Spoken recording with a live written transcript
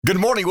Good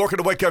morning. Welcome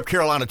to Wake Up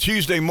Carolina,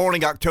 Tuesday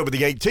morning, October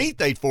the 18th,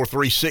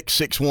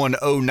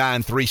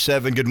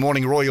 843-661-0937. Good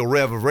morning, Royal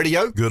Rev of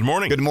Radio. Good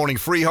morning. Good morning,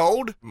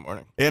 Freehold. Good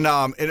morning. And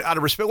out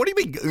of respect, what do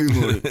you mean?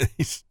 I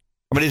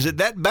mean, is it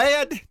that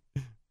bad?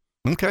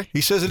 Okay,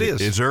 he says it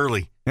is. It's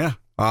early. Yeah.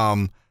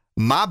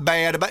 My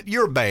bad about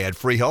your bad,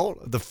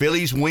 Freehold. The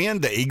Phillies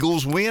win, the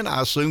Eagles win.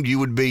 I assumed you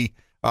would be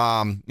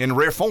in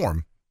rare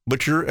form,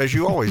 but you're as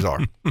you always are.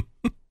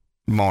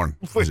 Morning.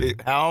 Wait,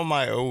 how am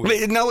I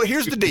always? No,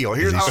 here's the deal.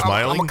 Here's, I'm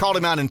smiling? going to call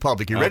him out in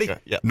public. You ready? Okay,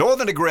 yeah.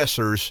 Northern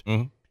aggressors,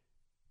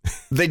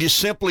 they just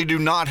simply do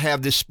not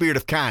have this spirit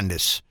of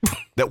kindness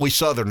that we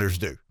Southerners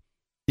do.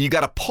 You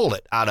got to pull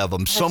it out of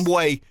them some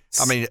way.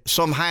 I mean,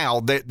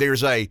 somehow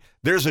there's a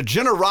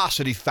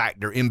generosity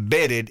factor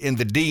embedded in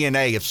the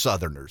DNA of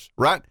Southerners,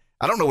 right?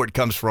 I don't know where it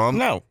comes from.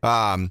 No.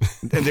 And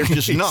there's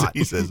just not.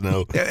 He says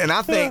no. And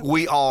I think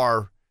we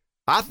are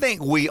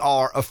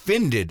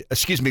offended.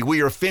 Excuse me,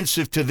 we are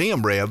offensive to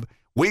them, Rev.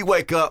 We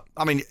wake up,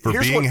 I mean, For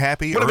here's being what,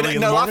 happy wait a early minute,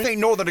 in the no, morning? I think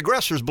Northern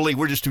aggressors believe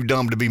we're just too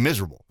dumb to be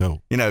miserable.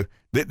 No. You know,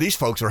 these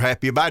folks are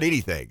happy about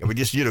anything. I mean,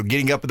 just,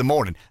 getting up in the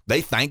morning.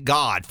 They thank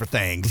God for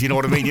things. You know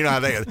what I mean? You know how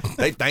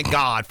they thank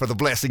God for the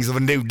blessings of a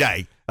new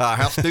day.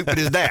 How stupid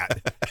is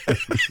that?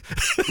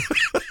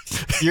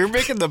 You're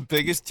making the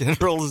biggest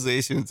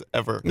generalizations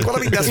ever. Well, I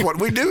mean, that's what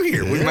we do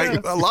here. We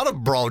make a lot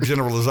of broad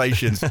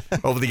generalizations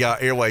over the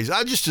airways.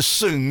 I just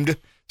assumed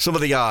some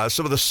of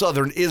the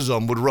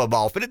Southern-ism would rub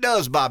off, and it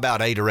does by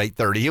about 8 or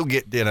 8:30. He'll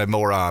get in a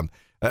more a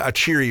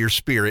cheerier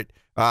spirit.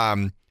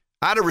 Out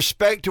of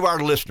respect to our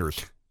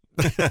listeners.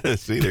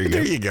 See, there you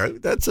go. There you go.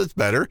 That's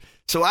better.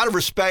 So out of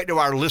respect to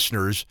our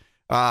listeners,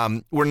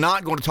 we're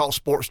not going to talk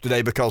sports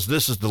today because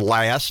this is the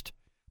last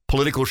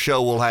political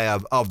show we'll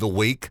have of the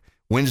week.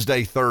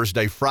 Wednesday,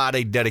 Thursday,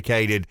 Friday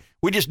dedicated.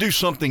 We just do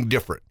something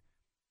different.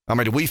 I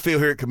mean, we feel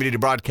here at Community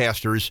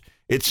Broadcasters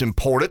it's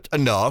important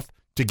enough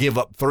to give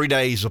up 3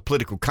 days of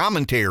political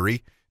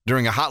commentary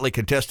during a hotly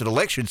contested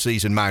election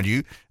season, mind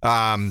you,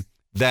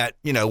 that,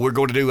 we're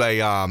going to do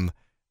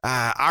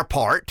our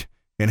part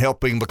in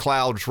helping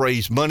McLeod's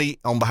raise money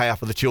on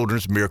behalf of the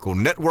Children's Miracle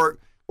Network.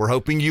 We're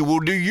hoping you will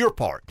do your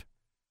part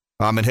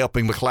in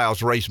helping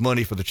McLeod's raise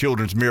money for the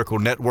Children's Miracle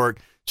Network.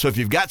 So if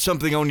you've got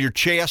something on your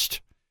chest,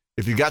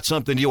 if you've got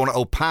something you want to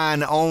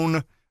opine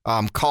on,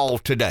 call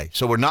today.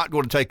 So we're not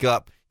going to take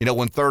up,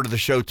 1/3 of the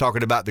show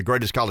talking about the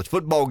greatest college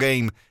football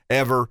game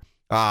ever,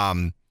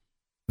 the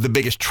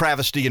biggest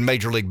travesty in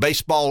Major League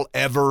Baseball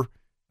ever.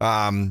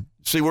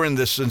 See, we're in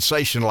this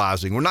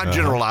sensationalizing. We're not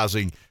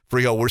generalizing,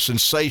 Freehold. We're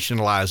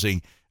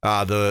sensationalizing.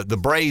 The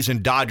Braves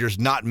and Dodgers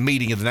not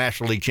meeting in the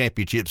National League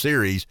Championship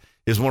Series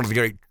is one of the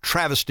great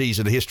travesties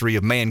in the history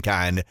of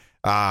mankind,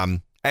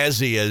 as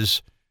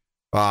is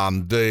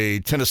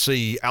the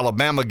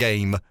Tennessee-Alabama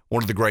game,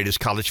 one of the greatest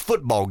college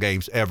football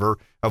games ever,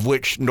 of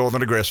which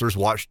Northern aggressors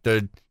watched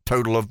a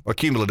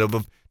cumulative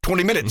of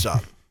 20 minutes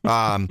of.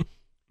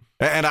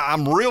 And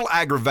I'm real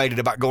aggravated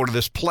about going to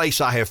this place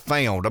I have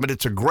found. I mean,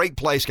 it's a great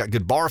place, got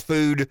good bar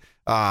food,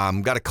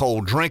 got a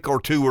cold drink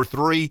or two or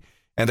three,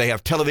 and they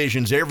have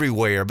televisions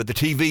everywhere, but the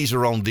TVs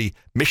are on the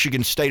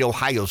Michigan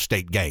State-Ohio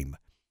State game,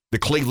 the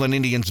Cleveland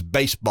Indians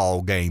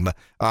baseball game.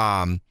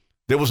 There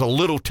was a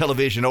little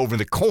television over in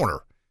the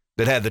corner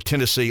that had the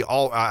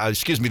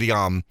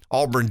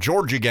Auburn,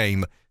 Georgia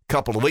game a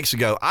couple of weeks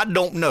ago. I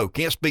don't know,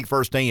 can't speak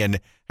firsthand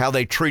how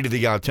they treated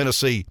the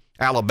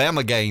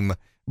Tennessee-Alabama game,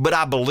 but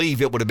I believe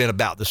it would have been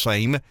about the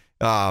same.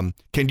 Can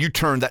you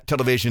turn that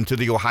television to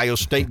the Ohio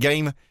State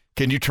game?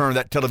 Can you turn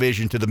that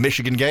television to the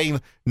Michigan game?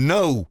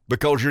 No,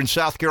 because you're in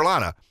South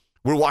Carolina.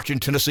 We're watching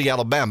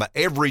Tennessee-Alabama.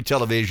 Every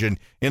television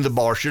in the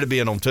bar should have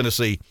been on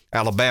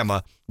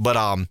Tennessee-Alabama,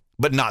 but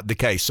not the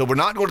case. So we're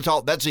not going to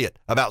talk, that's it,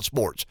 about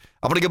sports.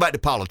 I'm going to go back to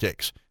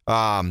politics.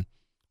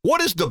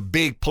 What is the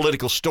big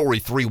political story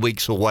 3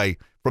 weeks away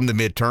from the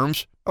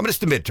midterms? I mean, it's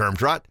the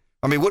midterms, right?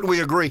 I mean, wouldn't we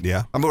agree?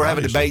 Yeah. I mean, we're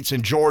having debates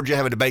in Georgia,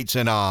 having debates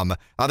in, I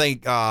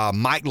think,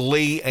 Mike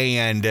Lee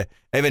and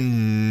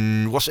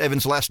Evan, what's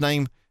Evan's last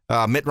name?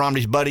 Mitt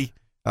Romney's buddy.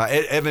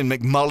 Evan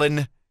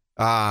McMullen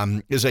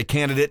is a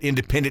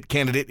independent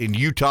candidate in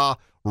Utah,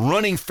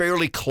 running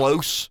fairly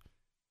close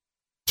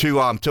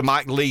to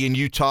Mike Lee in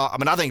Utah. I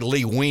mean, I think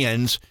Lee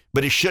wins,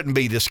 but it shouldn't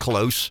be this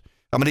close.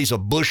 I mean, he's a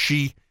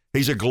Bushy,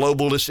 he's a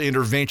globalist,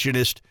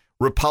 interventionist,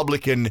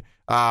 Republican.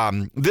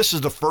 This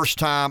is the first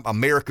time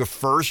America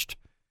First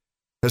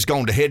has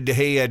gone to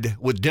head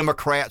with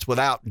Democrats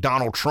without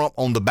Donald Trump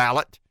on the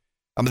ballot.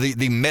 I mean,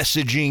 the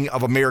messaging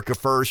of America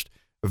First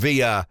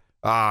via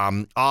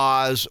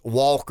Oz,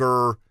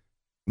 Walker,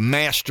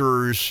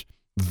 Masters,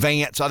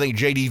 Vance. I think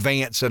J.D.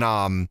 Vance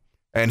and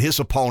his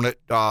opponent,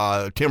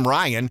 Tim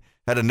Ryan,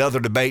 had another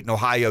debate in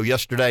Ohio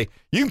yesterday.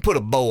 You can put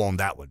a bow on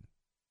that one.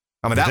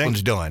 I mean,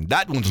 one's done.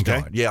 That one's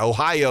done. Yeah,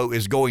 Ohio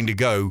is going to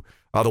go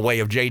the way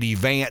of J.D.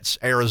 Vance.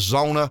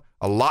 Arizona,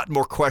 a lot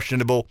more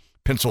questionable.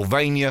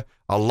 Pennsylvania,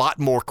 a lot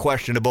more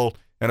questionable.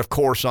 And, of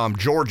course,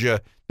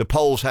 Georgia, the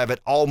polls have it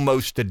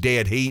almost to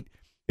dead heat.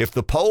 If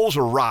the polls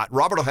are right,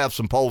 Robert will have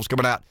some polls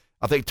coming out,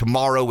 I think,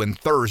 tomorrow and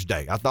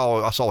Thursday. I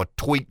saw a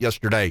tweet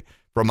yesterday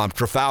from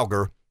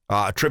Trafalgar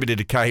attributed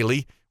to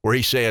Cayley, where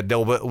he said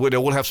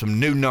we'll have some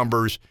new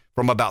numbers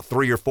from about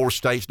 3 or 4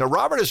 states. Now,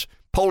 Robert is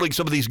polling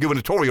some of these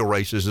gubernatorial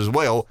races as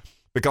well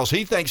because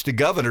he thinks the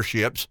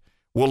governorships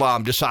will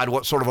decide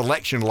what sort of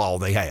election law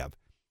they have.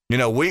 You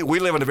know, we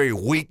live in a very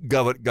weak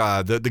government.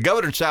 The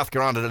governor in South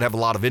Carolina doesn't have a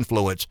lot of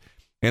influence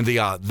in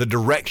the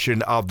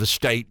direction of the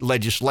state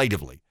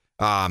legislatively.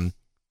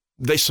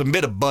 They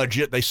submit a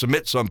budget, they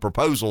submit some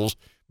proposals,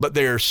 but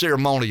they're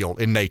ceremonial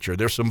in nature.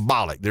 They're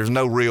symbolic. There's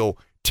no real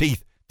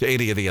teeth to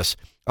any of this.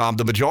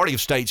 The majority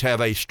of states have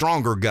a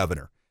stronger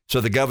governor,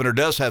 so the governor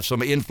does have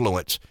some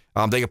influence.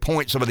 They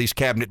appoint some of these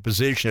cabinet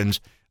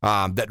positions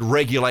that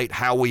regulate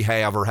how we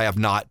have or have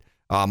not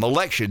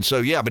elections. So,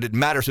 yeah, but it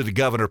matters who the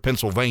governor of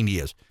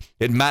Pennsylvania is.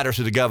 It matters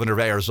who the governor of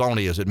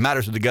Arizona is. It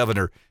matters who the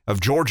governor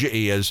of Georgia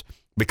is,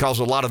 because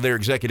a lot of their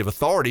executive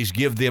authorities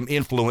give them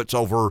influence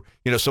over,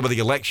 you know, some of the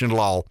election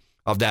law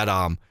of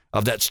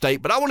that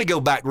state. But I want to go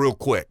back real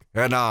quick,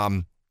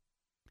 and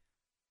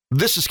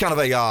this is kind of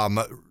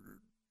a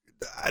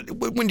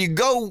when you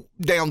go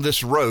down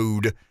this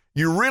road,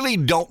 you really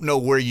don't know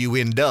where you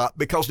end up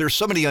because there's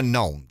so many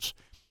unknowns.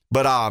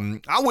 But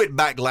I went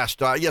back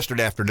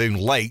yesterday afternoon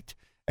late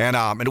and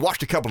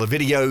watched a couple of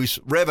videos.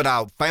 Rev and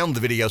I found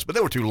the videos, but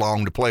they were too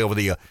long to play over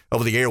the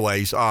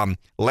airways.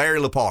 Larry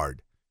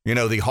Lepard, you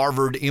know, the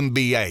Harvard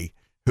MBA,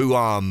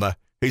 who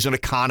he's an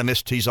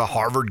economist. He's a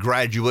Harvard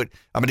graduate.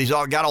 I mean, he's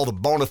got all the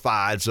bona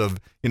fides of,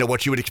 you know,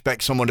 what you would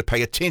expect someone to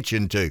pay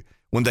attention to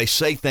when they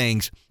say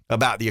things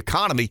about the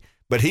economy.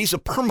 But he's a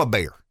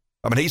perma-bear.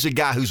 I mean, he's a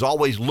guy who's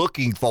always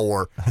looking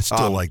for. I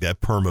still like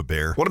that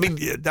perma-bear. What I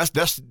mean,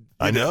 that's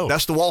I know.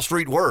 That's the Wall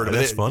Street word. I mean,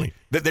 that's funny.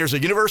 There's a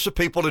universe of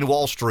people in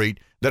Wall Street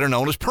that are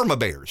known as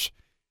perma-bears.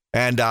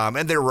 And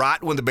they're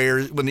right when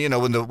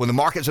the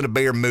market's in a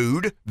bear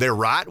mood. They're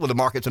right when the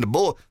market's in a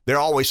bull. They're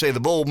always saying the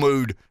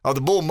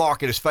bull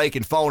market is fake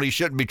and phony,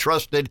 shouldn't be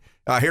trusted.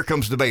 Here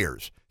comes the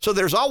bears. So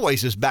there's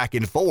always this back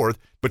and forth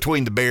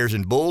between the bears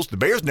and bulls. The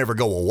bears never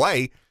go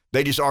away.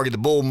 They just argue the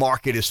bull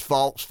market is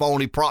false,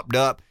 phony, propped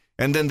up.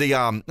 And then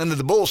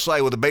the bulls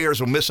say, well, the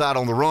bears will miss out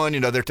on the run. You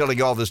know, they're telling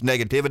you all this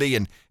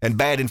negativity and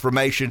bad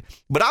information.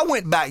 But I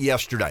went back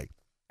yesterday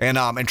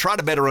and tried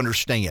to better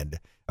understand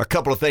a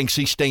couple of things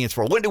he stands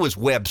for. Went to his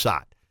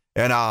website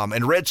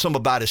and read some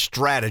about his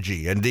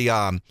strategy and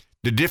the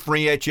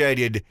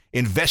differentiated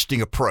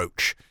investing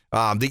approach,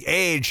 the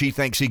edge he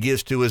thinks he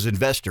gives to his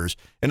investors.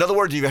 In other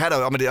words,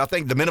 I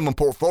think the minimum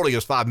portfolio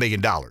is $5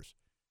 million.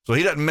 So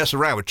he doesn't mess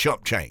around with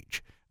chump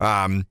change.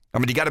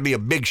 You got to be a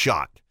big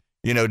shot,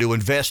 you know, to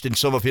invest in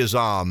some of his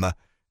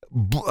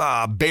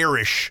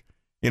bearish,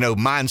 you know,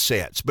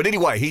 mindsets. But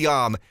anyway,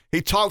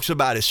 he talks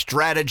about his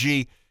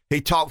strategy.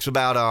 He talks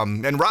about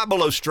and right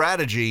below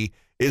strategy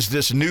is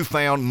this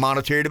newfound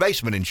monetary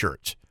debasement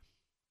insurance.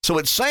 So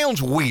it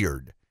sounds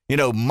weird, you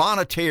know,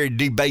 monetary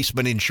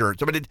debasement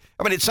insurance. I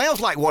mean, it sounds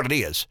like what it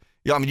is.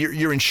 You know, I mean,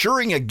 you're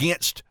insuring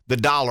against the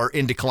dollar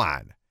in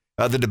decline,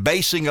 the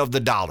debasing of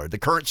the dollar, the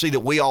currency that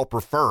we all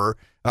prefer.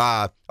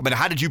 How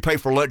did you pay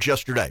for lunch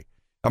yesterday?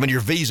 I mean,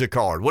 your Visa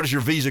card. What does your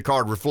Visa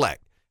card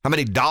reflect? How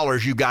many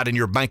dollars you got in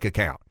your bank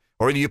account?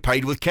 Or either you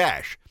paid with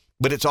cash.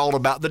 But it's all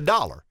about the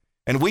dollar.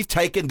 And we've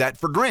taken that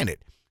for granted.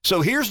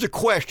 So here's the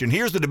question.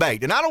 Here's the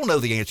debate. And I don't know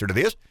the answer to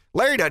this.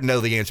 Larry doesn't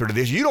know the answer to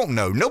this. You don't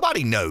know.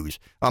 Nobody knows.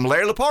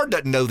 Larry Lepard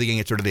doesn't know the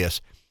answer to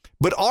this.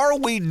 But are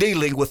we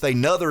dealing with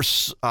another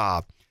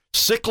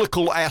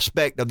cyclical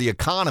aspect of the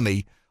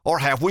economy, or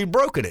have we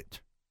broken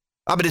it?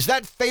 I mean, is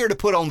that fair to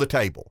put on the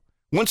table?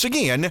 Once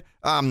again,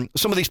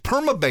 some of these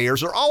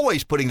perma-bears are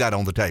always putting that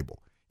on the table.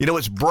 You know,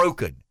 it's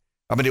broken.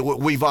 I mean,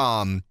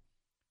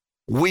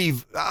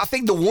 I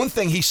think the one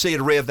thing he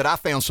said, Rev, that I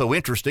found so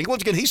interesting,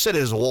 once again, he said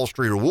it as a Wall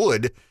Streeter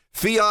would,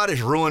 fiat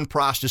has ruined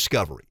price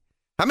discovery.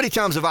 How many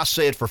times have I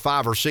said for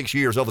 5 or 6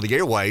 years over the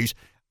airways,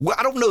 well,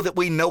 I don't know that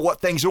we know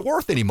what things are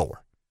worth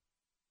anymore.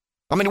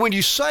 I mean, when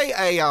you say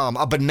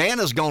a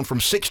banana's gone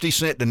from 60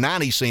 cent to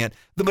 90 cent,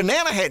 the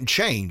banana hadn't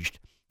changed.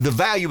 The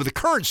value of the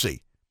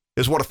currency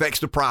is what affects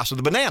the price of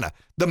the banana.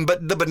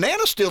 But the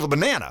banana's still the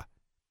banana.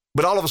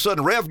 But all of a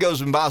sudden, Rev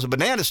goes and buys a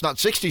banana. It's not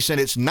 60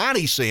 cent, it's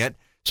 90 cent.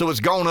 So it's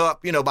gone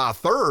up, you know, by a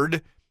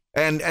third.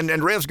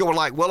 And Rev's going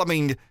like, well, I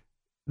mean,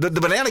 the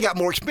banana got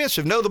more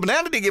expensive. No, the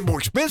banana didn't get more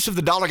expensive.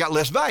 The dollar got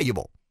less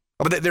valuable.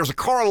 I mean, there's a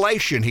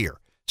correlation here.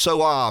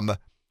 So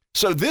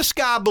this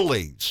guy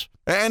believes,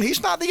 and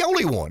he's not the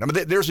only one. I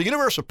mean, there's a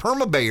universe of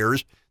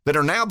perma-bears that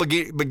are now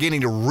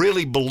beginning to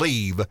really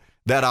believe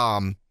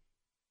that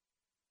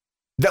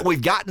that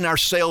we've gotten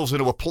ourselves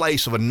into a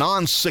place of a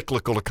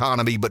non-cyclical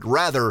economy, but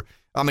rather,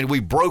 I mean, we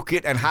broke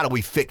it, and how do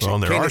we fix it? Well,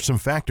 there are some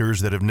factors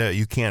that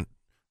you can't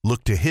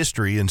look to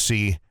history and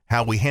see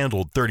how we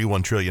handled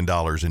 $31 trillion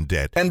in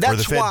debt, and that's or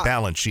the Fed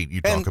balance sheet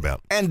you talk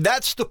about. And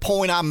that's the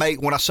point I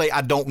make when I say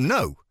I don't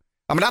know.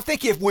 I mean, I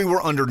think if we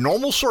were under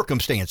normal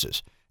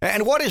circumstances,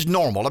 and what is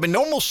normal? I mean,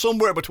 normal is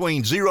somewhere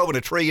between $0 and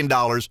 $1 trillion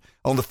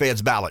on the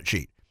Fed's balance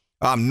sheet.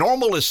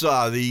 Normal is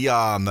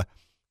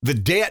the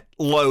debt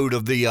load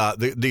of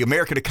the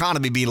American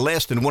economy being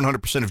less than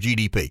 100% of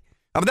GDP.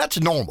 I mean, that's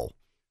normal.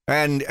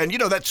 And you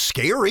know, that's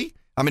scary.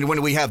 I mean,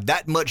 when we have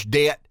that much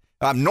debt,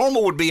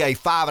 normal would be a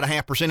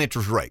 5.5%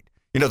 interest rate.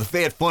 The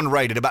Fed fund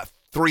rate at about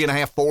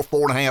 3.5%,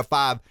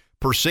 4.5%,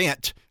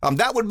 5%.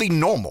 That would be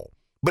normal.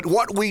 But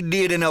what we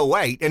did in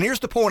 2008, and here's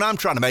the point I'm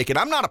trying to make, and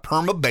I'm not a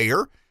perma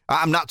bear.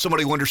 I'm not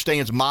somebody who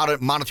understands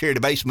monetary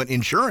debasement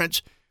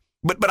insurance,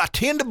 but I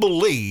tend to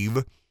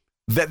believe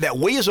that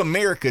we as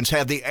Americans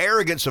have the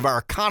arrogance of our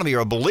economy,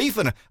 or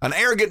an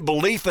arrogant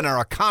belief in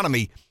our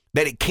economy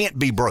that it can't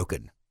be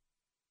broken.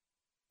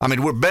 I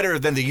mean, we're better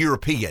than the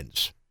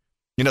Europeans.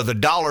 The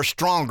dollar's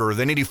stronger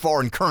than any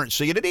foreign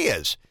currency, and it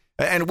is.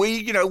 And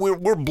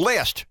we're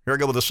blessed. Here I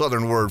go with a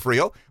Southern word for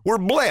you. We're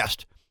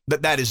blessed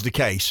that is the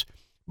case.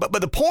 But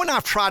the point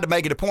I've tried to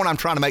make, and the point I'm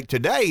trying to make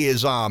today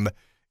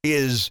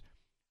is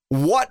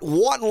what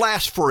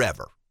lasts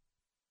forever.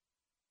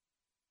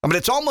 I mean,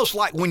 it's almost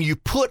like when you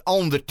put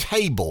on the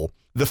table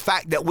the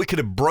fact that we could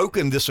have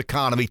broken this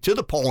economy to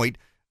the point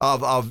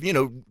of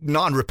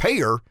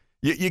non-repair.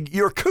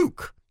 You're a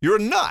kook. You're a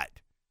nut.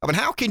 I mean,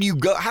 how can you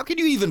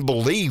even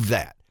believe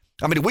that?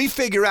 I mean, we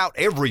figure out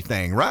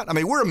everything, right? I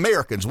mean, we're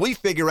Americans. We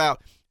figure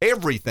out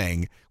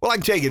everything. Well, I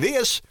can tell you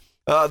this.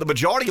 The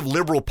majority of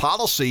liberal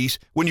policies,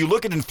 when you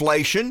look at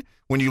inflation,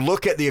 when you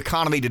look at the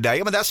economy today,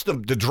 I mean, that's the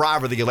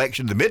driver of the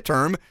election, the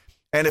midterm.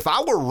 And if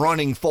I were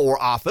running for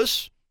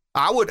office,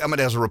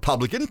 as a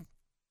Republican,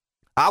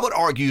 I would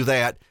argue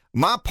that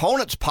my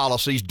opponent's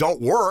policies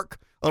don't work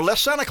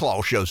unless Santa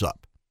Claus shows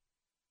up.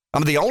 I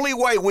mean, the only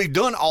way we've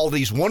done all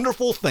these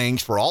wonderful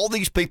things for all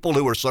these people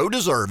who are so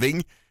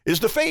deserving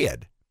is the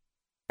Fed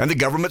and the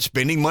government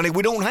spending money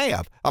we don't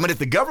have. I mean, if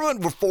the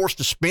government were forced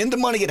to spend the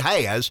money it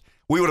has,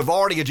 we would have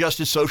already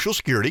adjusted Social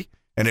Security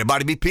and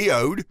everybody be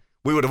PO'd.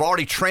 We would have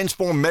already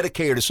transformed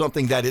Medicare to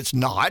something that it's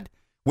not.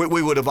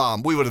 We would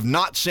have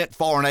not sent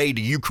foreign aid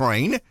to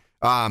Ukraine.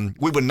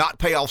 We would not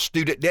pay off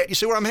student debt. You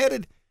see where I'm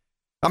headed?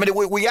 I mean,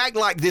 we act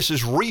like this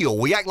is real.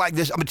 We act like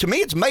this. I mean, to me,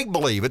 it's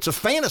make-believe. It's a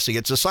fantasy.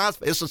 It's a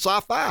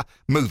sci-fi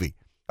movie.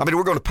 I mean,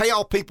 we're going to pay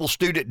off people's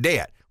student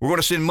debt. We're going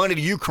to send money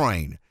to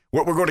Ukraine.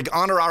 We're going to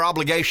honor our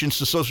obligations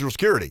to Social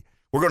Security.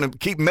 We're going to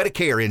keep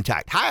Medicare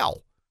intact.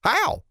 How?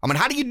 I mean,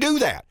 how do you do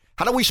that?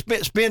 How do we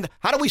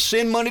how do we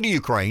send money to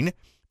Ukraine,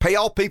 pay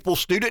off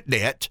people's student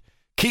debt,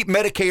 keep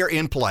Medicare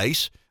in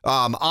place,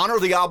 honor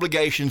the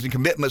obligations and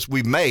commitments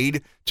we've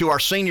made to our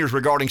seniors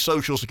regarding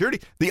Social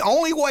Security? The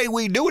only way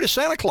we do it is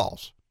Santa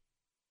Claus.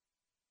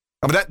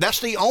 I mean,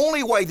 that's the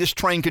only way this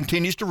train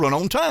continues to run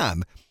on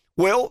time.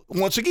 Well,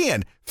 once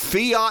again,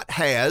 fiat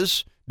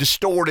has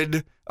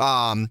distorted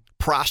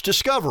price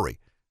discovery.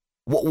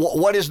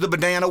 What is the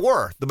banana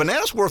worth? The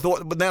banana's worth what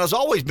the banana's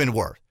always been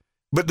worth.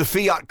 But the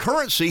fiat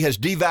currency has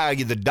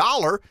devalued the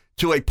dollar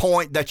to a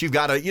point that you've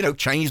got to,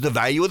 change the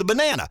value of the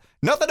banana.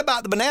 Nothing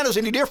about the banana's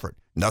any different.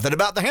 Nothing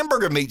about the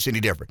hamburger meat's any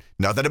different.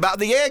 Nothing about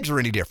the eggs are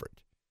any different.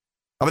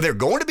 I mean, they're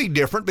going to be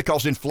different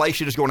because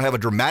inflation is going to have a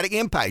dramatic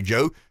impact.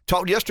 Joe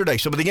talked yesterday,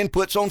 some of the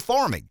inputs on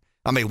farming.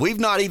 I mean, we've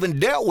not even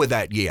dealt with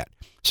that yet.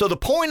 So the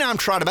point I'm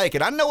trying to make,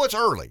 and I know it's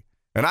early,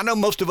 and I know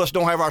most of us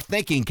don't have our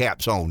thinking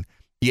caps on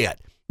yet,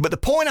 but the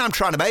point I'm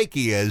trying to make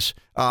is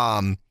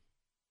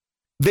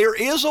there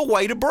is a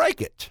way to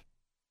break it.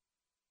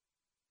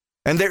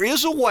 And there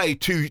is a way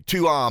to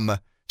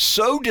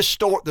so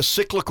distort the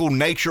cyclical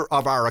nature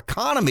of our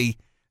economy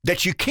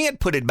that you can't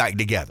put it back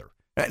together.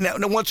 Now,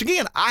 once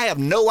again, I have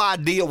no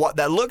idea what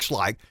that looks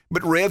like,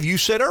 but Rev, you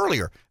said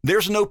earlier,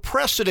 there's no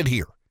precedent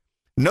here.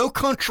 No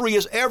country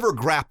has ever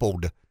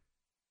grappled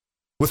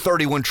with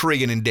 31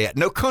 trillion in debt.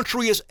 No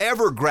country has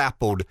ever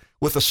grappled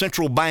with a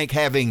central bank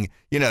having,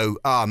 $8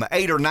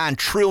 or $9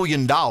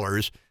 trillion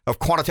of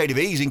quantitative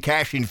easing,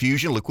 cash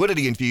infusion,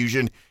 liquidity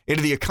infusion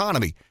into the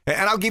economy.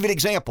 And I'll give you an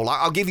example.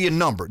 I'll give you a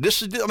number.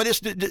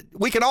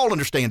 We can all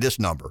understand this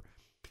number.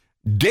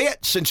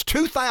 Debt since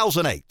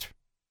 2008,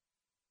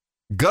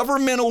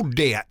 governmental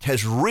debt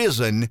has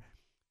risen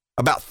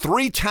about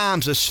 3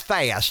 times as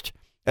fast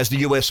as the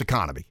U.S.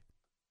 economy.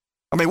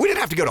 I mean, we didn't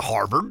have to go to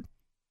Harvard.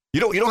 You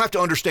don't have to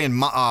understand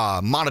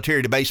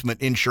monetary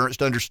debasement insurance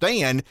to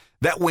understand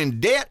that when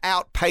debt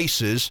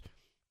outpaces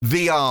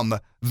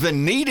the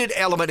needed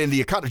element in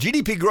the economy,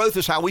 GDP growth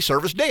is how we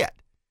service debt.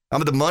 I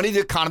mean, the money the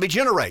economy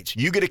generates.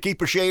 You get to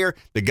keep a share.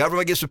 The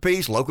government gets a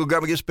piece. Local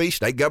government gets a piece.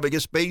 State government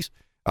gets a piece.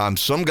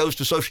 Some goes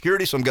to Social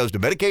Security. Some goes to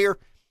Medicare.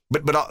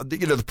 But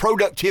the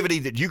productivity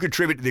that you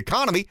contribute to the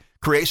economy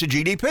creates a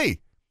GDP.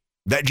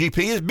 That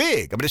GDP is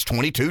big. I mean, it's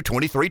 22,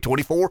 23,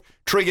 24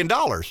 trillion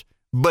dollars.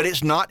 But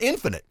it's not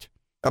infinite.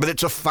 I mean,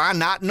 it's a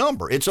finite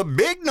number. It's a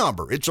big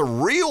number. It's a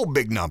real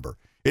big number.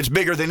 It's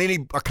bigger than any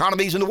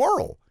economies in the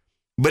world.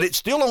 But it's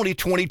still only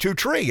 22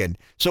 trillion.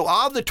 So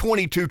of the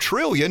 22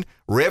 trillion,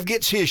 Rev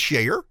gets his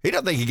share. He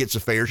doesn't think he gets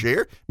a fair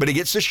share, but he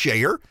gets a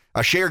share.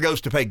 A share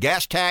goes to pay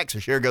gas tax. A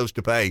share goes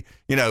to pay,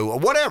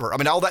 whatever. I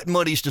mean, all that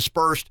money's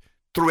dispersed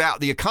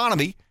throughout the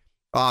economy.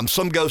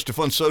 Some goes to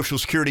fund Social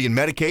Security and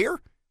Medicare.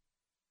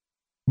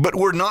 But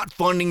we're not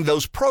funding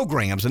those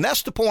programs. And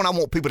that's the point I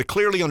want people to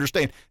clearly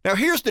understand. Now,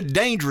 here's the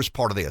dangerous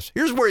part of this.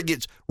 Here's where it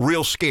gets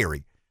real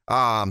scary.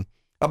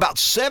 About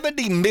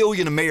 70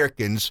 million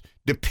Americans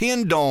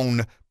depend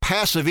on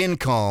passive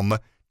income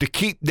to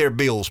keep their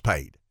bills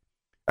paid.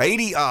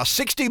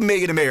 60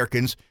 million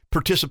Americans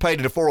participate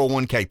in a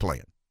 401k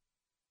plan.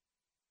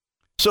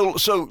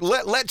 So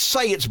let's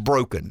say it's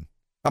broken.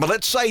 I mean,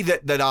 let's say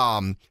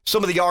that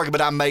some of the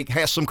argument I make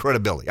has some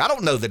credibility. I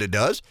don't know that it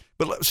does,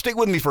 but stick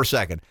with me for a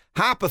second.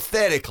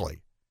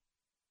 Hypothetically,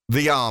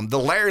 the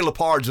Larry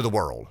Lepards of the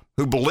world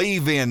who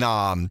believe in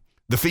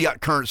the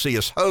fiat currency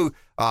is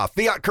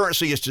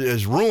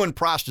ruined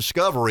price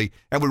discovery,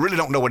 and we really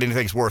don't know what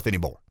anything's worth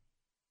anymore.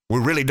 We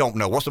really don't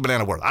know. What's the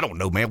banana worth? I don't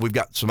know, man. We've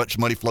got so much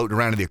money floating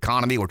around in the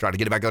economy. We're trying to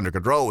get it back under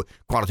control with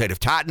quantitative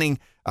tightening.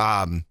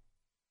 But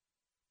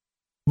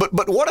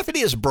what if it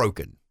is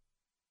broken?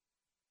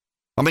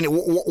 I mean,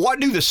 what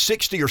do the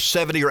 60 or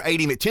 70 or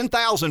 80,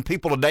 10,000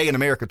 people a day in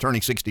America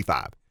turning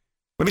 65?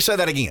 Let me say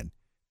that again.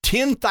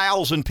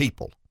 10,000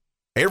 people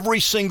every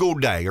single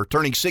day are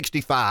turning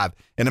 65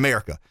 in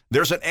America.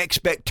 There's an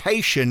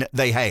expectation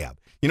they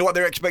have. You know what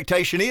their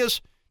expectation is?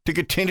 To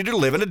continue to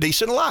live in a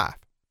decent life.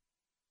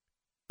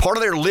 Part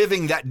of their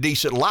living that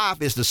decent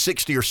life is the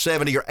 60 or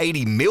 70 or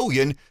 80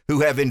 million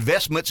who have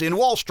investments in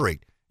Wall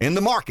Street, in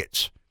the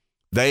markets.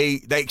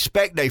 They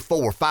expect a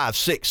 4, 5,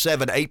 6,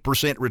 7,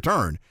 8%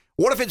 return.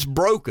 What if it's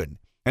broken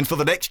and for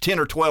the next 10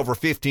 or 12 or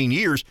 15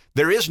 years,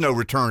 there is no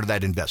return to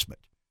that investment?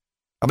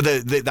 I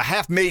mean, the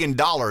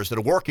 $500,000 that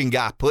a working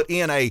guy put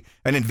in an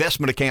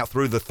investment account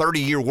through the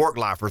 30-year work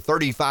life or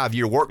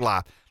 35-year work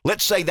life,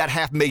 let's say that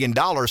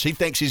 $500,000, he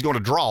thinks he's going to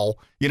draw,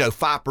 5%,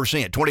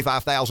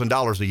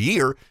 $25,000 a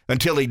year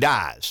until he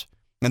dies.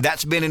 And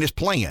that's been in his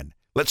plan.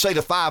 Let's say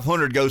the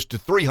 500 goes to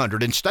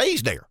 300 and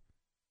stays there.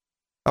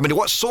 I mean,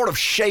 what sort of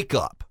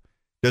shakeup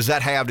does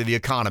that have to the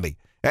economy?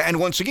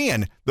 And once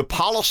again, the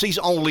policies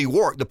only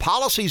work. The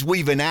policies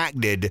we've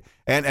enacted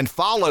and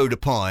followed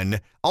upon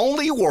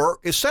only work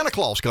if Santa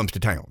Claus comes to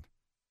town.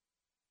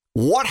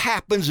 What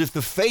happens if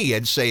the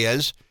Fed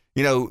says,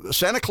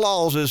 Santa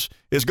Claus is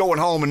going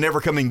home and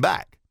never coming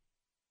back?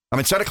 I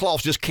mean, Santa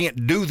Claus just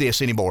can't do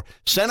this anymore.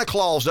 Santa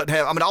Claus doesn't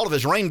have, all of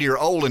his reindeer are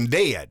old and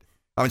dead.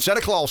 I mean, Santa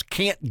Claus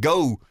can't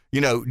go,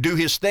 do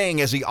his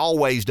thing as he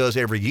always does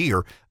every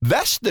year.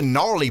 That's the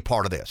gnarly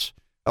part of this.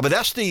 I mean,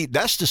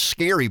 that's the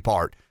scary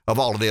part of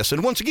all of this.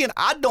 And once again,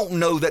 I don't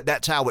know that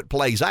that's how it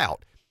plays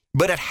out,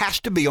 but it has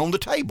to be on the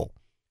table.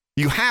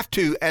 You have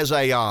to, as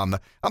a, I'll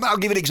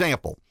give you an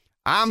example.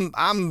 I'm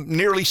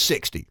nearly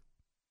 60.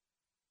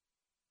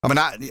 I mean,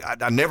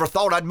 I never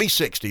thought I'd be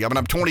 60. I mean,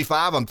 I'm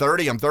 25, I'm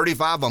 30, I'm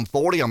 35, I'm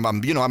 40.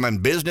 I'm in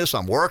business,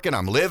 I'm working,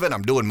 I'm living,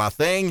 I'm doing my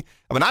thing.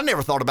 I mean, I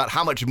never thought about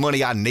how much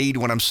money I need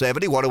when I'm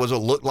 70, what it was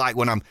going to look like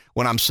when I'm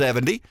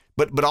 70.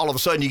 But all of a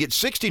sudden you get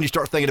 60 and you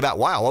start thinking about,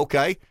 wow,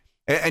 okay.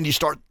 And you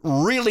start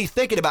really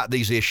thinking about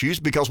these issues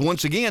because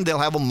once again, they'll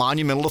have a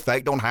monumental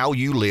effect on how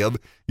you live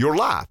your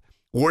life.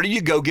 Where do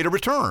you go get a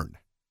return?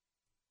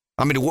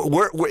 I mean,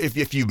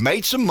 if you've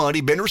made some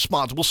money, been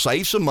responsible,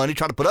 saved some money,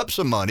 try to put up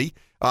some money,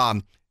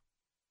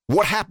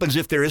 what happens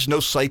if there is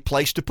no safe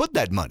place to put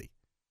that money?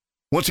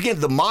 Once again,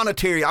 the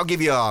monetary, I'll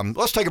give you,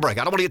 let's take a break.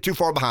 I don't want to get too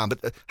far behind,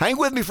 but hang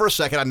with me for a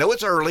second. I know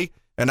it's early,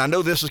 and I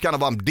know this is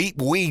kind of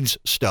deep weeds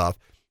stuff,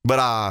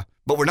 but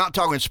we're not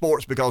talking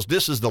sports because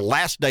this is the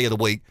last day of the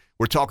week.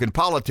 We're talking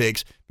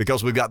politics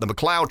because we've got the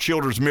McLeod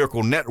Children's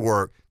Miracle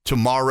Network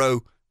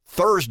tomorrow,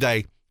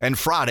 Thursday, and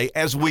Friday,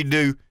 as we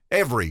do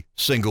every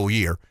single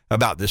year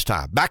about this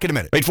time. Back in a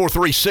minute.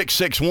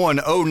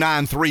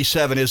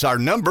 843-661-0937 is our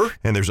number.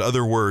 And there's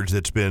other words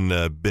that's been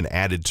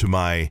added to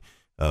my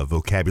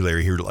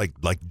vocabulary here,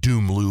 like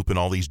doom loop and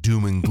all these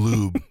doom and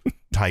gloom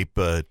type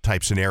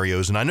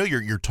scenarios. And I know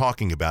you're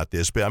talking about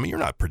this, but I mean, you're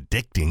not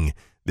predicting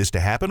this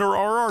to happen, or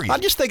are you? I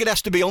just think it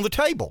has to be on the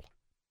table.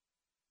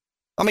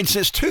 I mean,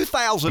 since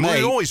 2008... I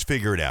mean, we always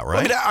figure it out,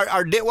 right?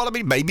 I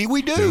mean, maybe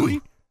we do. Do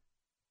we?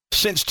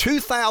 Since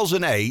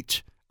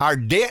 2008, our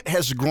debt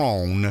has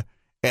grown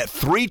at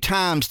 3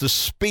 times the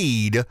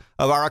speed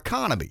of our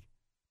economy.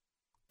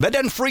 That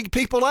doesn't freak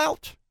people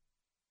out.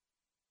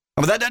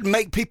 I mean, that doesn't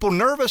make people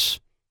nervous.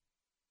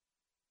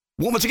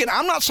 Well, once again,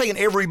 I'm not saying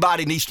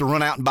everybody needs to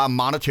run out and buy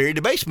monetary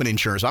debasement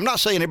insurance. I'm not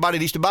saying everybody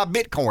needs to buy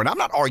Bitcoin. I'm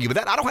not arguing with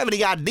that. I don't have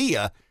any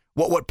idea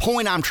what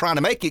point I'm trying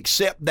to make,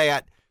 except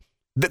that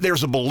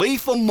there's a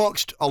belief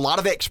amongst a lot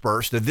of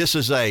experts that this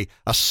is a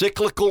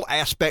cyclical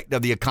aspect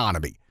of the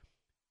economy.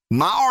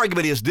 My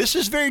argument is this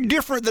is very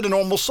different than a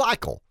normal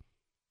cycle.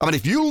 I mean,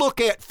 if you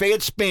look at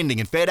Fed spending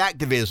and Fed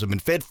activism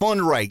and Fed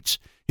fund rates,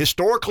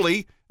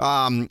 historically,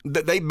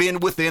 they've been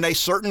within a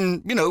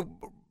certain,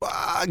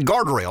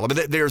 guardrail. I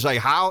mean, there's a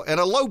high and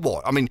a low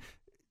point. I mean,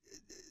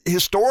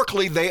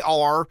 historically,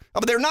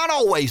 they're not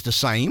always the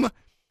same.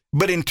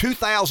 But in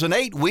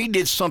 2008, we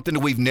did something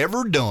that we've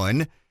never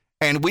done,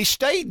 and we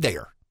stayed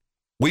there.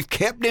 We've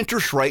kept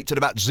interest rates at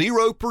about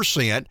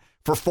 0%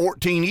 for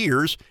 14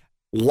 years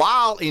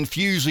while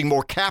infusing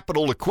more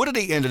capital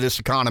liquidity into this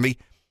economy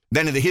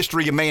than in the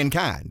history of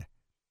mankind.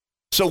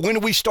 So when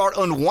we start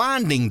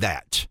unwinding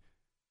that,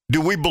 do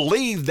we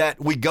believe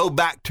that we go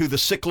back to the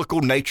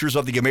cyclical natures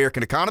of the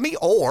American economy,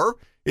 or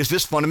is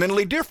this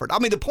fundamentally different? I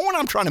mean, the point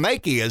I'm trying to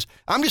make is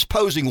I'm just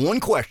posing one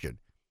question.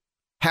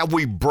 Have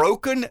we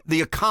broken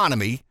the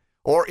economy,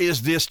 or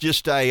is this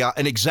just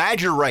an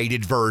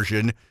exaggerated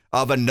version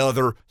of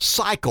another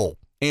cycle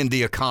in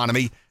the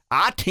economy?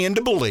 I tend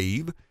to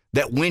believe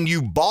that when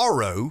you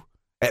borrow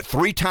at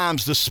 3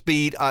 times the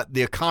speed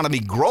the economy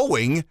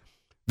growing,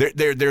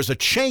 there's a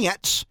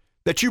chance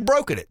that you've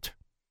broken it.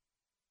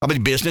 I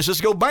mean,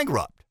 businesses go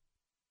bankrupt.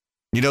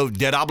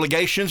 Debt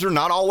obligations are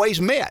not always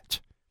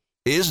met.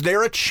 Is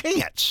there a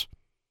chance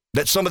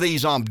that some of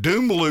these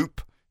doom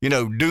loop,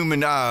 doom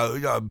and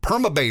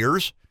perma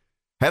bears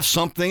have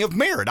something of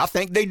merit? I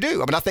think they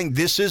do. I mean, I think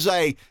this is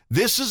a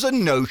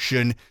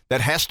notion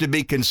that has to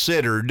be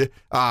considered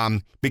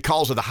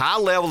because of the high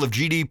level of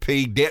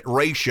GDP debt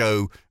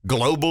ratio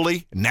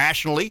globally,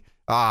 nationally.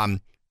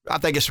 I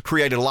think it's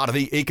created a lot of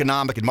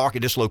economic and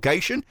market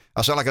dislocation.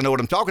 I sound like I know what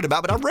I'm talking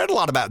about, but I've read a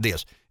lot about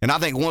this. And I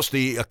think once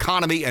the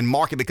economy and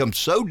market become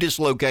so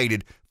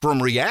dislocated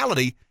from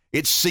reality,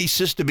 it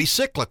ceases to be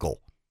cyclical.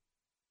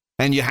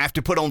 And you have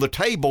to put on the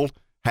table,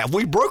 have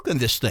we broken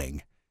this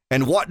thing?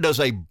 And what does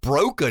a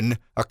broken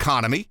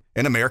economy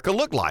in America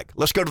look like?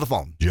 Let's go to the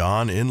phone.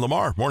 John in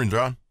Lamar. Morning,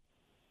 John.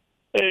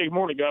 Hey, good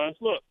morning, guys.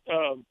 Look,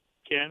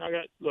 Ken,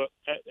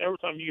 every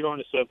time you get on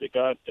the subject,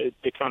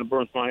 it kind of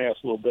burns my ass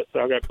a little bit, so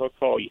I got to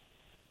call you.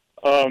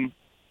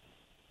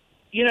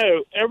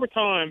 Every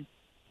time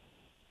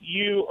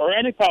you or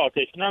any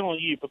politician, not only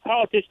you, but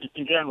politicians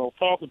in general,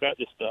 talk about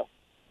this stuff,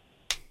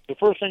 the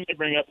first thing they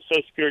bring up is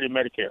Social Security and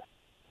Medicare.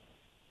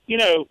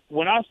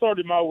 When I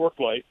started my work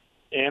life,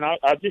 and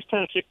I just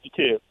turned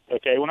 62,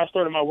 okay, when I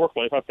started my work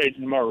life, I paid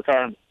into my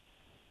retirement.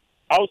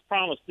 I was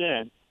promised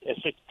then at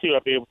 62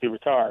 I'd be able to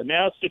retire.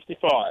 Now it's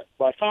 65.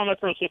 By the time I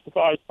turn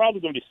 65, it's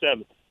probably going to be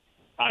 70.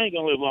 I ain't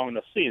going to live long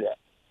enough to see that.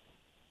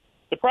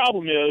 The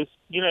problem is,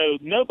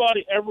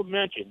 nobody ever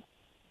mentioned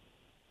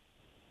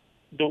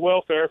the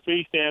welfare,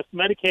 food stamps,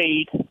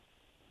 Medicaid,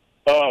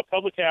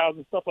 public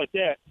housing, stuff like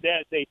that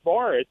they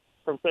borrowed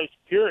from Social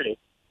Security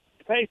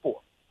to pay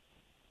for.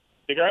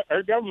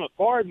 Our government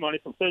borrowed money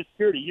from Social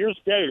Security years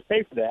ago to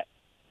pay for that,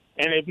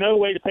 and they have no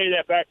way to pay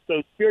that back to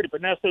Social Security.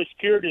 But now Social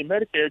Security and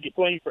Medicare get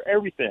blamed for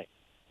everything,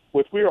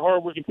 which we are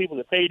hardworking people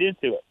that paid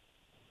into it.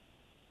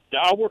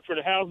 Now, I worked for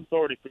the Housing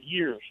Authority for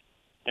years,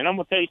 and I'm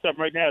going to tell you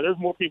something right now. There's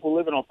more people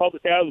living on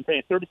public housing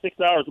paying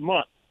 $36 a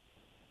month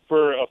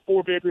for a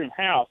 4-bedroom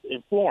house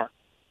in Florence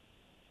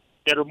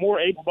that are more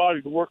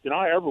able-bodied to work than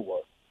I ever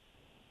was.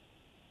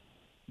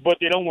 But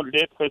they don't want to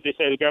do it because they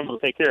say the government will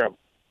take care of them.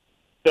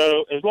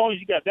 So as long as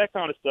you got that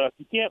kind of stuff,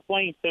 you can't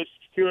blame Social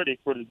Security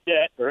for the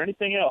debt or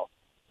anything else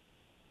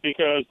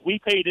because we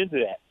paid into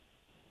that.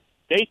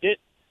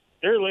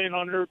 They're laying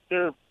on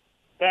their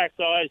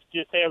backsides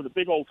just having a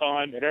big old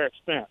time at our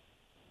expense.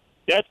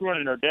 That's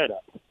running our debt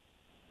up.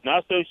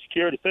 Not Social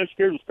Security. Social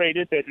Security was paid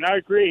into it. And I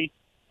agree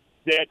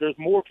that there's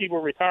more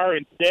people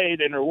retiring today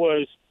than there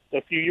was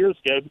a few years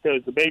ago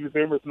because the baby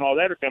boomers and all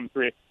that are coming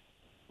through.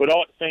 But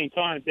all at the same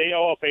time, they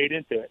all paid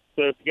into it.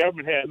 So if the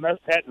government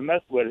hadn't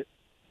messed with it,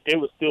 it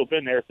would still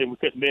been there, so we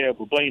couldn't be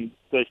able to blame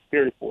Social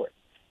Security for it.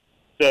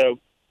 So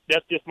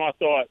that's just my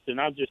thoughts, and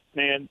I'm just,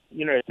 man,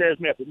 it tears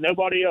me up. But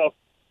nobody else,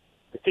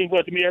 it seems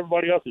like to me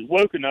everybody else is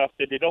woke enough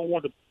that they don't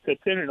want to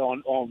depend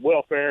on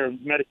welfare and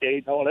Medicaid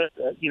and all that,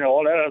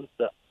 all that other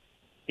stuff.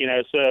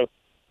 So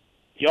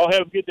y'all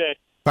have a good day.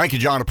 Thank you,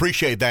 John.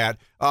 Appreciate that.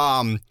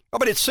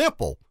 But it's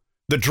simple.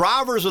 The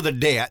drivers of the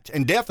debt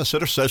and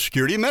deficit are Social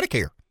Security and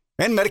Medicare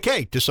and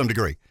Medicaid to some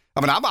degree.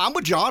 I mean, I'm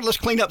with John. Let's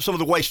clean up some of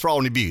the waste, fraud,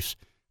 and abuse.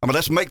 I mean,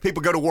 let's make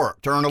people go to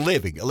work to earn a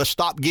living. Let's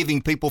stop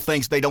giving people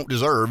things they don't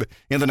deserve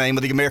in the name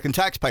of the American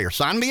taxpayer.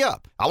 Sign me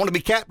up. I want to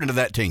be captain of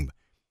that team.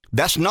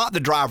 That's not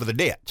the driver of the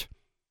debt.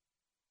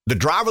 The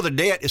driver of the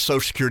debt is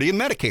Social Security and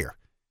Medicare.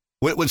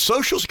 When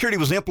Social Security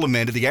was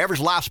implemented, the average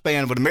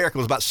lifespan of an American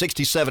was about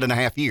 67 and a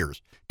half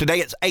years.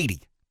 Today, it's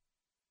 80.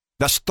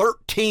 That's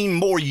 13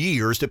 more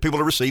years that people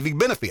are receiving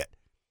benefit.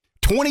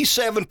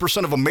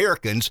 27% of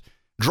Americans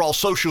draw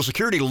Social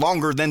Security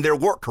longer than their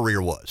work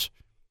career was.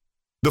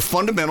 The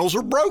fundamentals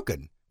are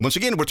broken. Once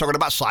again, we're talking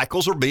about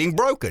cycles are being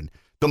broken.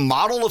 The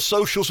model of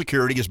Social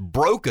Security is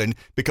broken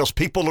because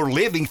people are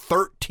living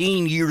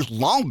 13 years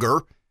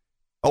longer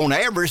on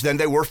average than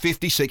they were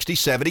 50, 60,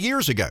 70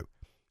 years ago.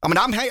 I mean,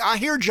 I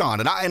hear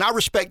John, and I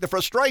respect the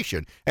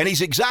frustration, and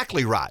he's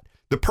exactly right.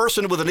 The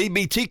person with an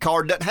EBT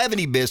card doesn't have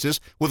any business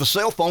with a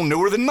cell phone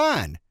newer than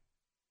mine.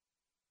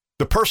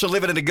 The person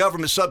living in a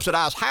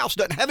government-subsidized house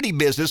doesn't have any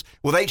business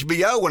with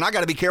HBO, and I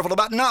got to be careful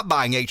about not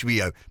buying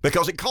HBO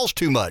because it costs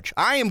too much.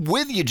 I am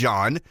with you,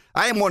 John.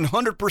 I am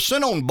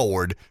 100% on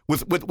board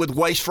with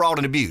waste, fraud,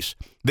 and abuse.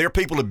 There are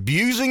people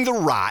abusing the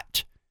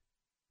right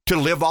to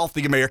live off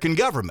the American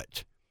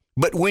government.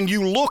 But when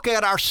you look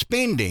at our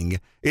spending,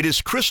 it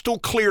is crystal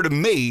clear to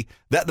me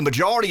that the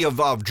majority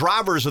of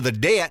drivers of the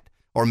debt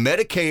are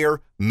Medicare,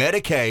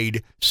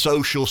 Medicaid,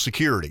 Social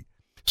Security.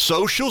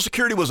 Social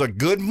Security was a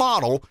good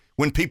model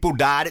when people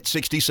died at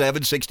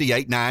 67,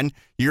 68, 9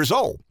 years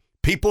old.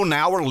 People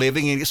now are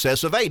living in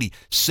excess of 80.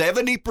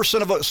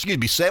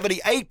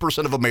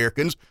 78% of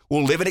Americans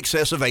will live in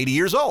excess of 80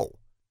 years old.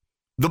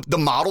 The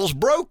model's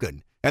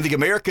broken, and the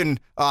American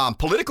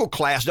political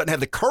class doesn't have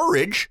the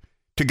courage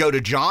to go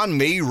to John,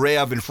 me,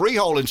 Rev, and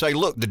Freehold and say,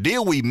 look, the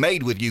deal we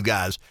made with you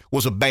guys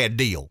was a bad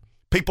deal.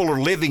 People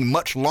are living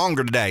much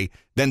longer today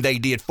than they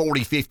did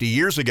 40, 50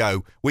 years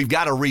ago. We've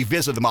got to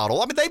revisit the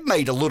model. I mean, they've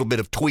made a little bit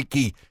of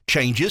tweaky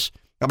changes.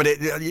 I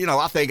mean,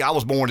 I think I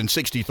was born in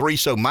 63,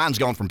 so mine's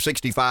gone from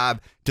 65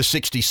 to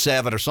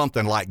 67 or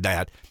something like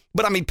that.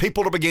 But, I mean,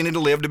 people are beginning to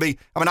live to be,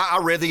 I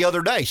read the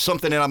other day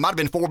something, and it might have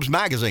been Forbes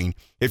magazine.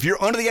 If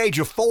you're under the age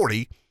of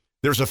 40,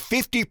 there's a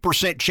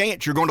 50%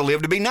 chance you're going to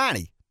live to be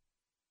 90.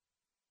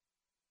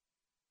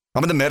 I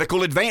mean, the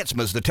medical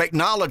advancements, the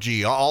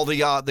technology, all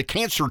the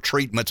cancer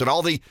treatments, and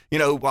all the,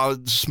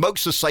 smoke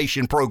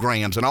cessation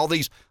programs and all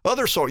these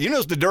other sorts.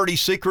 The dirty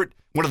secret,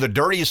 one of the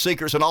dirtiest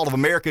secrets in all of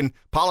American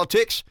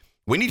politics?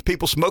 We need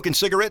people smoking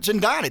cigarettes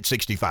and dying at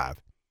 65.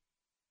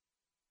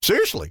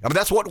 Seriously. I mean,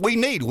 that's what we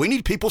need. We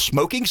need people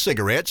smoking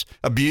cigarettes,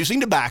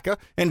 abusing tobacco,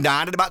 and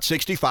dying at about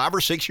 65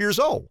 or 6 years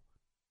old.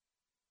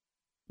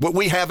 But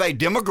we have a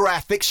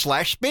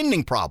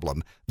demographic/spending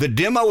problem. The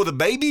demo of the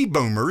baby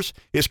boomers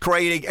is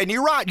creating, and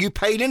you're right, you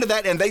paid into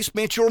that and they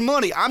spent your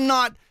money. I'm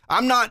not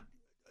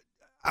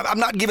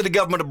giving the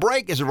government a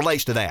break as it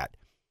relates to that.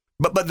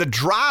 But the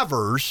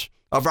drivers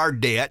of our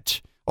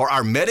debt are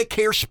our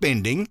Medicare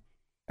spending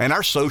and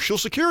our Social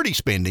Security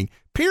spending,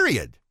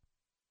 period.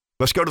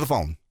 Let's go to the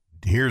phone.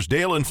 Here's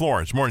Dale in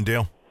Florence. Morning,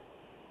 Dale.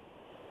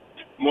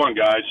 Morning,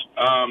 guys.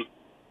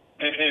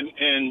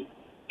 And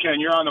Ken,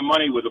 you're on the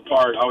money with the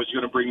part. I was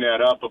going to bring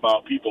that up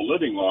about people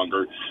living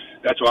longer.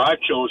 That's why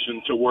I've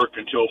chosen to work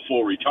until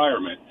full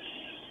retirement.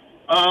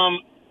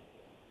 And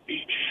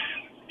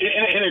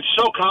it's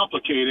so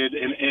complicated,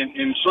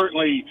 and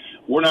certainly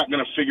we're not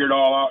going to figure it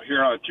all out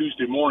here on a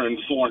Tuesday morning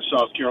in Florence,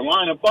 South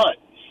Carolina. But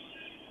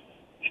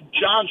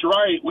John's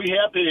right. We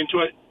have paid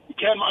into it.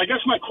 Ken, I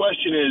guess my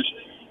question is,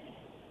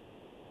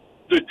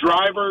 the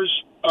drivers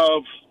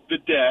of the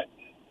debt,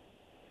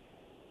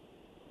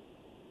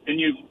 and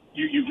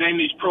you've named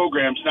these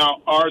programs. Now,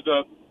 are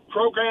the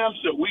programs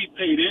that we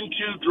paid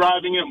into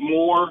driving it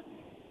more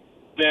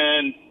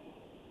than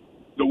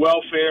the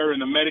welfare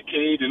and the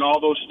Medicaid and all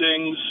those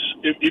things?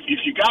 If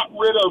you got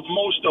rid of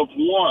most of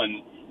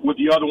one, would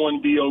the other one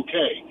be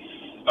okay?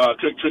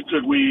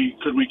 Could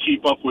we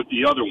keep up with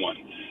the other one?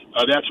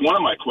 That's one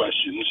of my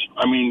questions.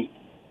 I mean,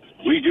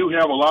 we do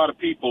have a lot of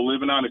people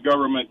living on a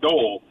government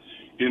dole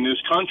in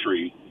this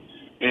country,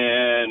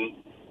 and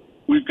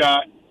we've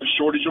got a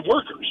shortage of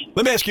workers.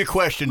 Let me ask you a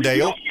question,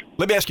 Dale.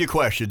 Let me ask you a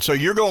question. So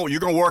you're going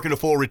to work into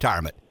full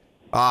retirement.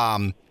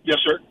 Yes,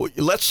 sir.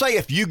 Let's say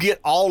if you get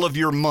all of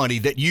your money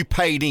that you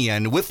paid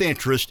in with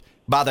interest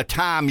by the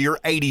time you're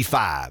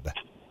 85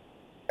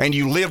 and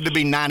you live to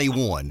be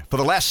 91. For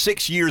the last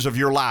 6 years of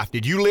your life,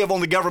 did you live on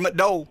the government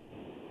dole?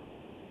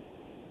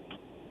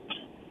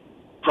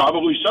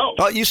 Probably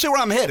so. You see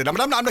where I'm headed. I mean,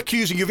 I'm not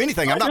accusing you of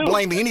anything. I'm not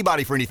blaming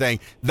anybody for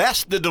anything.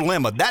 That's the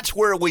dilemma. That's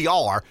where we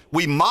are.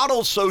 We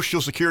model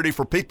Social Security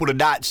for people to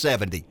die at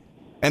 70,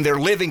 and they're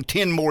living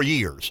 10 more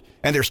years.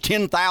 And there's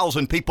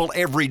 10,000 people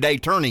every day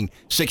turning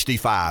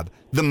 65.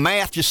 The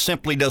math just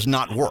simply does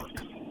not work.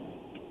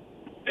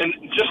 And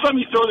just let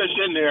me throw this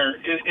in there,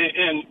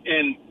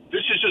 and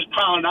this is just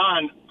piling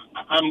on.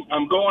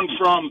 I'm going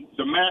from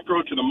the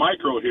macro to the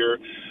micro here.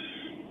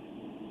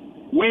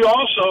 We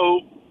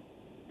also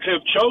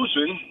have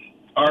chosen,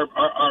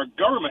 our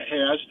government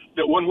has,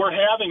 that when we're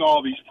having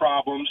all these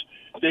problems,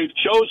 they've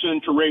chosen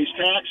to raise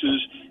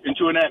taxes and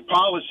to enact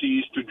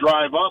policies to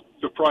drive up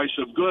the price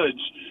of goods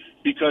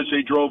because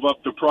they drove up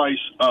the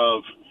price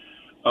of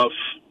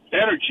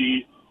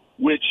energy,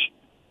 which,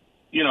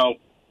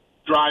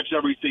 drives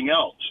everything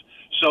else.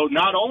 So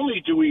not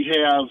only do we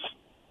have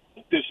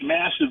this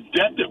massive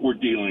debt that we're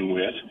dealing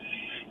with,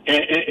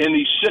 and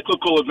these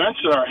cyclical events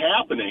that are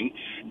happening,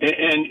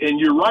 and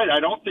you're right, I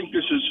don't think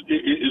this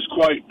is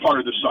quite part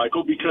of the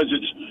cycle because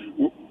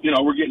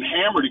we're getting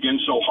hammered again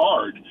so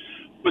hard.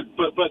 But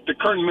the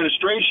current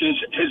administration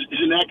has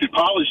enacted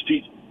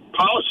policies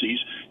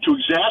to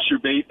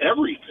exacerbate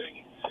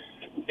everything,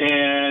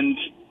 and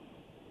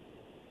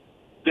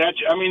they're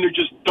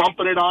just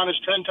dumping it on us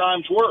 10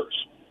 times worse.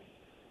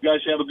 You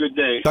guys have a good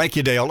day. Thank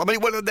you, Dale. I mean,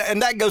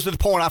 and that goes to the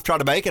point I've tried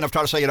to make, and I've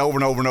tried to say it over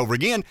and over and over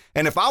again.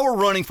 And if I were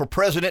running for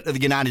president of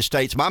the United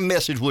States, my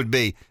message would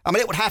be,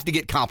 it would have to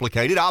get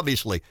complicated,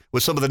 obviously,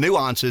 with some of the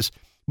nuances.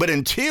 But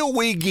until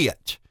we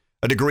get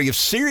a degree of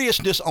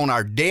seriousness on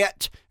our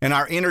debt and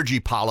our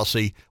energy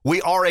policy,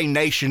 we are a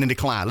nation in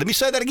decline. Let me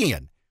say that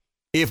again.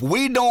 If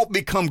we don't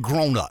become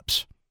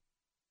grown-ups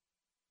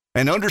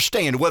and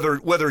understand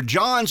whether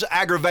John's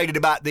aggravated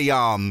about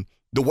the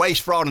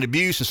waste, fraud, and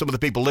abuse and some of the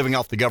people living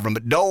off the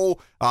government dole,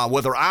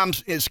 whether I'm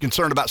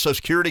concerned about Social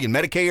Security and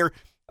Medicare,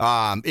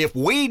 if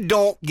we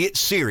don't get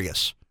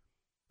serious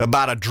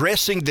about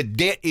addressing the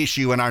debt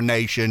issue in our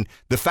nation,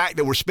 the fact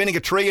that we're spending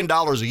 $1 trillion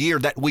a year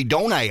that we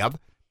don't have,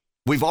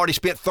 we've already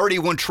spent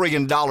 $31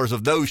 trillion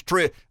of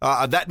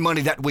that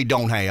money that we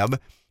don't have,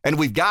 and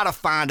we've got to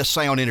find a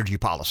sound energy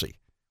policy.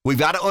 We've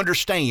got to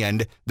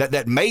understand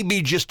that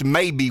maybe, just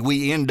maybe,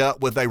 we end up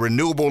with a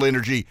renewable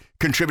energy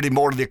contributing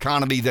more to the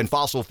economy than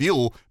fossil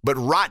fuel. But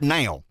right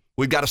now,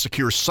 we've got to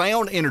secure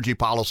sound energy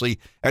policy,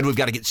 and we've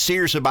got to get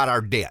serious about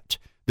our debt.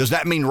 Does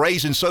that mean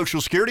raising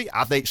Social Security?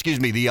 I think,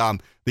 the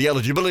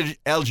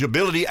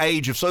eligibility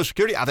age of Social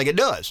Security? I think it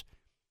does.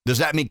 Does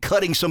that mean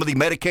cutting some of the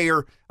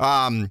Medicare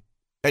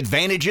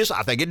advantages?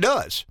 I think it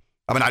does.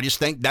 I mean, I just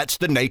think that's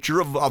the nature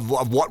of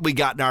what we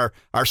got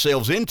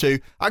ourselves into.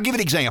 I'll give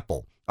an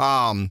example.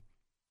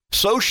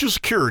 Social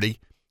Security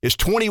is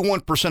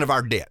 21% of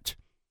our debt.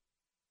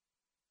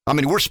 I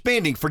mean, we're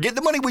spending, forget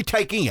the money we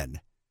take in,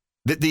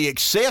 the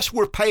excess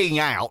we're paying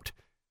out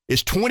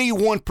is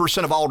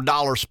 21% of all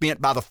dollars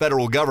spent by the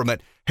federal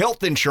government.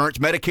 Health insurance,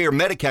 Medicare,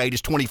 Medicaid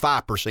is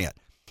 25%.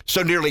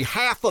 So nearly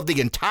half of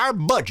the entire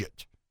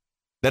budget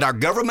that our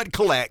government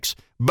collects,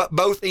 but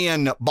both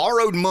in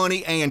borrowed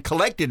money and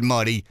collected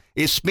money,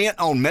 is spent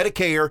on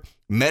Medicare,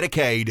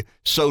 Medicaid,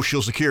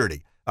 Social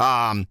Security.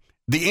 The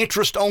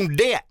interest on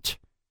debt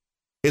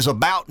is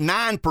about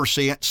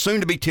 9%, soon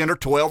to be 10 or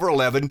 12 or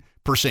 11%.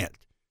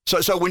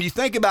 So when you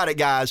think about it,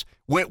 guys,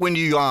 when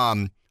you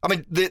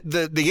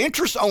the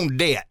interest on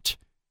debt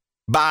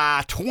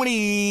by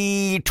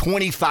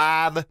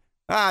 2025,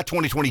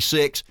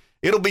 2026,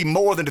 it'll be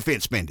more than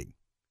defense spending.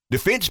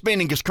 Defense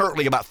spending is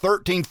currently about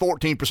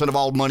 13-14% of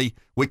all money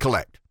we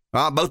collect,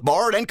 both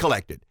borrowed and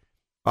collected.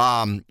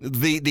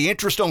 The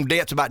interest on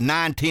debt's about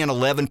 9, 10,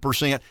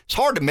 11%. It's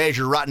hard to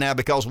measure right now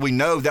because we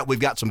know that we've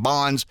got some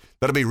bonds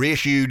that'll be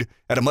reissued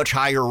at a much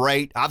higher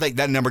rate. I think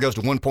that number goes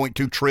to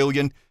 $1.2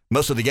 trillion.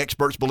 Most of the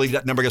experts believe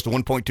that number goes to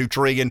 $1.2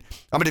 trillion.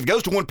 I mean, if it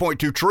goes to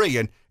 $1.2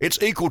 trillion, it's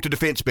equal to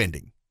defense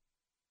spending.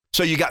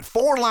 So you got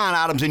 4 line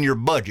items in your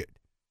budget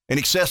in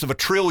excess of $1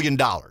 trillion.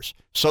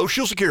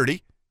 Social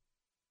Security,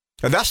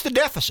 and that's the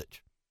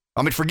deficit.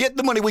 I mean, forget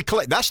the money we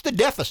collect. That's the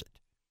deficit.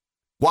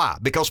 Why?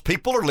 Because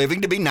people are living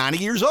to be 90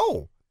 years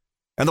old.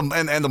 And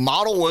the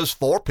model was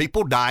for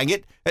people dying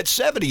at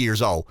 70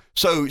 years old.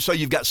 So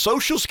you've got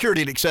Social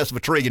Security in excess of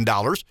 $1 trillion.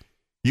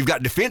 You've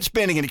got defense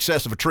spending in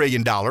excess of $1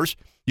 trillion.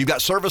 You've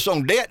got service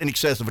on debt in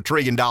excess of $1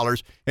 trillion,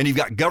 and you've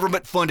got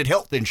government-funded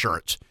health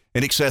insurance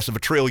in excess of $1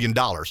 trillion.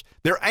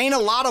 There ain't a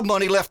lot of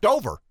money left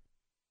over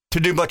to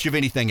do much of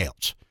anything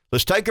else.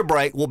 Let's take a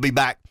break. We'll be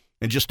back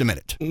in just a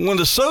minute. When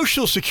the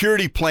Social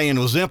Security plan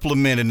was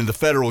implemented in the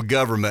federal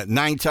government,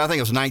 I think it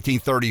was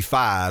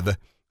 1935,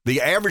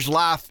 the average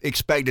life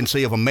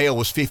expectancy of a male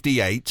was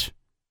 58,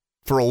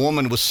 for a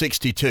woman was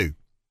 62.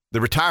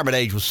 The retirement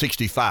age was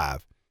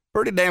 65.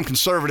 Pretty damn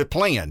conservative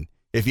plan,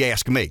 if you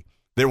ask me.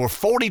 There were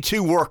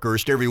 42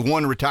 workers to every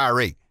one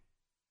retiree.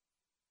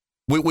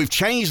 We've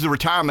changed the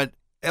retirement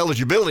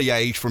eligibility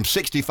age from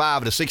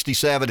 65 to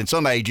 67 in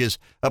some ages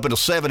up until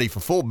 70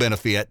 for full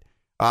benefit.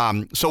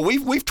 So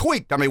we've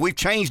tweaked. I mean, we've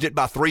changed it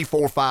by 3,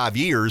 4, 5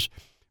 years.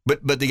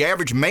 But the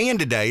average man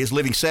today is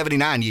living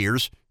 79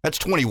 years. That's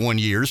 21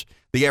 years.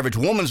 The average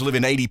woman's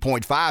living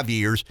 80.5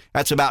 years.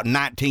 That's about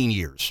 19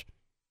 years.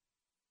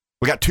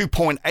 We got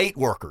 2.8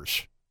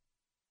 workers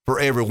for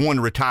every one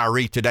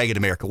retiree today in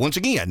America. Once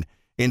again,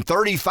 in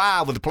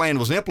 35, when the plan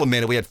was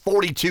implemented, we had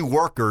 42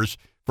 workers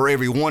for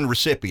every one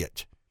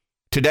recipient.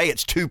 Today,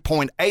 it's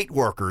 2.8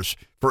 workers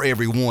for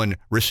every one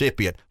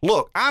recipient.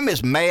 Look, I'm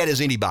as mad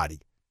as anybody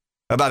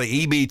about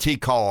the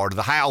EBT card,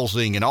 the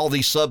housing, and all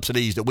these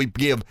subsidies that we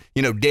give,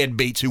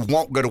 deadbeats who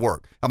won't go to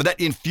work. I mean, that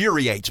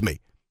infuriates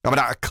me. I mean,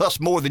 I cuss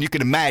more than you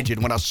can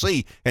imagine when I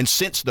see and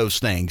sense those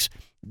things.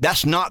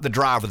 That's not the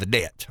driver of the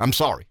debt. I'm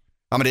sorry.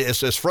 I mean,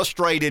 it's as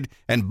frustrated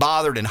and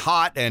bothered and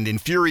hot and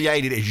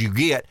infuriated as you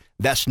get.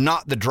 That's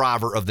not the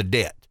driver of the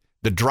debt.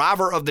 The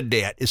driver of the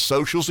debt is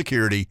Social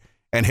Security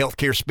and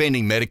healthcare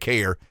spending,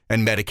 Medicare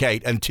and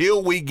Medicaid.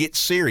 Until we get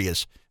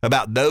serious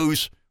about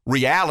those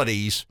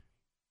realities,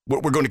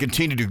 we're going to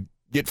continue to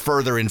get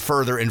further and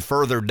further and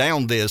further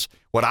down this.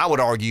 What I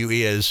would argue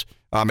is,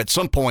 at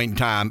some point in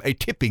time, a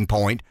tipping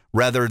point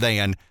rather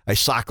than a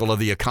cycle of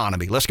the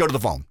economy. Let's go to the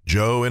phone.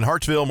 Joe in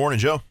Hartsville. Morning,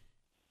 Joe.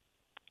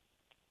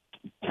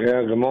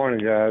 Yeah, good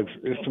morning, guys.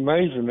 It's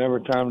amazing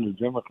every time the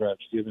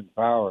Democrats get in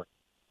power,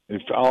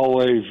 it's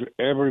always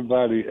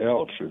everybody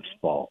else's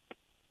fault.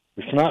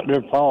 It's not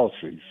their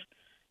policies.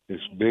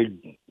 It's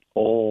big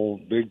oil,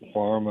 big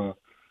pharma,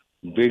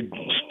 big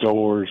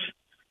stores.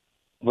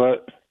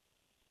 But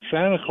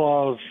Santa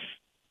Claus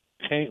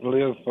can't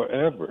live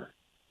forever.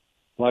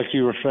 Like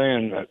you were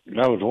saying,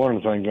 that was one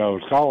of the things I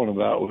was calling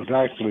about, was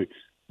actually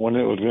when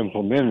it was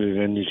implemented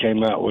and you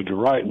came out with the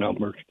right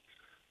numbers,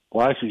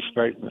 life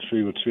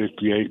expectancy was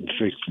 58 and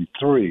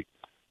 63.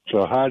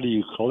 So how do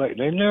you collect?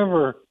 They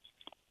never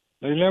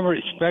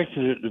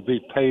expected it to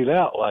be paid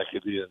out like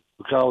it is,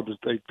 because if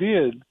they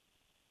did,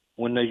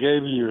 when they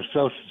gave you your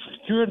Social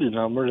Security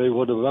number, they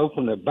would have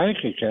opened a bank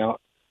account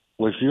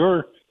with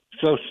your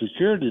Social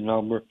Security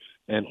number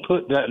and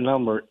put that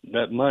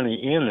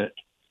money in it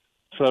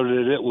so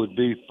that it would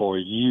be for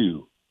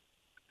you.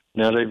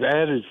 Now, they've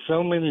added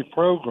so many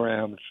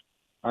programs.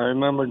 I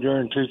remember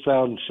during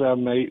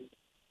 2007-8,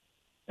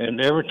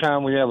 and every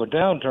time we have a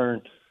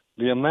downturn,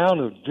 the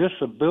amount of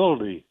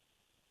disability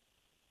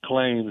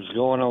claims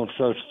going on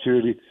Social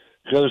Security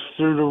goes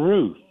through the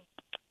roof.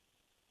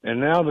 And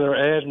now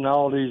they're adding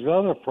all these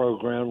other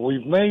programs.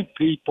 We've made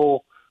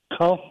people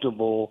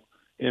comfortable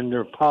in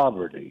their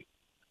poverty.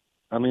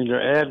 I mean,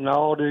 they're adding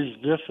all these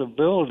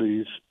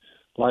disabilities,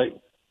 like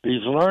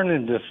these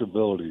learning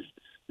disabilities.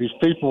 These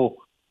people,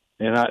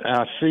 and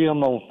I see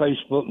them on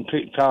Facebook and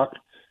TikTok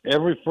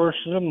every first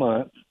of the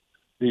month,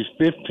 these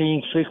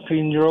 15,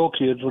 16-year-old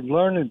kids with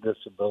learning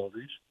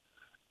disabilities,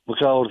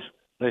 because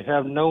they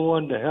have no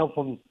one to help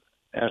them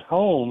at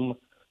home,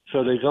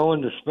 so they go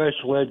into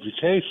special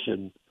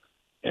education,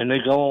 and they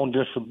go on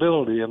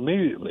disability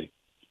immediately.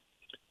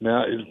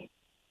 Now,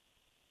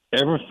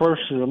 every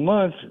first of the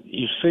month,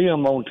 you see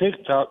them on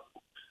TikTok,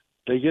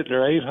 they get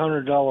their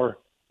 $800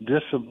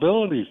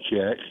 disability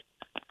check,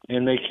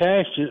 and they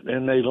cash it,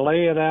 and they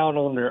lay it out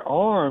on their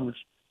arms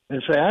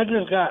and say, I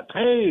just got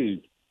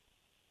paid.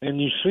 And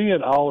you see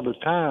it all the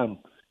time.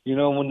 You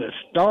know, when it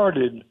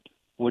started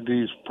with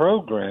these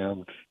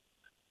programs,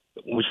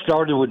 we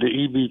started with the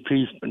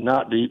EBPs,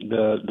 not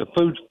the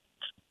food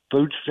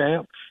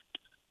stamps,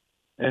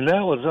 and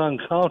that was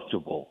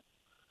uncomfortable.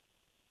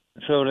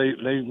 So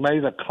they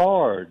made a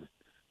card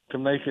to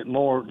make it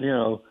more, you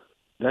know,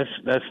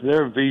 that's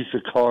their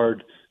Visa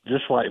card,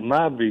 just like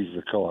my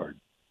Visa card.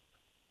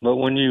 But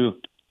when you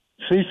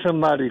see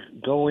somebody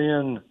go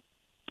in,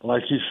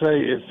 like you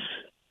say,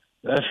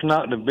 that's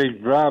not the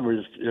big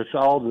drivers. It's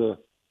all the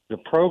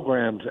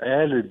programs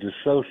added to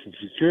Social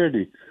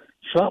Security.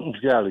 Something's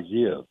got to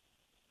give.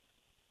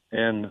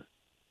 And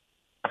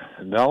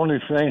the only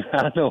thing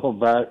I know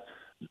about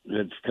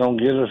that's going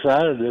to get us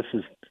out of this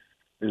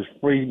is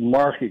free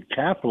market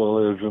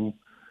capitalism,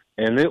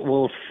 and it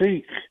will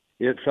seek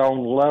its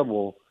own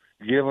level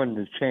given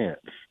the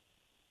chance.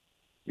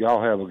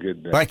 Y'all have a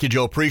good day. Thank you,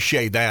 Joe.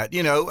 Appreciate that.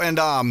 You know, and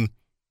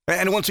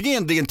once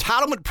again, the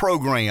entitlement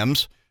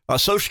programs,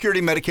 Social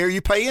Security, Medicare,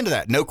 you pay into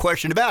that, no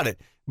question about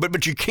it.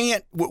 But you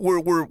can't.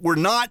 We're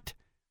not.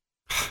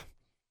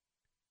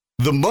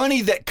 The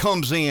money that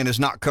comes in is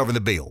not covering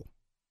the bill.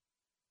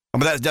 I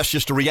mean, that's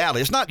just a reality.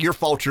 It's not your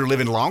fault you're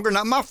living longer,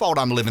 not my fault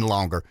I'm living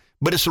longer.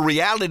 But it's a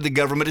reality the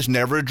government has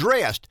never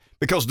addressed,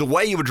 because the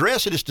way you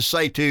address it is to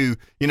say to,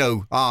 you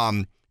know,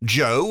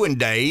 Joe and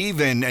Dave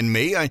and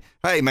me,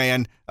 hey,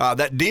 man,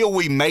 that deal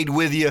we made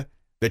with you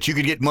that you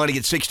could get money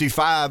at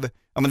 65,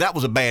 I mean, that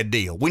was a bad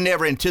deal. We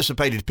never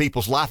anticipated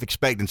people's life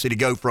expectancy to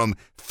go from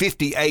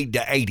 58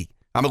 to 80.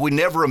 I mean, we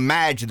never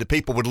imagined that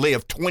people would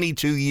live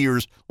 22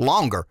 years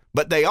longer,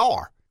 but they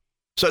are.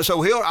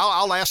 So here,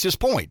 I'll ask this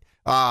point.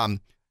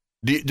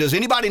 Does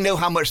anybody know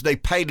how much they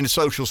paid in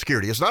Social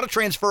Security? It's not a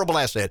transferable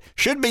asset.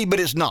 Should be, but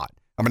it's not.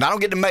 I mean, I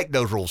don't get to make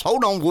those rules.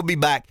 Hold on. We'll be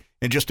back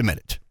in just a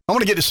minute. I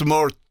want to get to some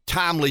more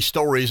timely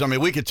stories. I mean,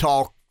 we could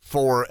talk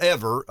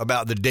forever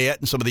about the debt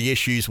and some of the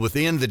issues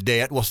within the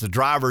debt. What's the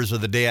drivers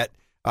of the debt?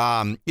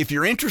 If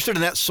you're interested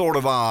in that sort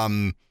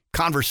of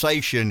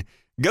conversation,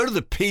 go to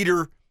the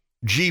Peter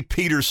G.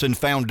 Peterson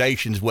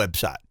Foundation's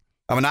website.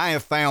 I mean, I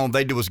have found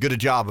they do as good a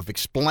job of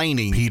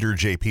explaining. Peter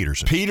J.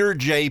 Peterson. Peter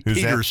J.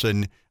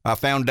 Peterson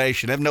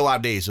Foundation. I have no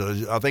idea. So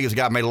I think it's a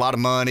guy who made a lot of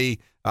money,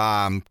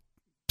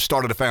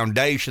 started a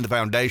foundation. The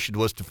foundation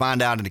was to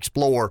find out and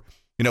explore,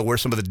 you know, where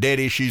some of the debt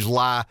issues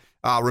lie.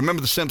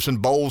 Remember the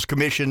Simpson-Bowles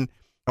Commission?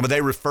 I mean,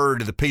 they refer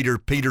to the Peter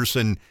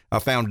Peterson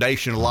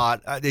Foundation a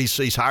lot.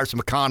 He's hired some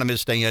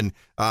economists and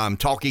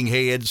talking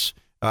heads.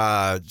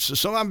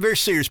 So I'm very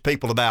serious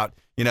people about,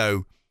 you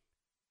know,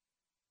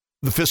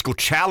 the fiscal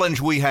challenge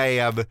we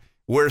have,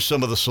 where's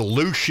some of the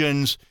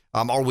solutions,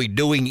 are we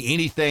doing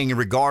anything in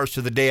regards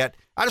to the debt?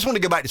 I just want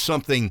to go back to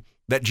something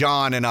that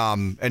John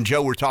and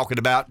Joe were talking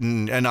about,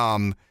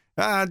 and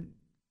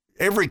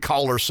every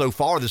caller so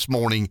far this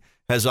morning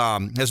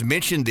has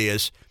mentioned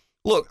this.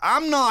 Look,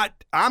 I'm not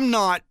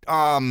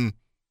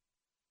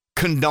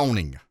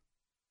condoning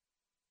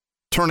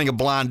turning a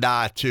blind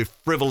eye to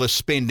frivolous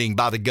spending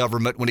by the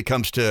government when it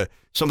comes to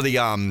some of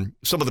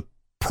the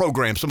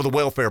programs, some of the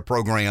welfare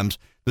programs,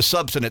 the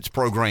subsistence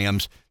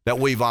programs that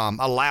we've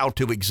allowed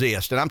to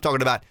exist. And I'm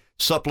talking about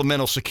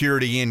supplemental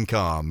security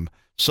income,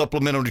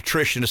 supplemental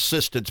nutrition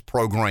assistance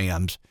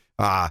programs,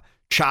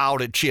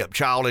 child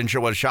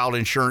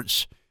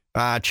insurance,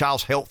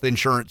 child's health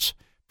insurance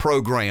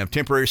program,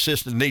 temporary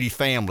assistance to needy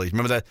families.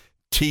 Remember that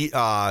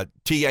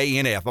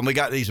TANF. And we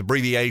got these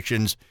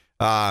abbreviations.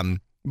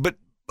 But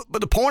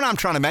the point I'm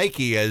trying to make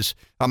is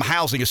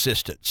housing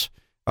assistance,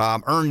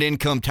 earned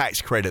income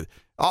tax credit.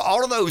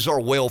 All of those are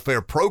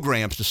welfare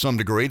programs to some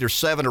degree. There's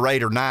 7 or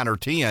 8 or 9 or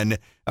 10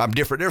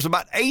 different. There's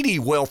about 80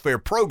 welfare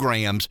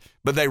programs,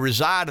 but they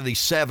reside in these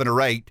 7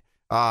 or 8,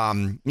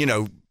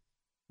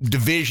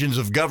 divisions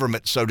of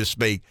government, so to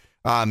speak.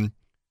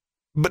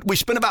 But we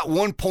spend about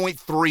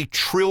 $1.3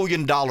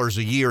 trillion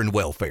a year in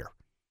welfare.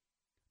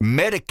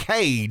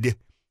 Medicaid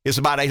is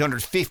about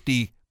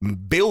 $850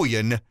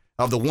 billion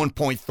of the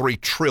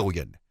 $1.3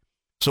 trillion.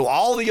 So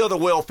all the other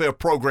welfare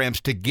programs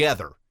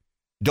together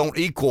don't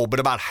equal but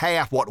about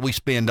half what we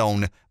spend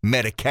on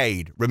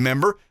Medicaid.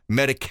 Remember,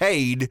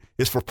 Medicaid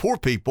is for poor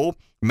people.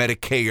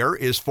 Medicare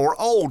is for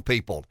old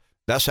people.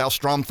 That's how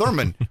Strom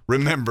Thurmond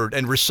remembered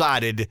and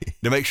recited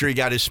to make sure he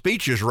got his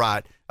speeches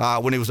right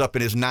when he was up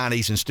in his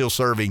 90s and still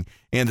serving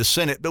in the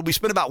Senate. But we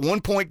spent about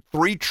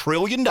 $1.3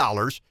 trillion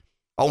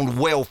on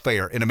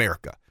welfare in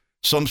America.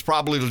 Some's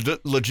probably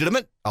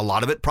legitimate. A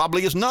lot of it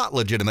probably is not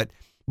legitimate.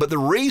 But the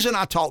reason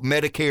I talk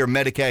Medicare,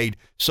 Medicaid,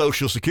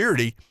 Social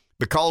Security,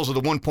 because of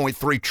the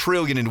 $1.3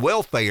 trillion in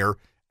welfare,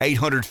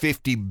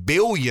 $850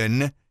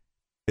 billion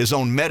is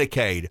on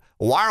Medicaid.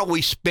 Why are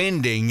we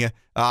spending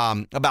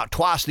about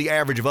twice the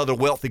average of other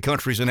wealthy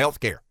countries in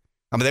healthcare?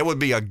 I mean, there would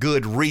be a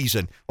good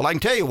reason. Well, I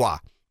can tell you why.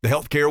 The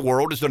healthcare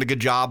world has done a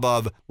good job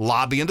of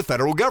lobbying the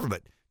federal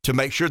government to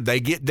make sure they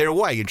get their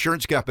way.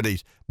 Insurance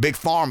companies, big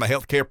pharma,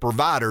 healthcare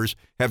providers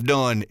have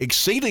done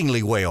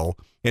exceedingly well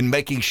in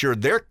making sure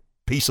their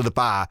piece of the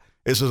pie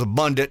is as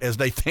abundant as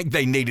they think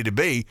they need it to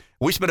be.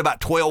 We spend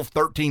about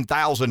 $12,000,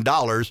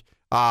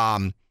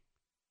 $13,000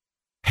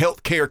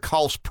 healthcare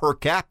costs per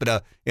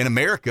capita in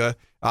America.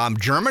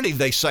 Germany,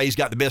 they say, has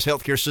got the best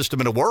healthcare system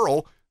in the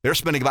world. They're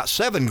spending about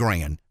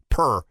 $7,000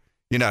 per,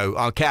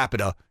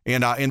 capita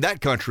in that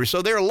country.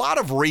 So there are a lot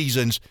of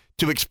reasons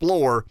to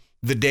explore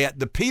the debt.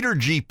 The Peter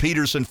G.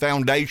 Peterson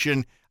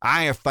Foundation,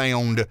 I have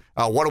found,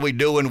 what are we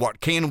doing?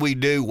 What can we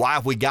do? Why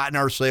have we gotten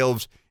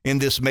ourselves in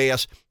this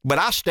mess? But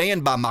I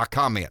stand by my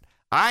comment.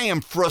 I am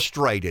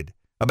frustrated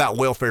about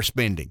welfare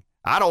spending.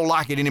 I don't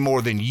like it any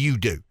more than you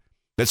do,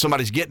 that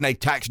somebody's getting a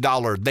tax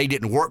dollar they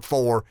didn't work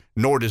for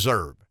nor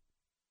deserve.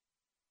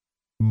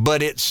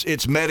 But it's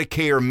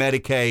Medicare,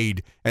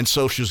 Medicaid, and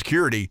Social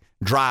Security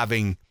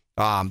driving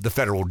the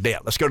federal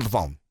debt. Let's go to the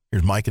phone.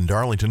 Here's Mike in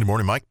Darlington. Good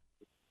morning, Mike.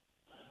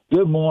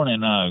 Good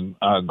morning.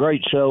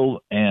 Great show,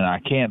 and I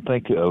can't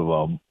think of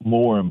a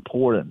more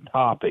important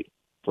topic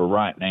for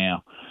right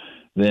now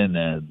than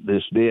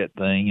this debt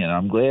thing. And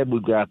I'm glad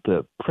we've got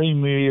the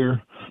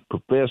premier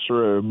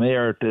professor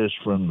emeritus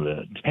from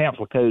the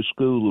Hamilton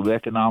School of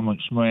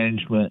Economics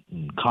Management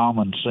and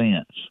Common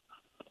Sense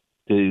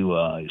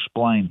to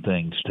explain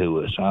things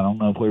to us. I don't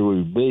know where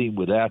we'd be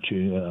without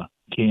you,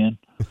 Ken.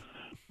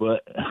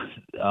 But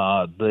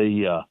I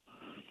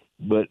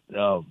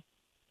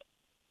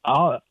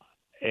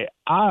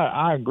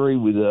agree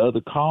with the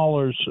other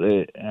callers.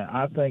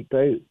 I think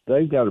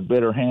they've got a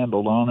better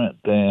handle on it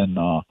than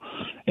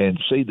and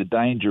see the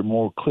danger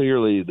more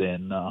clearly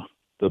than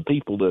the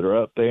people that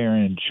are up there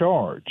in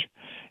charge.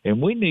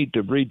 And we need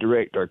to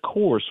redirect our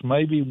course.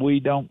 Maybe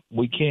we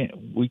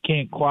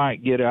can't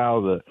quite get out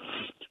of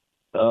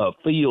the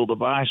field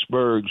of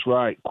icebergs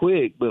right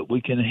quick, but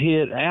we can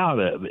hit out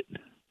of it,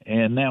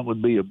 and that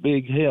would be a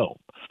big help.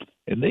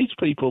 And these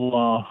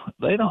people,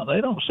 they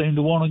don't seem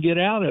to want to get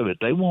out of it.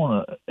 They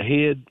want to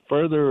head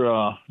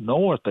further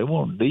north. They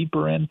want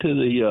deeper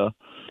into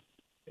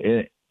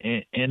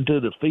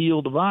the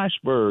field of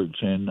icebergs,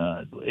 and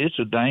it's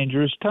a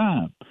dangerous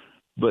time.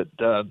 But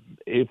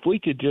if we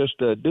could just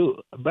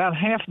do about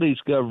half of these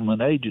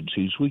government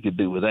agencies, we could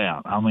do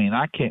without. I mean,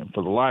 I can't,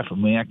 for the life of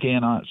me, I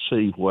cannot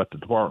see what the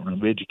Department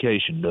of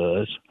Education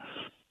does,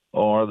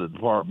 or the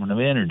Department of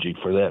Energy,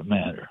 for that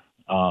matter.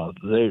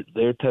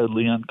 They're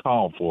totally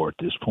uncalled for at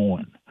this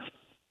point.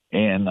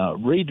 And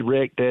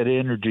redirect that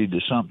energy to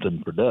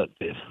something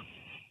productive.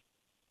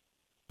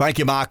 Thank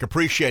you, Mike.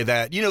 Appreciate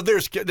that.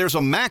 There's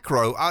a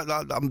macro.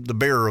 I'm the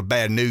bearer of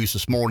bad news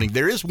this morning.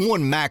 There is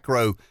one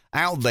macro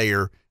out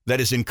there that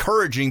is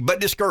encouraging but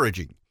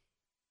discouraging.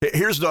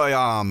 Here's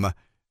the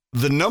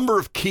number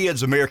of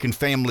kids American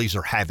families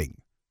are having.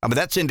 I mean,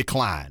 that's in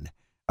decline.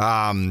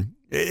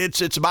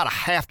 It's about a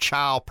half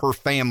child per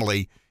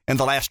family in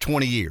the last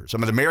 20 years. I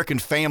mean, American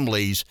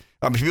families,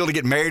 if you're able to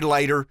get married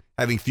later,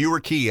 having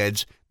fewer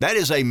kids, that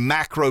is a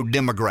macro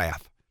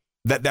demographic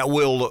that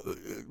will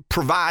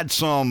provide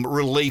some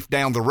relief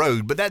down the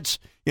road. But that's,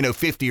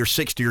 50 or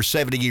 60 or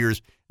 70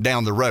 years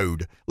down the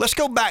road. Let's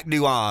go back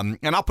to,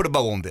 and I'll put a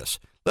bow on this.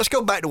 Let's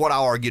go back to what I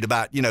argued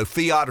about,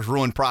 fiat has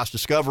ruined price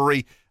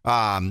discovery,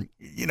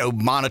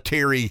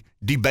 monetary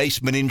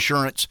debasement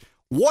insurance.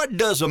 What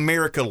does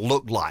America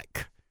look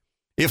like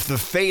if the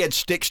Fed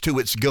sticks to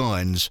its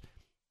guns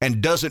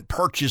and doesn't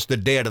purchase the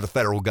debt of the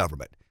federal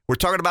government? We're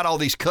talking about all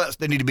these cuts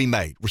that need to be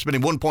made. We're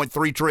spending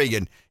 $1.3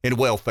 trillion in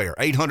welfare,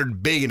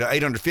 $800 billion to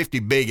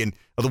 $850 billion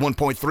of the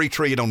 $1.3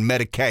 trillion on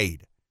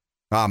Medicaid.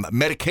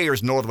 Medicare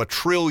is north of $1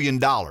 trillion.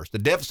 The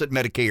deficit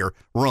Medicare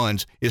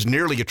runs is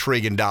nearly $1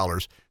 trillion.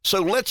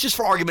 So let's just,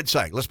 for argument's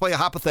sake, let's play a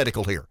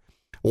hypothetical here.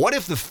 What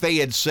if the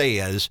Fed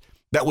says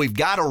that we've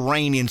got to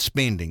rein in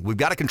spending? We've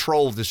got to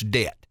control this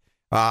debt.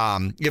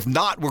 If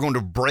not, we're going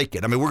to break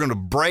it. I mean, we're going to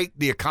break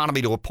the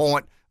economy to a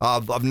point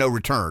of no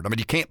return. I mean,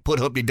 you can't put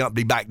Humpty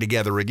Dumpty back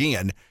together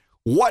again.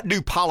 What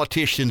do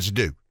politicians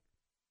do?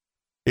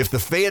 If the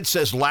Fed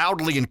says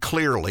loudly and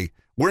clearly,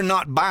 we're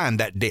not buying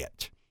that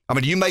debt. I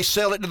mean, you may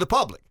sell it to the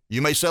public.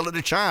 You may sell it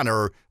to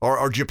China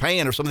or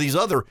Japan or some of these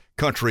other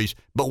countries,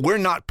 but we're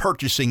not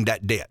purchasing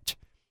that debt.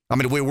 I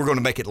mean, we're going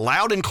to make it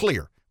loud and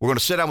clear. We're going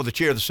to sit down with the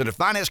chair of the Senate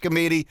Finance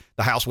Committee,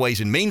 the House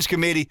Ways and Means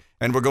Committee,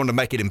 and we're going to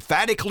make it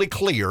emphatically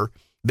clear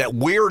that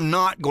we're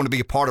not going to be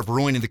a part of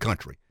ruining the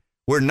country.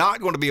 We're not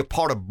going to be a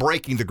part of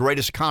breaking the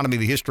greatest economy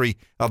in the history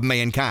of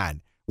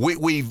mankind.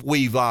 We've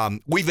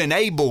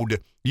enabled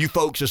you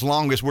folks as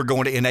long as we're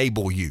going to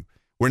enable you.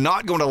 We're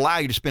not going to allow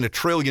you to spend $1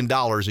 trillion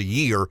a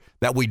year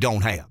that we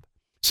don't have.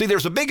 See,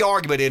 there's a big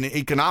argument in the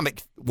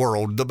economic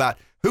world about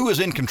who is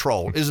in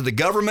control. Is it the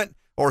government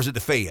or is it the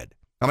Fed?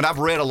 I mean, I've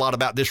read a lot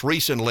about this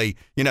recently.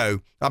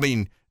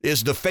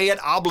 Is the Fed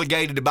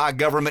obligated to buy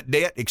government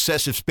debt,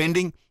 excessive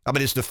spending? I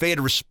mean, is the Fed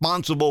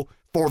responsible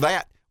for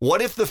that?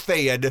 What if the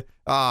Fed,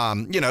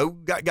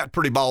 got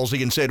pretty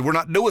ballsy and said, we're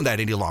not doing that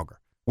any longer.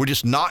 We're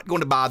just not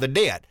going to buy the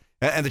debt.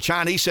 And the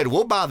Chinese said,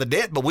 we'll buy the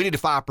debt, but we need a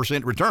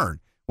 5% return.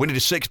 We need a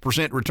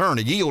 6% return,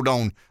 a yield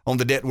on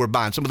the debt we're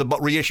buying. Some of the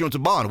reissuance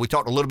of bond. We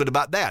talked a little bit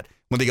about that.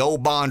 When the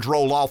old bonds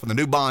roll off and the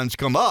new bonds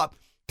come up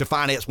to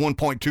finance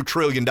 $1.2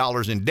 trillion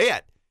in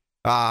debt.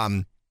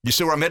 You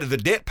see where I'm headed? The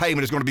debt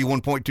payment is going to be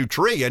 $1.2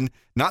 trillion,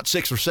 not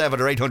 6 or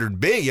 7 or 800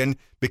 billion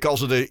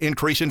because of the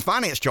increase in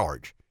finance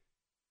charge.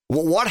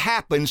 Well, what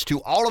happens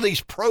to all of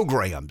these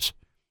programs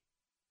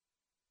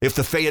if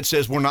the Fed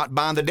says we're not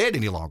buying the debt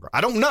any longer? I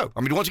don't know.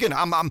 I mean, once again,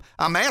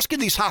 I'm asking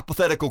these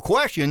hypothetical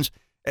questions.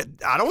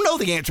 I don't know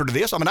the answer to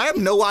this. I mean, I have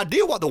no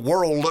idea what the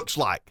world looks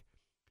like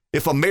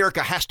if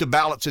America has to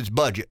balance its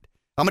budget.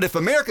 I mean, if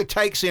America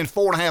takes in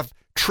 $4.5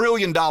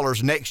 trillion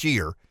next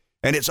year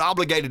and it's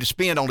obligated to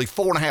spend only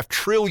 $4.5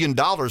 trillion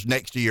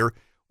next year,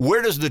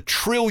 where does the $1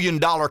 trillion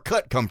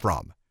cut come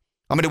from?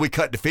 I mean, do we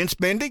cut defense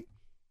spending?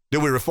 Do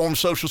we reform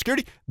Social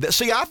Security?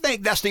 See, I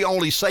think that's the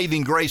only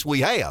saving grace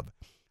we have.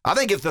 I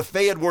think if the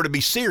Fed were to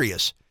be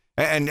serious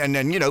and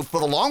for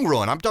the long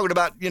run, I'm talking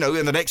about,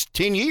 in the next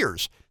 10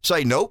 years,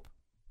 say nope.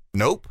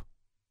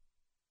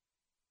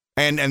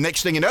 And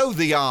next thing you know,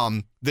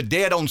 the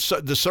debt on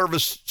the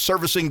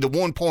servicing the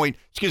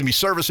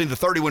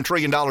 $31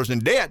 trillion in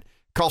debt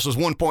costs us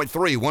 1.3,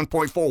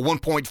 1.4,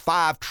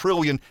 1.5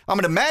 trillion. I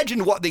mean,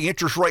 imagine what the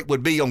interest rate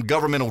would be on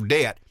governmental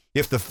debt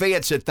if the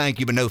Fed said thank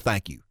you, but no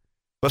thank you.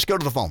 Let's go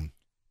to the phone.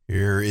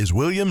 Here is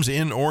Williams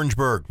in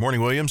Orangeburg.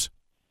 Morning, Williams.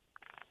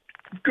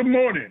 Good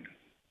morning.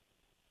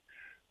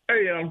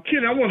 Hey,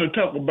 Ken, I want to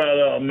talk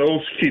about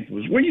those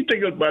keepers. What do you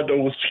think about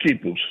those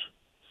keepers?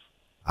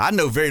 I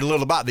know very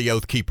little about the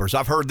Oath Keepers.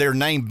 I've heard their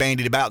name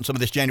bandied about in some of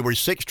this January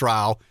 6th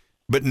trial,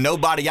 but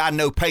nobody I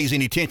know pays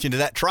any attention to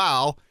that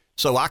trial,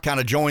 so I kind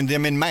of joined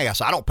them in mass.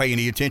 I don't pay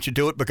any attention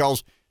to it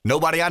because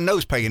nobody I know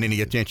is paying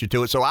any attention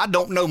to it, so I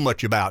don't know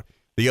much about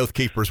the Oath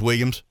Keepers,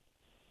 Williams.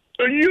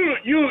 You're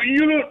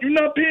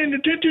not paying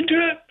attention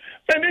to it?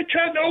 Man, they're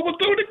trying to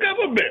overthrow the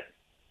government.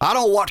 I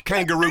don't watch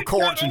kangaroo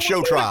courts and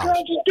show trials. The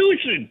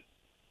Constitution.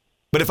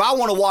 But if I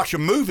want to watch a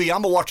movie,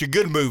 I'm going to watch a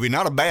good movie,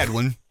 not a bad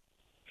one.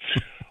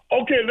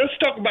 Okay, let's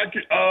talk about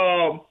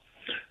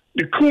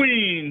the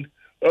Queen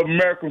of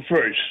America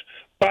first,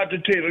 Martha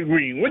Taylor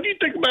Greene. What do you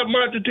think about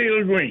Martha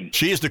Taylor Greene?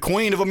 She is the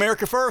Queen of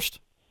America first?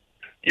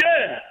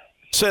 Yeah.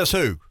 Says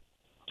who?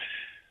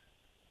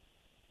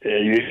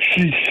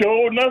 She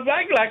sure enough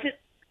act like it.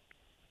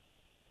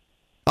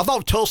 I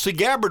thought Tulsi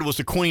Gabbard was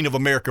the Queen of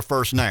America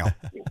first now.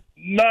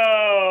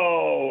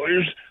 No,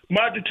 it's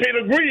Martha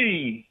Taylor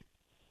Greene.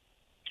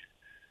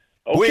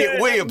 Okay,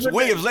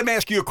 Williams, let me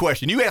ask you a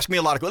question. You ask me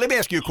a lot of questions. Let me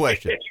ask you a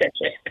question.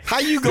 How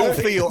you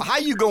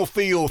gonna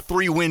feel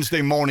 3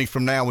 Wednesday mornings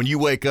from now when you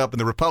wake up and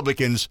the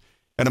Republicans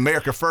and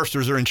America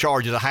Firsters are in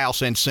charge of the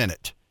House and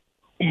Senate?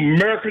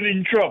 America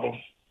in trouble.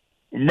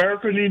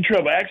 Ask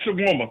a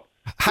woman.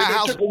 They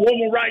took a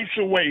woman's rights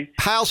away.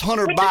 How's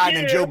Hunter Biden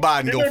and Joe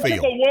Biden gonna feel? They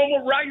took a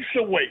woman's rights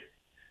away.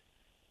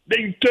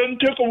 They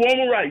took a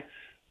woman's rights.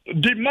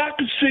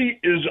 Democracy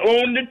is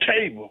on the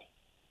table.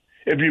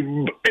 If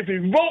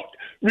you vote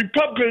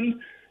Republican,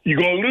 you're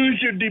going to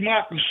lose your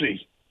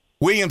democracy.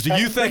 Williams, do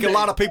you think a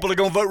lot of people are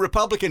going to vote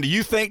Republican? Do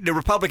you think the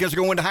Republicans are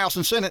going to win the House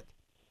and Senate?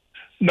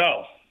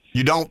 No.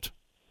 You don't?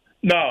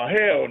 No,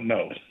 hell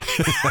no.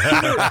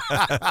 Hell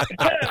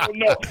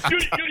no.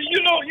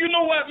 You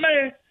know what,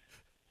 man?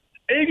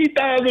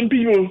 80,000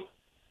 people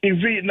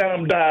in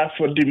Vietnam died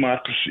for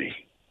democracy.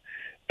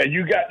 And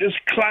you got this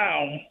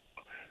clown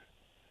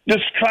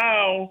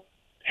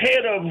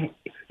head of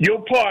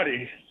your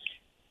party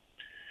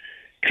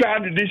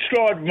trying to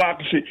destroy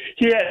democracy.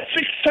 He had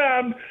 6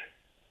 time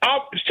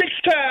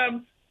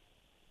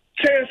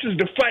chances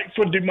to fight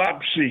for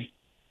democracy,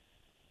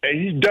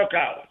 and he ducked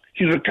out.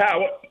 He's a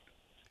coward,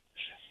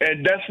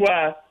 and that's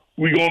why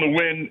we're going to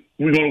win.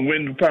 We're going to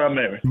win the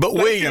primary. But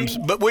Williams,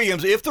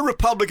 if the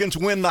Republicans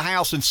win the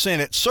House and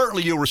Senate,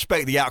 certainly you'll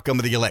respect the outcome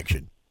of the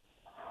election.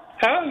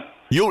 Huh?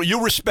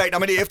 You'll respect. I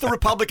mean, if the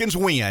Republicans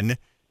win,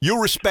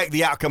 you'll respect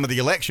the outcome of the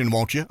election,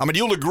 won't you? I mean,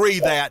 you'll agree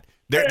that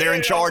they're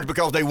in charge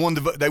because they won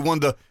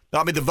the.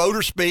 I mean, the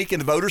voters speak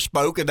and the voters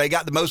spoke and they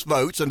got the most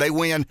votes and they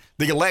win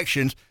the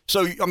elections.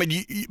 So, I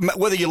mean,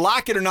 whether you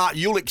like it or not,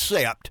 you'll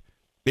accept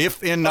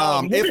if in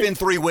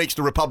 3 weeks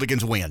the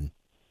Republicans win.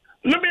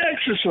 Let me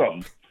ask you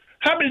something.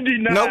 How many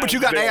denials? No, but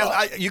you got to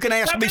ask. You can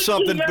ask me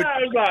something. How many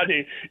denials are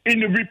there in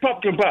the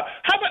Republican Party?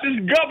 How about this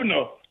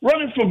governor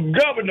running for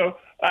governor of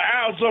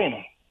Arizona?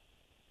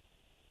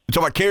 You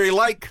talking about Carrie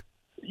Lake?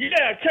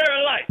 Yeah,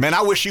 Carrie Lake. Man,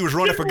 I wish she was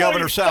running for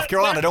governor of South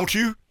Carolina, don't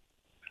you?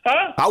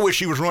 Huh? I wish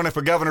she was running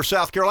for governor of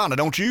South Carolina,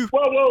 don't you?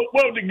 Well,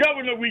 the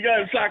governor we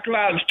got in South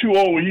Carolina is too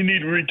old. He need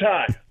to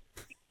retire.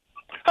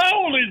 How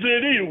old is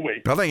it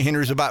anyway? I think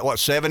Henry's about,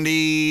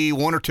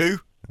 71 or 2?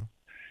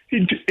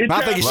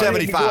 I think he's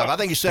 75. I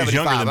think he's 75. He's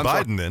younger than I'm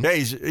Biden then.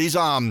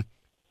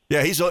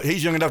 Yeah,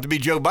 he's young enough to be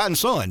Joe Biden's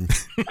son.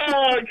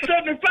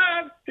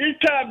 75. It's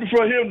time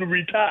for him to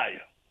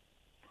retire.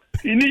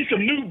 He needs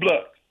some new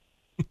blood.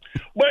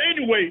 But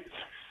anyway,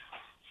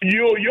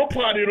 your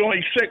party don't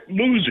accept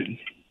losing.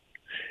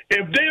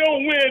 If they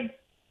don't win,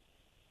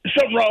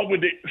 something wrong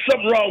with it.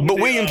 But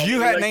Williams,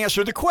 you hadn't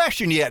answered the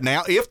question yet.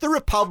 Now, if the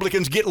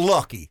Republicans get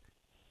lucky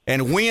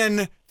and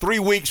win 3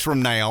 weeks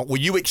from now, will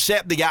you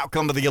accept the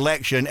outcome of the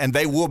election and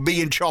they will be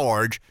in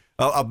charge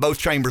of both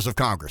chambers of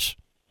Congress?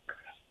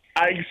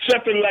 I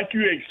accept it like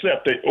you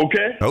accept it,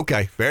 okay?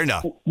 Okay, fair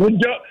enough. Fair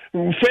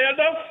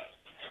enough?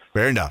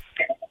 Fair enough.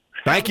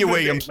 Thank you,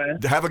 Williams.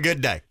 Day, have a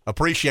good day.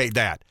 Appreciate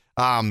that.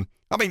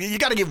 You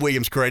got to give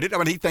Williams credit.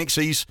 He thinks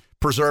he's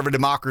preserving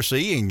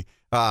democracy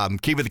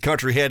and keeping the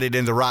country headed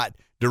in the right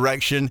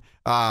direction.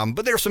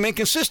 But there's some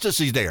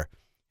inconsistencies there.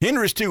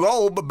 Henry's too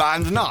old, but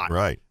Biden's not.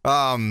 Right.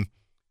 The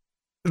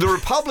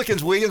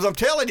Republicans, Williams, I'm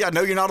telling you, I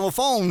know you're not on the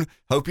phone.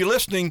 Hope you're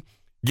listening.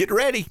 Get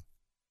ready.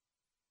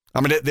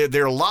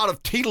 There are a lot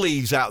of tea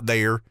leaves out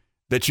there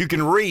that you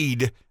can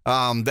read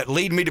that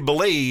lead me to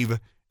believe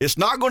it's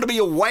not going to be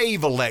a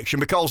wave election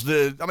because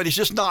it's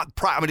just not.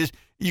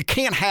 You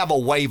can't have a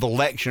wave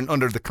election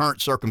under the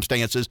current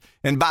circumstances,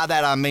 and by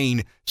that I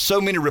mean so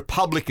many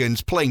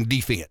Republicans playing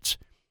defense.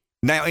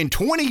 Now, in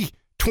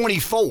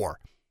 2024,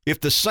 if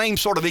the same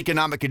sort of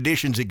economic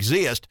conditions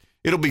exist,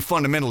 it'll be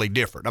fundamentally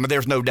different.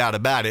 There's no doubt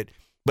about it.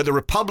 But the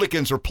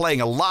Republicans are playing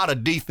a lot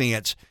of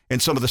defense in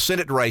some of the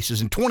Senate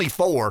races. In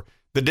 24,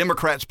 the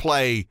Democrats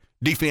play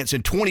defense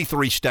in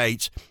 23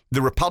 states,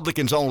 the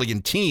Republicans only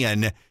in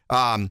 10.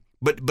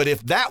 But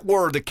if that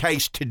were the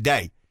case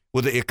today,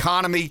 with the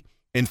economy,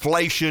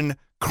 inflation,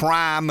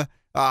 crime,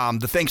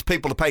 the things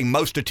people are paying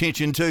most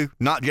attention to,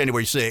 not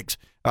January 6th.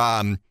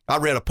 I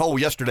read a poll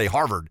yesterday.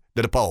 Harvard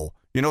did a poll.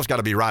 It's got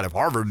to be right if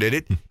Harvard did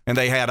it. And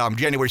they had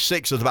January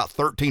 6th is about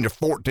 13 to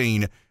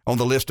 14 on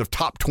the list of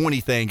top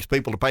 20 things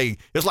people are paying.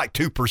 It's like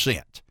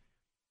 2%.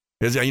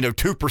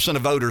 2%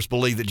 of voters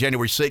believe that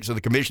January 6th of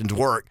the commission's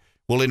work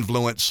will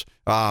influence,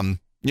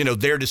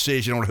 their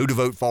decision on who to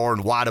vote for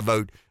and why to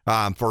vote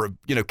for,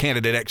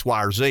 candidate X,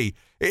 Y, or Z.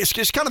 It's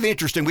just kind of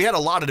interesting. We had a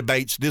lot of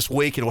debates this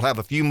week, and we'll have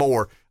a few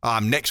more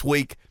next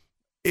week.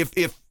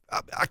 If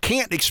I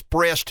can't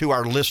express to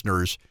our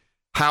listeners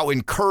how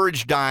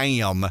encouraged I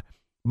am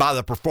by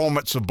the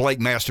performance of Blake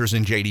Masters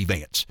and J.D.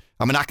 Vance.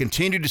 I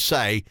continue to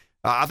say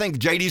I think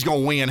J.D.'s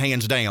going to win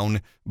hands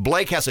down.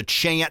 Blake has a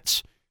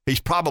chance. He's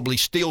probably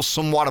still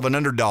somewhat of an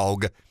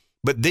underdog,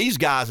 but these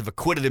guys have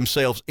acquitted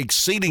themselves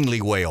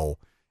exceedingly well.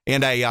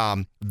 And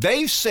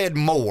they've said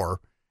more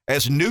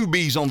as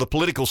newbies on the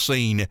political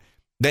scene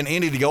than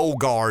any of the old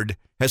guard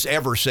has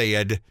ever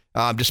said,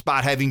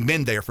 despite having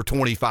been there for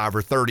 25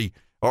 or 30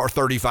 or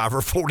 35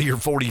 or 40 or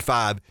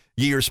 45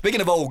 years.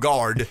 Speaking of old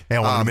guard. Hey, I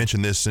want to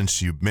mention this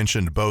since you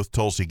mentioned both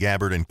Tulsi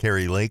Gabbard and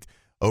Kari Lake.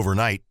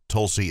 Overnight,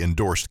 Tulsi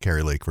endorsed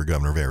Kari Lake for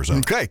governor of Arizona.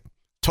 Okay.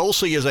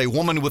 Tulsi is a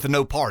woman with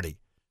no party.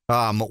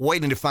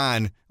 Waiting to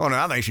find,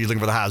 I think she's looking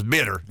for the highest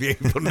bidder,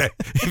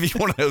 if you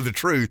want to know the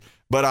truth.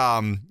 But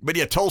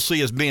yeah, Tulsi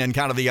has been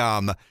kind of the,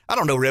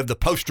 Rev, the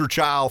poster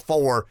child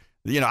for,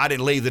 I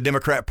didn't leave the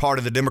Democrat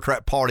Party. The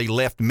Democrat Party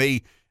left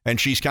me, and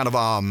she's kind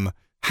of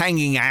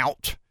hanging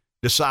out,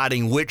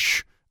 deciding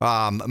which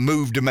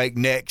move to make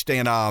next.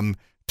 And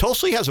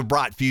Tulsi has a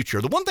bright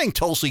future. The one thing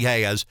Tulsi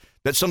has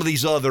that some of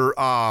these other,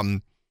 I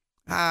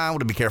want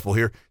to be careful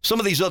here, some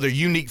of these other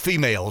unique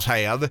females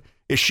have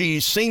is she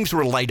seems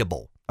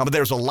relatable.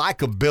 There's a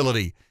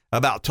likability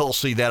about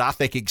Tulsi that I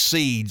think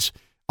exceeds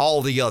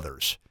all the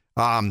others.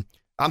 I'm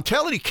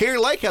telling you, Kari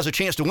Lake has a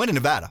chance to win in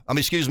Nevada.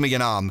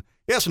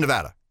 In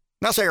Nevada.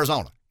 That's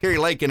Arizona. Kari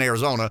Lake in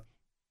Arizona.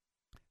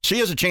 She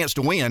has a chance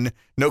to win,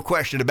 no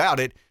question about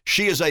it.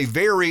 She is a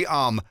very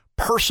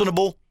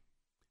personable,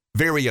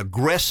 very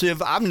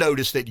aggressive. I've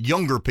noticed that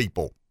younger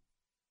people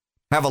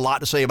have a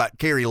lot to say about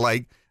Kari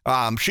Lake.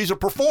 She's a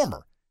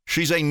performer.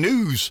 She's a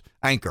news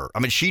anchor.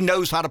 She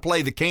knows how to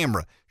play the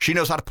camera. She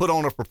knows how to put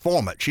on a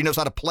performance. She knows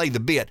how to play the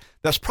bit.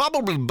 That's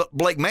probably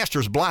Blake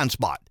Masters' blind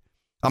spot.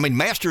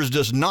 Masters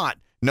does not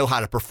know how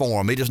to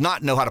perform. He does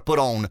not know how to put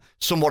on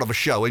somewhat of a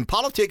show. And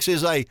politics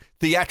is a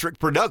theatric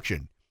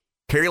production.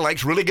 Kari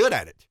Lake's really good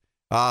at it.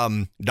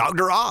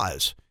 Dr.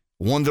 Oz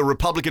won the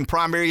Republican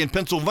primary in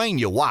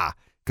Pennsylvania. Why?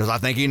 Because I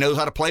think he knows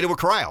how to play to a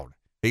crowd.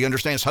 He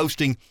understands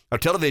hosting a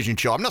television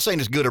show. I'm not saying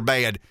it's good or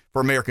bad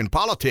for American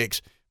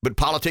politics, but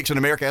politics in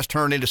America has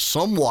turned into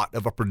somewhat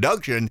of a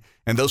production,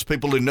 and those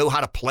people who know how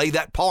to play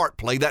that part,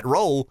 play that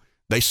role,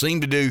 they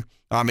seem to do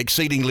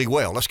exceedingly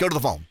well. Let's go to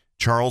the phone.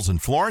 Charles in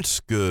Florence.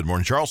 Good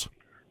morning, Charles.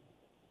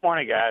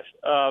 Morning, guys.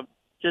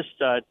 Just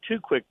 2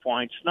 quick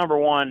points. Number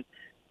one,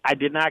 I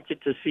did not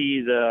get to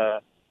see the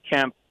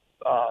Kemp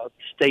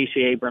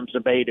Stacey Abrams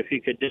debate. If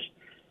you could just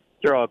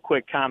throw a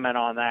quick comment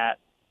on that.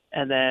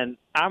 And then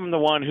I'm the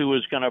one who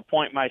was going to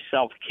appoint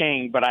myself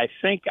king, but I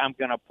think I'm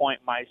going to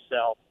appoint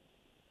myself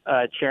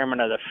chairman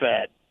of the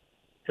Fed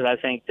because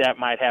I think that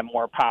might have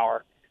more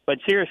power. But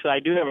seriously, I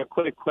do have a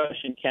quick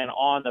question, Ken,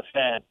 on the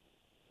Fed.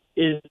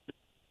 Is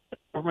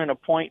government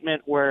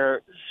appointment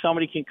where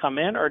somebody can come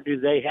in, or do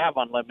they have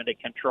unlimited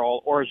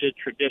control, or is it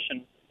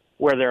tradition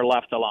where they're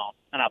left alone?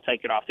 And I'll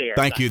take it off the air.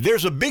 Thank you.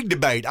 There's a big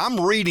debate. I'm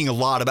reading a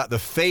lot about the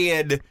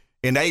Fed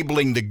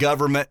enabling the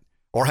government,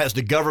 or has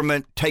the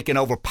government taken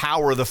over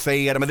power of the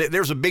Fed? I mean,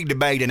 there's a big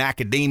debate in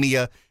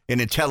academia, in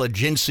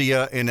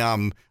intelligentsia,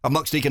 and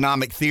amongst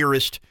economic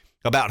theorists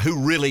about who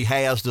really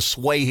has the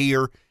sway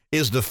here.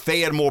 Is the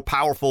Fed more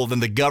powerful than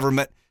the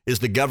government? Is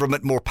the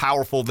government more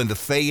powerful than the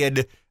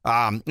Fed?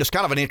 It's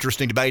kind of an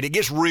interesting debate. It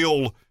gets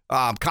real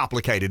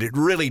complicated. It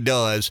really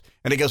does.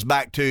 And it goes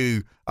back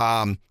to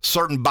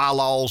certain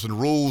bylaws and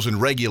rules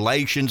and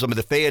regulations. I mean,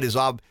 the Fed is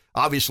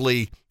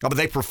obviously,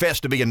 they profess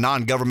to be a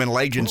non-governmental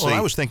agency. Well, I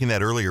was thinking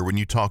that earlier when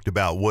you talked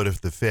about what if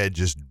the Fed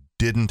just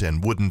didn't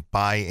and wouldn't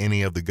buy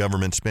any of the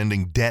government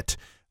spending debt.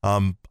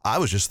 I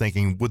was just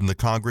thinking, wouldn't the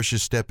Congress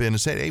just step in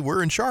and say, hey,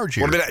 we're in charge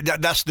here? Well,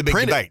 that's the big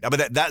debate. I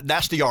mean,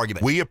 that's the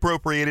argument. We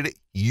appropriated it.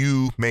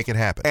 You make it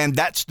happen. And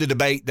that's the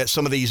debate that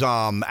some of these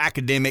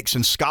academics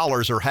and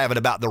scholars are having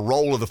about the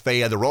role of the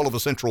Fed, the role of the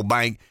central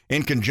bank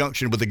in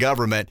conjunction with the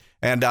government.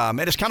 And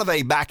it's kind of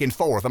a back and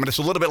forth. I mean, it's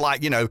a little bit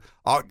like,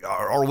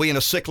 are we in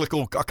a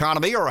cyclical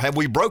economy or have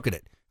we broken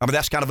it? I mean,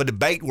 that's kind of a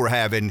debate we're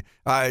having.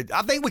 I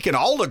think we can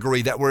all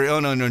agree that we're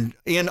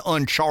in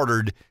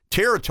uncharted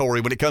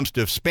territory when it comes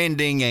to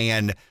spending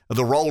and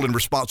the role and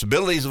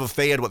responsibilities of a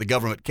Fed, what the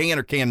government can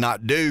or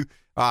cannot do.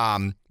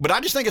 But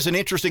I just think it's an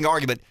interesting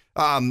argument.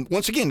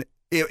 Once again,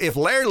 if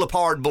Larry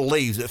Lepard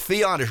believes that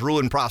fiat has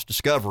ruined price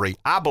discovery,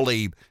 I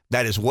believe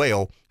that as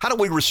well. How do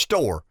we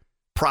restore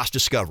price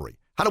discovery?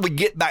 How do we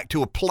get back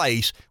to a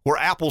place where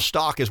Apple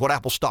stock is what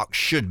Apple stock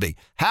should be?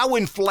 How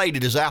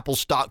inflated is Apple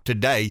stock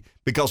today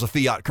because of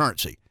fiat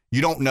currency?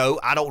 You don't know.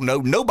 I don't know.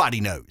 Nobody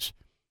knows.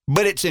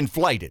 But it's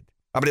inflated.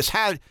 I mean,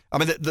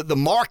 the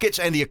markets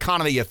and the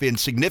economy have been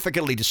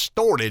significantly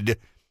distorted,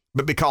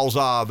 but because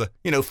of,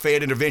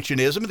 Fed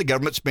interventionism and the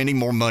government spending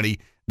more money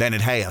than it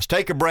has.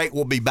 Take a break.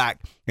 We'll be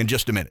back in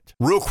just a minute.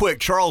 Real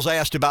quick, Charles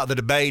asked about the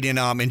debate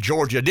in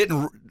Georgia.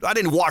 I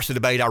didn't watch the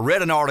debate. I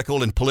read an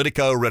article in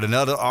Politico, read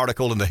another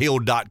article in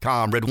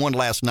thehill.com, read one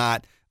last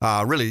night,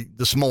 really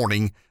this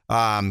morning.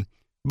 But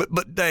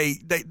they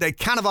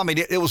kind of,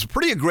 it was a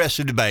pretty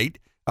aggressive debate.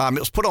 It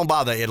was put on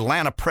by the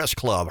Atlanta Press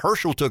Club.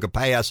 Herschel took a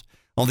pass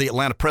on the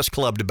Atlanta Press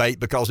Club debate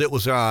because it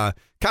was kind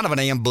of an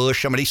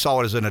ambush. I mean, he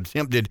saw it as an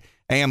attempted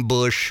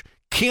ambush.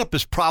 Kemp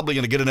is probably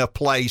going to get enough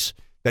place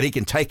that he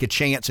can take a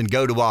chance and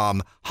go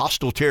to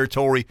hostile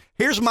territory.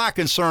 Here's my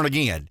concern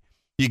again.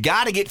 You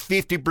got to get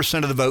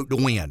 50% of the vote to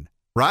win,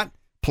 right?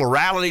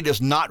 Plurality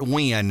does not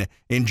win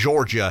in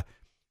Georgia.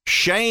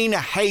 Shane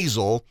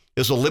Hazel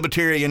is a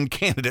libertarian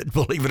candidate,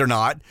 believe it or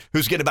not,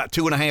 who's getting about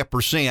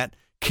 2.5%.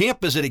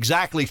 Kemp is at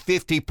exactly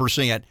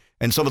 50%.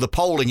 And some of the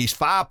polling, he's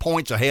 5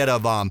 points ahead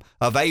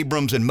of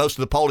Abrams, and most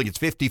of the polling, it's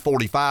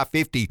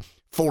 50-45,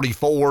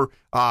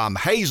 50-44.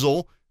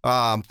 Hazel,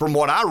 from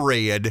what I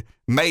read,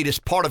 made as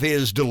part of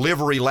his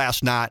delivery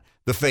last night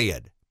the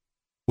Fed.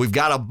 We've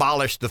got to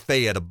abolish the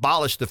Fed,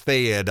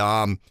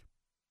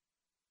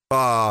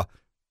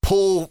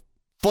 pull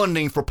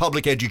funding for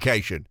public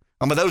education.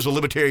 I mean, those are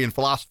libertarian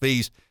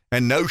philosophies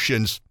and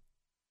notions.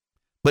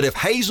 But if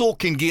Hazel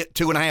can get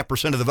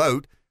 2.5% of the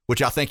vote,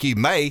 which I think he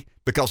may,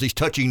 because he's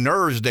touching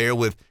nerves there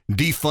with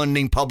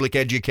defunding public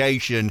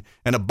education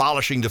and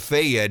abolishing the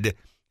Fed,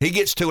 he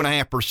gets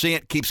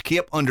 2.5%, keeps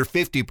Kemp under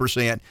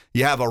 50%.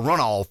 You have a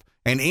runoff,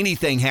 and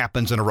anything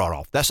happens in a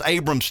runoff. That's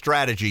Abrams'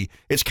 strategy.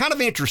 It's kind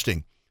of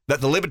interesting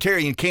that the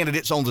libertarian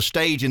candidates on the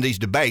stage in these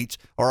debates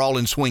are all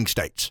in swing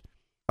states.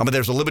 I mean,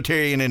 there's a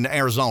libertarian in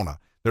Arizona.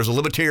 There's a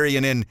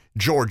libertarian in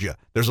Georgia.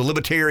 There's a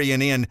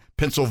libertarian in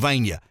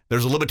Pennsylvania.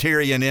 There's a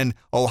libertarian in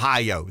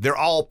Ohio. They're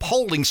all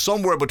polling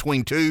somewhere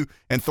between 2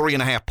 and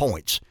 3.5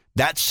 points.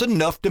 That's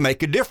enough to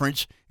make a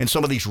difference in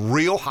some of these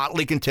real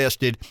hotly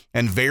contested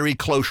and very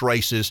close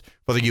races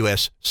for the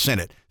U.S.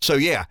 Senate. So,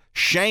 yeah,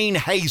 Shane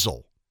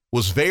Hazel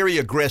was very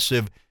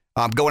aggressive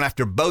going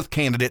after both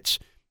candidates.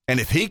 And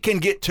if he can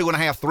get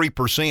 2.5%,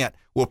 3%,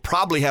 we'll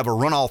probably have a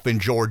runoff in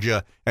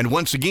Georgia. And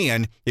once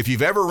again, if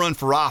you've ever run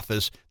for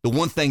office, the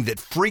one thing that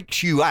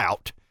freaks you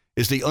out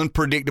is the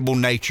unpredictable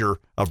nature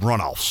of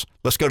runoffs.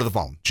 Let's go to the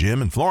phone.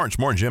 Jim in Florence.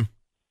 Morning, Jim.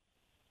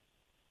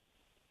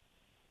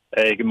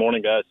 Hey, good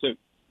morning, guys.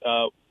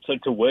 So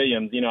to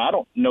Williams, I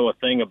don't know a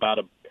thing about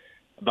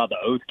the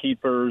Oath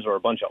Keepers or a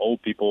bunch of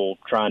old people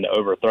trying to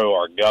overthrow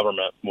our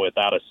government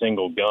without a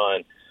single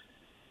gun.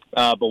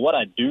 But what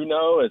I do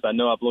know is I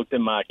know I've looked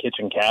in my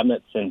kitchen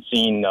cabinets and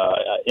seen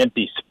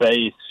empty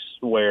space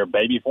where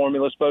baby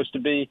formula is supposed to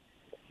be,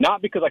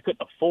 not because I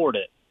couldn't afford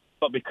it,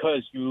 but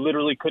because you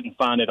literally couldn't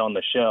find it on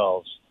the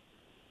shelves.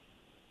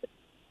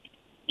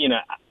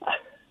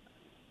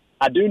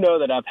 I do know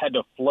that I've had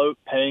to float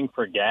paying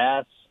for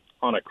gas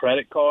on a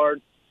credit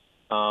card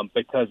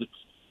because it's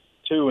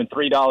 $2 and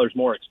 $3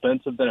 more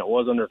expensive than it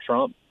was under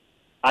Trump.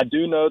 I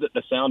do know that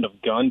the sound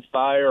of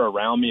gunfire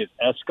around me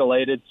has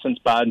escalated since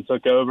Biden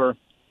took over,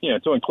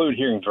 to include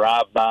hearing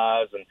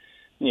drive-bys and,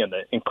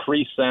 the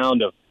increased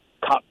sound of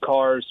cop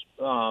cars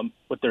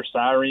with their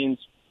sirens.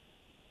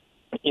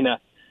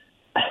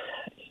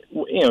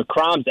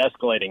 crime's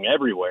escalating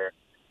everywhere.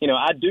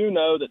 I do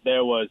know that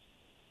there was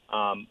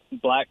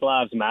Black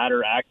Lives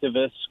Matter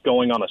activists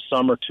going on a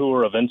summer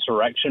tour of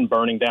insurrection,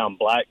 burning down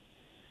black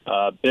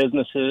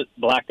businesses,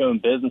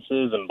 black-owned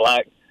businesses, and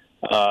black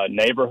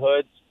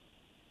neighborhoods.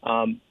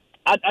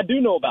 I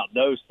do know about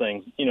those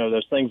things,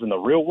 those things in the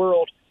real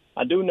world.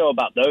 I do know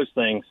about those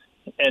things.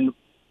 And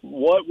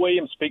what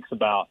William speaks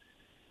about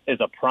is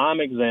a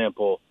prime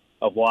example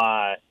of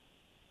why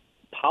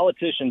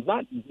politicians,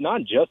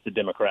 not just the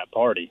Democrat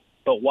Party,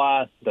 but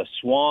why the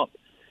swamp,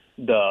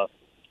 the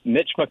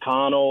Mitch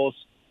McConnells,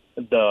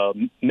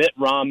 the Mitt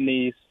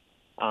Romneys,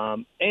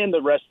 and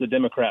the rest of the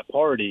Democrat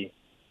Party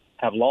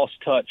have lost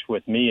touch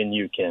with me and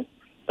you, Ken.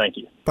 Thank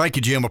you. Thank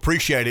you, Jim.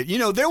 Appreciate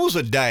it. There was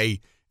a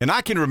day, and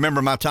I can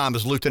remember my time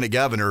as lieutenant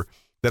governor,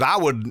 that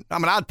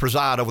I'd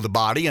preside over the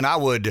body, and I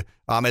would,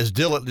 as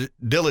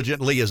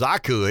diligently as I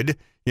could,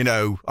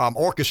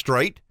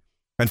 orchestrate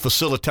and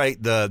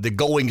facilitate the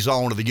goings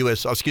on of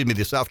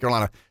the South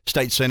Carolina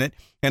State Senate.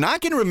 And I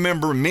can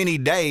remember many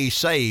days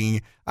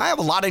saying, I have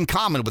a lot in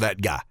common with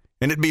that guy.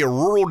 And it'd be a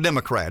rural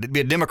Democrat. It'd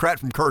be a Democrat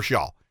from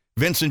Kershaw,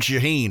 Vincent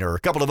Shaheen, or a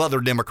couple of other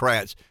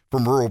Democrats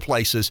from rural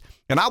places.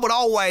 And I would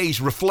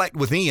always reflect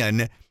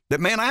within that,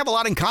 man, I have a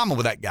lot in common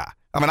with that guy.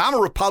 I'm a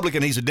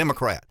Republican. He's a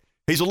Democrat.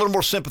 He's a little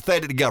more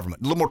sympathetic to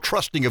government, a little more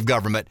trusting of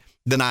government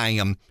than I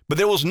am. But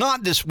there was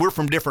not this we're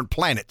from different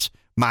planets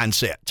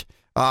mindset.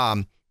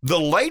 The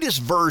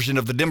latest version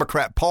of the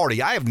Democrat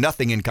Party, I have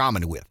nothing in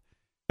common with.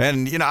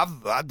 And,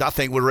 I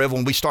think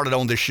when we started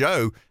on this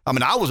show,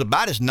 I was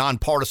about as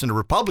nonpartisan a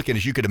Republican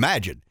as you could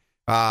imagine.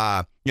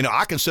 I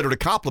considered a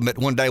compliment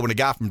one day when a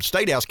guy from the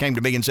State House came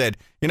to me and said,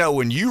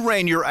 when you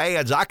ran your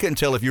ads, I couldn't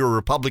tell if you were a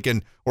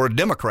Republican or a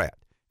Democrat.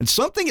 And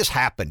something has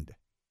happened.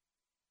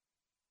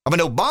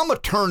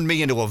 Obama turned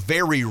me into a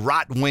very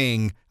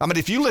right-wing.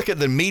 If you look at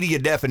the media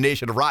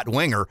definition of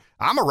right-winger,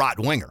 I'm a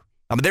right-winger.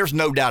 There's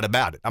no doubt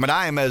about it.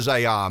 I am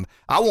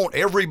I want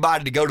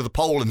everybody to go to the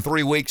poll in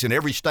 3 weeks in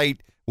every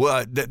state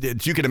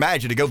that you can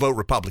imagine to go vote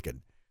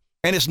Republican.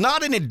 And it's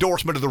not an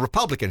endorsement of the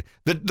Republican.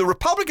 The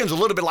Republican's a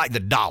little bit like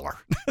the dollar.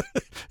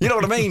 You know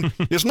what I mean?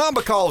 It's not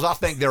because I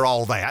think they're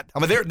all that.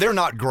 They're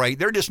not great.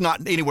 They're just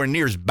not anywhere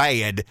near as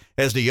bad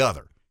as the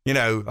other.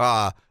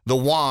 The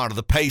yuan or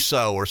the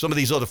peso or some of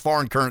these other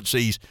foreign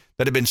currencies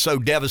that have been so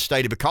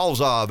devastated because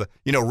of,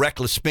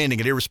 reckless spending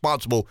and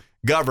irresponsible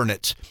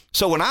governance.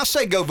 So when I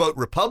say go vote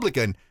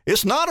Republican,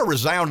 it's not a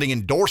resounding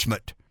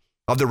endorsement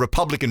of the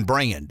Republican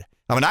brand.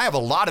 I have a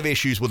lot of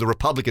issues with the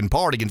Republican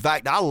Party. In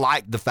fact, I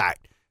like the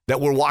fact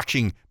that we're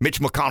watching Mitch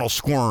McConnell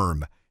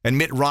squirm and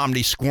Mitt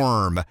Romney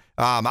squirm.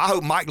 I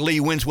hope Mike Lee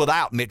wins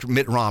without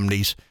Mitt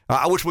Romney's.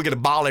 I wish we could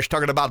abolish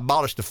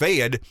the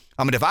Fed.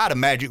 If I had a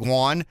magic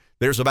wand,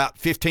 there's about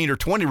 15 or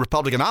 20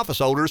 Republican office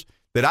holders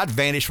that I'd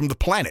vanish from the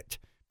planet,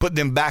 put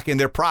them back in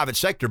their private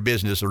sector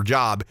business or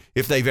job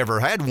if they've ever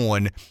had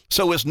one.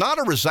 So it's not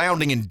a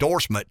resounding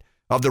endorsement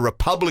of the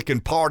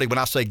Republican Party when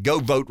I say go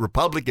vote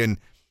Republican.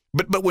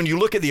 But when you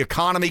look at the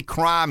economy,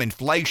 crime,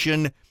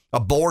 inflation,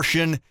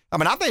 abortion,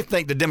 I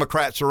think the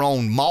Democrats are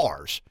on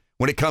Mars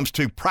when it comes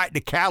to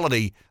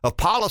practicality of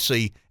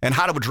policy and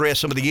how to address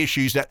some of the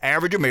issues that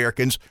average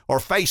Americans are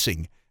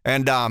facing.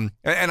 And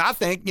I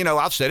think,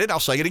 I've said it, I'll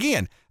say it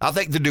again. I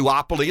think the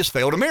duopoly has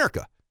failed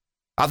America.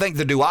 I think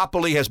the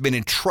duopoly has been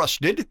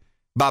entrusted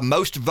by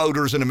most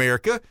voters in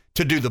America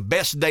to do the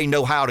best they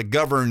know how to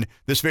govern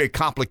this very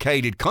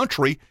complicated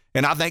country,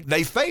 and I think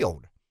they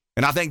failed.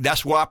 And I think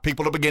that's why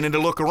people are beginning to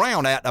look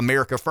around at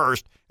America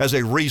First as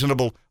a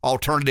reasonable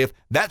alternative.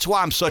 That's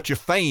why I'm such a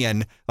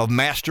fan of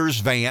Masters,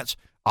 Vance,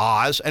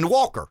 Oz, and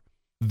Walker.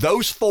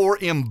 Those four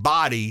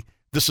embody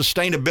the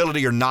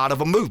sustainability or not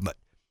of a movement.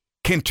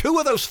 Can two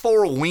of those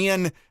four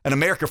win and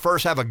America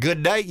First have a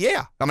good day?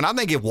 Yeah. I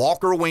think if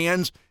Walker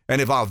wins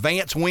and if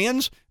Vance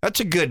wins,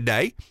 that's a good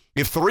day.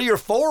 If 3 or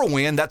 4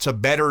 win, that's a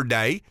better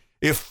day.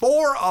 If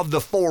 4 of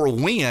the 4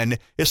 win,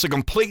 it's a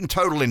complete and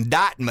total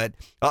indictment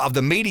of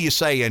the media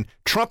saying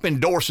Trump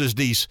endorses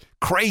these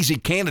crazy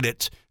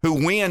candidates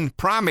who win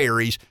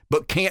primaries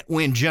but can't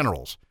win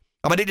generals.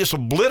 It just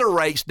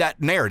obliterates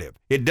that narrative.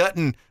 It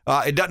doesn't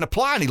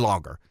apply any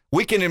longer.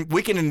 We can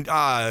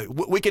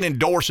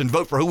endorse and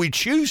vote for who we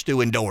choose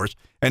to endorse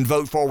and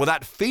vote for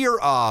without fear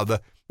of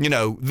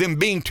them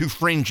being too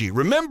fringy.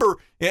 Remember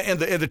in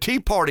the Tea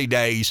Party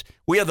days,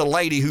 we had the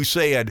lady who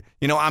said,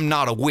 I'm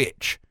not a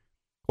witch.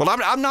 Well,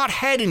 I've not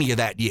had any of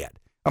that yet.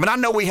 I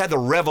know we had the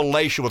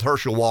revelation with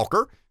Herschel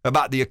Walker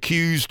about the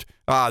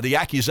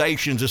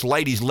accusations this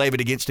lady's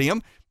levied against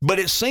him, but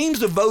it seems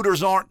the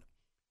voters aren't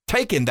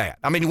taking that.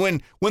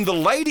 When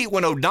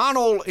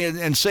O'Donnell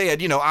and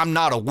said, I'm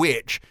not a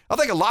witch, I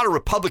think a lot of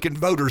Republican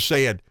voters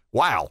said,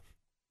 wow,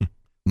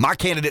 my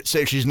candidate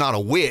says she's not a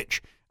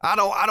witch. I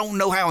don't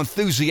know how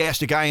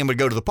enthusiastic I am to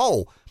go to the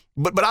poll.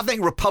 But I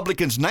think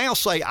Republicans now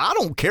say, I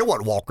don't care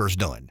what Walker's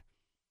done.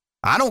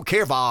 I don't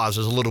care if Oz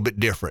is a little bit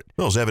different.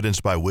 Well, as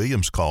evidenced by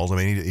Williams' calls,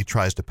 he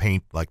tries to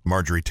paint like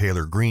Marjorie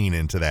Taylor Greene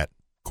into that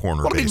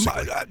corner,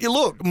 basically.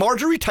 Look,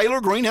 Marjorie Taylor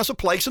Greene has a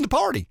place in the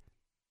party.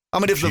 I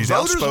mean, if the She's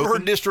voters of her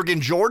outspoken. district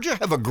in Georgia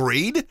have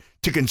agreed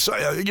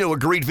to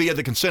agreed via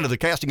the consent of the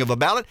casting of a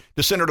ballot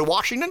to send her to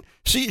Washington,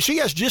 she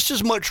has just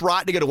as much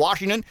right to go to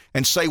Washington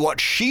and say what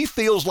she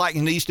feels like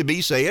needs to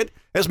be said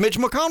as Mitch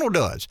McConnell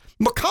does.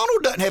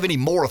 McConnell doesn't have any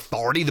more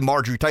authority than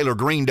Marjorie Taylor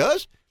Greene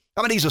does.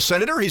 I mean, he's a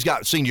senator. He's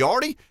got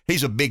seniority.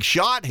 He's a big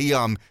shot. He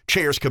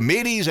chairs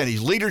committees and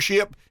he's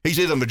leadership. He's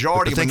either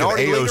majority or think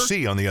minority of leader.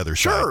 AOC on the other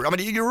side. Sure. I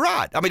mean, you're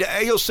right. I mean,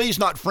 AOC's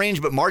not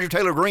fringe, but Marjorie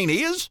Taylor Greene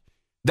is.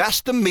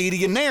 That's the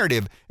media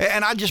narrative.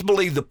 And I just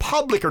believe the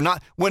public are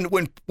not.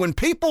 When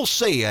people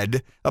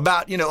said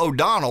about,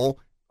 O'Donnell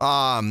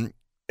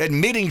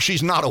admitting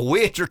she's not a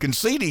witch or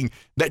conceding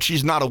that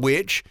she's not a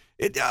witch,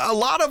 a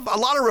lot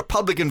of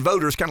Republican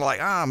voters kind of like,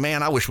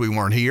 man, I wish we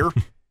weren't here.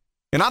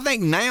 And I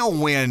think now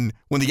when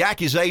the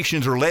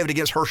accusations are levied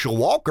against Herschel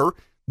Walker,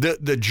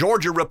 the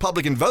Georgia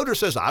Republican voter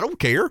says, I don't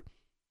care.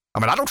 I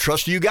mean, I don't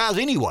trust you guys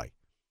anyway.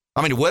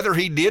 I mean, whether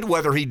he did,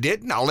 whether he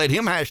didn't, I'll let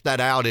him hash that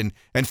out and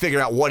figure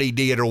out what he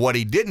did or what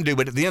he didn't do.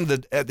 But at the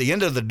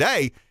end of the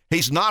day,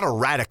 he's not a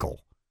radical.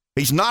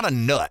 He's not a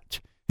nut.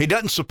 He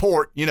doesn't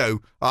support,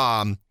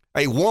 a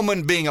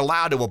woman being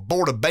allowed to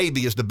abort a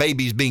baby as the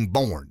baby's being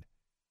born.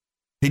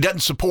 He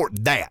doesn't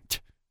support that.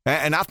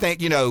 And I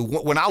think,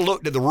 when I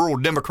looked at the rural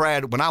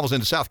Democrat, when I was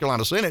in the South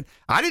Carolina Senate,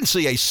 I didn't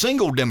see a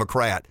single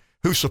Democrat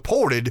who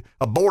supported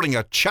aborting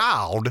a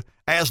child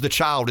as the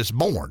child is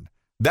born.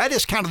 That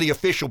is kind of the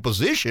official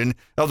position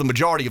of the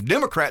majority of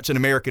Democrats in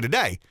America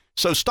today.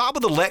 So stop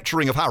with the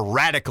lecturing of how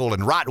radical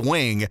and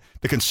right-wing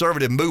the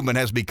conservative movement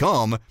has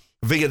become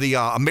via the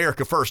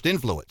America First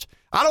influence.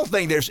 I don't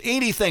think there's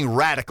anything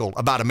radical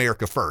about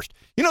America First.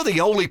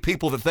 The only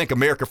people that think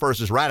America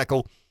First is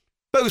radical,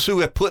 those who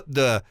have put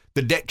the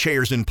deck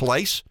chairs in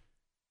place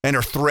and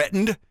are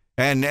threatened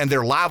and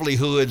their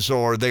livelihoods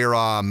or their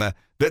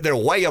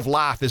way of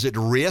life is at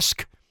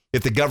risk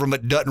if the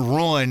government doesn't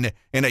run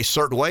in a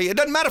certain way. It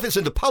doesn't matter if it's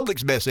in the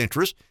public's best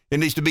interest. It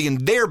needs to be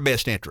in their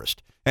best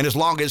interest. And as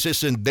long as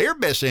it's in their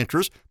best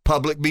interest,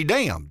 public be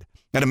damned.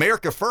 And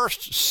America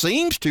First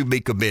seems to be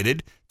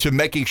committed to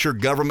making sure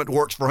government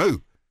works for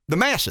who? The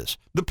masses,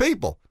 the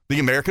people, the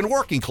American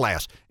working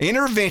class.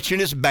 Intervention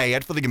is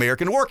bad for the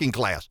American working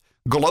class.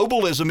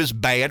 Globalism is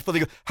bad for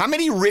how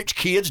many rich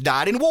kids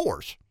died in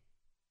wars?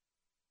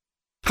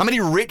 How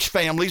many rich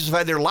families have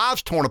had their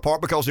lives torn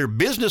apart because their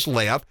business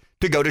left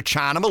to go to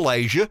China,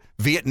 Malaysia,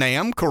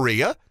 Vietnam,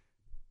 Korea?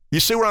 You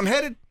see where I'm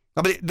headed?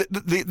 I mean,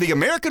 the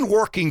American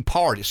working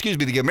party,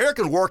 the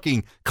American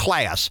working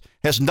class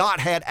has not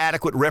had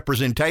adequate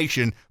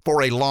representation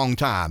for a long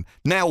time.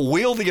 Now,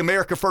 will the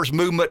America First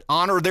movement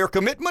honor their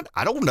commitment?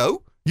 I don't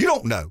know. You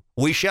don't know.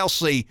 We shall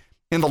see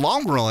in the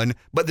long run,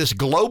 but this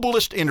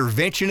globalist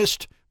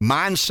interventionist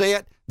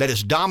mindset that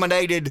has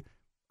dominated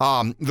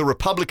the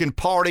Republican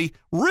Party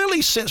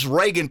really since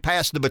Reagan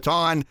passed the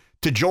baton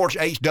to George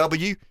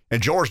H.W.,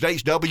 and George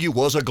H.W.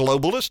 was a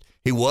globalist.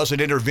 He was an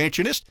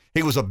interventionist.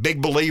 He was a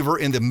big believer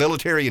in the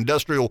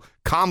military-industrial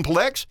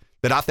complex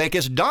that I think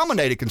has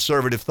dominated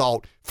conservative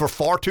thought for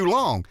far too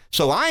long.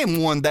 So I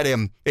am one that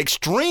am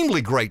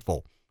extremely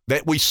grateful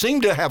that we seem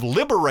to have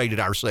liberated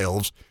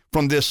ourselves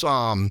from this,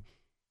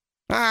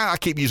 I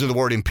keep using the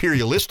word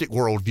imperialistic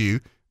worldview,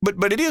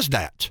 but it is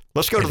that.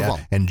 Let's go to the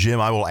phone. And Jim,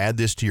 I will add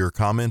this to your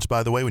comments,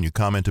 by the way. When you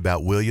comment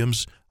about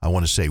Williams, I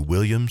want to say,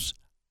 Williams,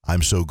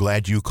 I'm so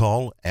glad you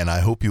call, and I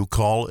hope you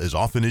call as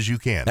often as you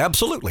can.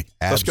 Absolutely.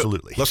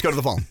 Absolutely. Let's go to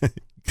the phone.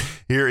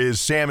 Here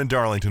is Sam in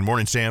Darlington.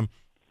 Morning, Sam.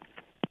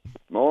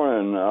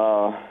 Morning.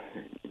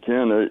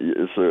 Ken,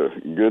 it's a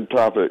good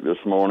topic this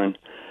morning.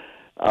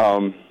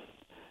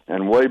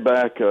 And way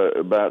back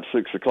about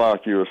 6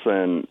 o'clock, you were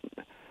saying,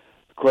 the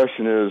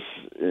question is,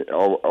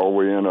 are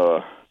we in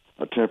a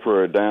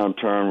temporary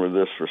downturn with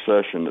this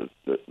recession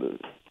that the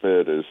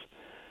Fed is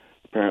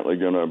apparently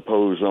going to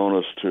impose on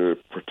us to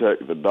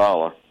protect the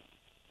dollar,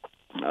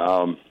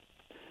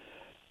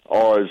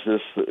 or is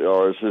this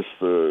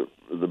the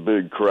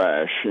big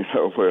crash?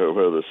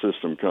 Where the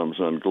system comes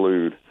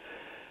unglued.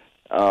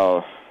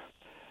 I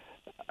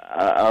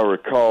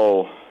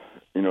recall,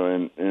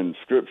 in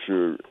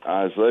Scripture,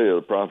 Isaiah,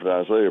 the prophet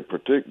Isaiah,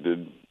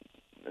 predicted,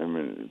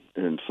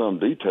 in some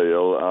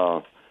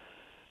detail,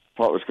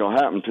 what was going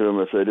to happen to them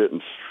if they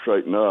didn't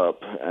straighten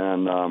up,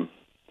 and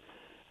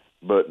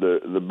but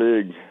the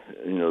big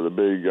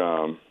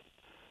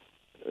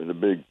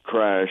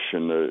crash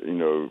and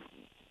the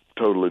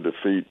totally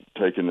defeat,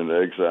 taken into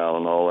exile,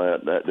 and all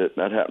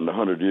that happened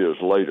 100 years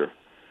later,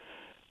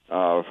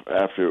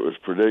 after it was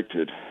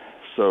predicted.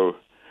 So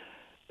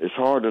it's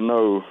hard to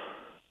know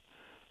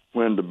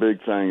when the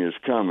big thing is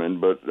coming,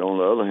 but on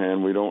the other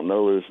hand, we don't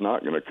know it's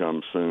not going to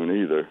come soon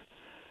either.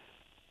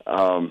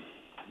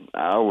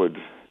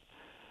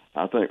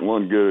 I think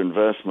one good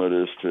investment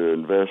is to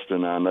invest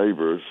in our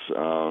neighbors.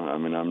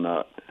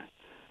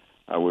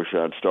 I wish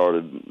I'd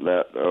started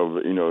that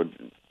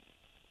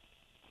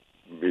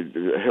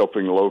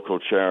helping local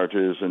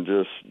charities and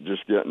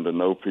just getting to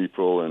know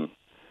people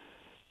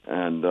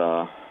and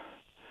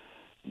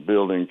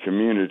building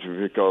community,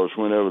 because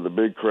whenever the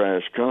big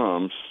crash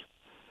comes,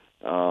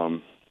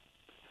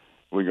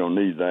 we're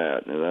gonna need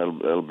that,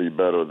 and that'll be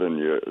better than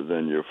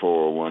your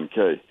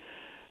 401k.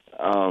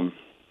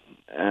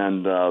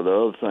 And the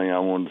other thing I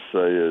wanted to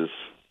say is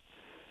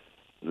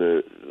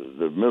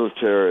the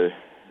military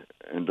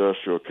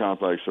industrial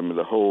complex. I mean,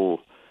 the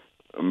whole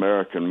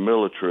American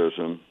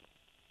militarism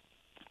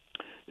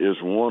is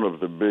one of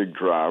the big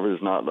drivers,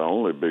 not the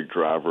only big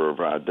driver of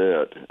our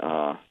debt.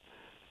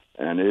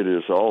 And it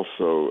is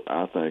also,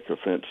 I think,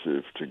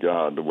 offensive to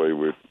God the way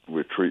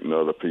we're treating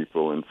other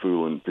people and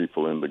fooling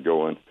people into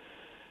going.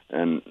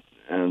 And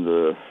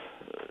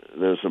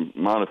there's a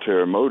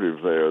monetary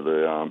motive there.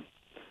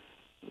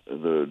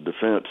 The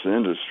defense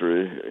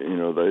industry, you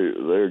know,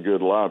 they're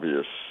good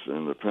lobbyists,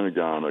 and the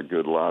Pentagon are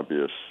good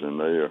lobbyists, and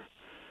they're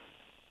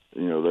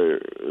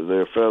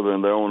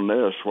feathering their own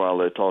nest while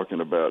they're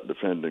talking about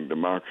defending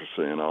democracy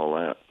and all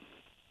that.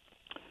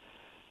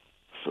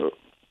 So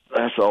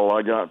that's all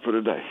I got for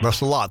today. That's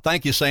a lot.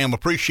 Thank you, Sam.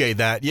 Appreciate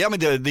that. Yeah, I mean,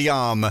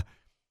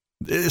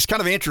 it's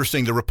kind of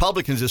interesting. The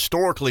Republicans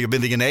historically have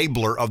been the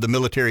enabler of the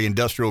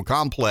military-industrial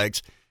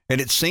complex,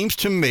 and it seems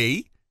to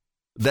me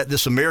that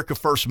this America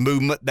First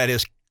movement that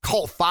has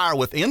caught fire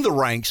within the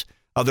ranks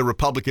of the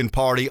Republican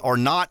Party are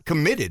not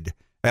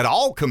at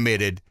all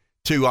committed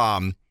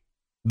to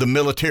the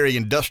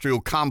military-industrial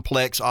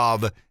complex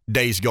of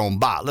days gone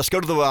by. Let's go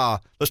to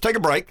let's take a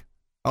break.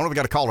 I don't know if we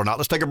got a call or not.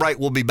 Let's take a break.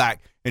 We'll be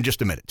back in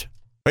just a minute.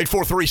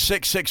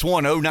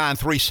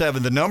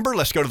 843-661-0937, the number.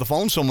 Let's go to the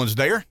phone. Someone's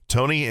there.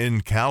 Tony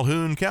in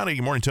Calhoun County.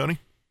 Good morning, Tony.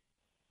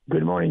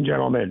 Good morning,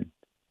 gentlemen.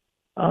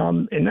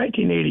 In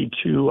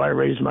 1982, I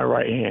raised my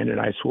right hand and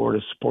I swore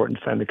to support and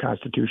defend the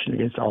Constitution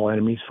against all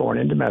enemies, foreign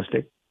and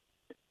domestic.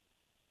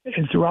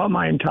 And throughout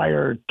my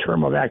entire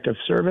term of active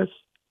service,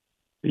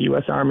 the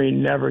U.S. Army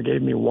never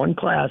gave me one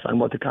class on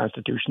what the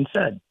Constitution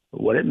said,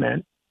 what it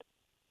meant.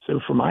 So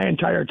for my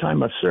entire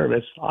time of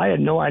service, I had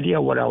no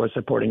idea what I was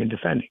supporting and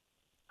defending.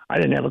 I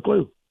didn't have a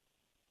clue.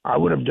 I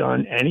would have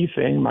done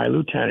anything my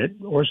lieutenant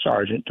or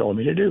sergeant told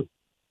me to do,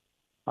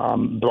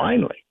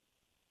 blindly.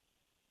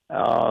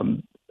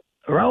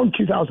 Around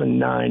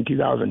 2009,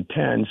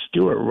 2010,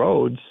 Stuart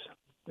Rhodes,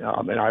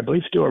 and I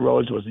believe Stuart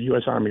Rhodes was a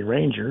U.S. Army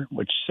Ranger,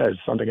 which says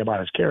something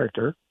about his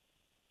character.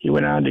 He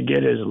went on to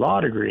get his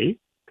law degree.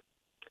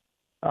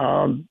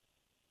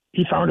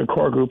 He found a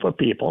core group of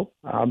people,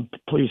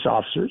 police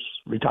officers,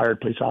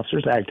 retired police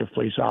officers, active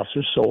police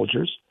officers,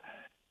 soldiers,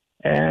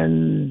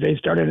 and they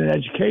started an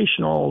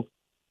educational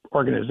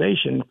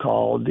organization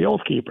called the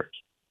Oath Keepers,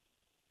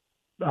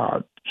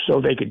 so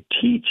they could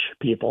teach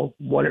people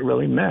what it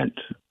really meant,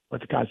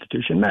 what the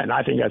Constitution meant. And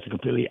I think that's a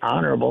completely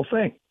honorable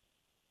thing.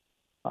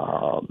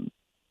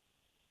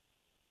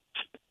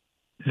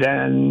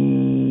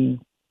 Then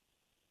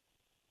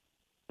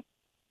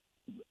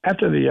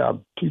after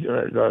the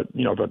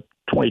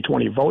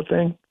 2020 vote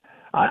thing,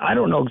 I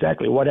don't know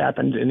exactly what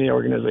happened in the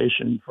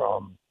organization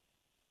from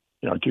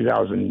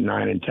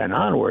 2009 and 10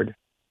 onward,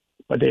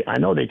 but I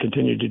know they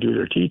continued to do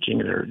their teaching,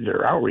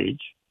 their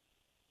outreach.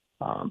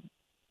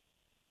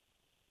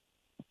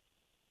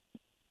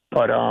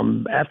 But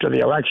after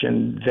the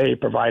election, they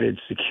provided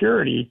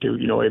security to,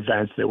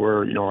 events that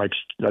were, like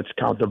let's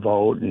count the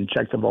vote and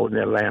check the vote in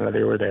Atlanta.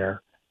 They were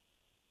there.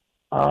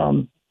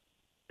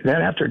 Then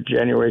after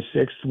January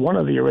 6th, one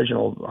of the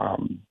original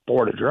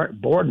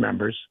board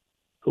members,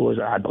 who was,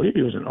 I believe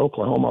he was an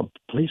Oklahoma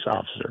police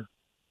officer,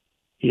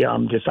 he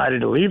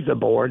decided to leave the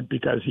board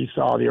because he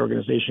saw the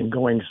organization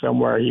going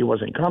somewhere he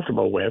wasn't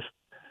comfortable with,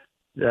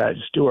 that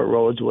Stuart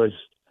Rhodes was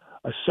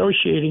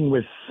associating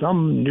with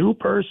some new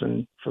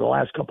person for the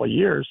last couple of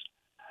years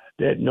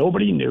that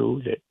nobody knew.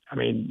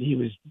 He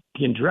was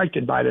being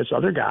directed by this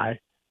other guy,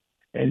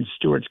 and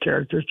Stuart's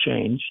character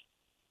changed.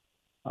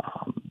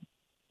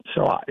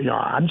 So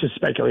I'm just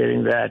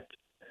speculating that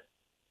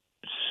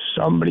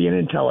somebody in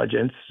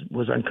intelligence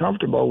was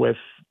uncomfortable with,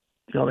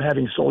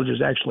 having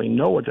soldiers actually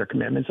know what their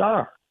commitments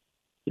are,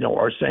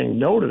 or saying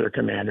no to their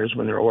commanders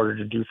when they're ordered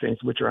to do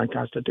things which are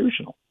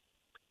unconstitutional.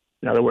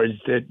 In other words,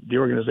 that the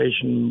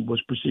organization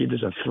was perceived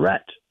as a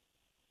threat,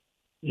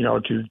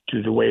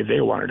 to the way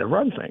they wanted to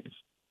run things.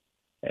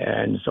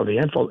 And so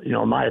in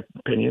my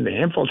opinion, they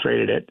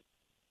infiltrated it.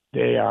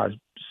 They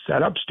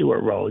set up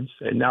Stuart Rhodes,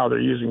 and now they're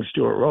using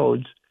Stuart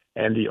Rhodes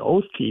and the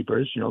Oath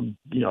Keepers,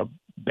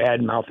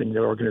 bad mouthing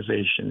their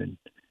organization and,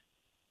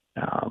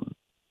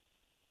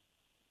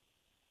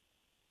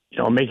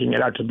 making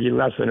it out to be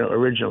less than it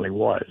originally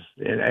was.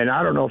 And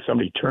I don't know if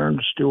somebody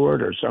turned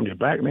Stuart or somebody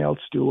blackmailed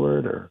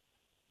Stuart or,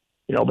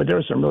 but there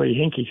were some really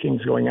hinky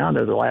things going on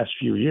there the last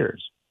few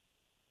years.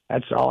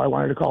 That's all I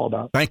wanted to call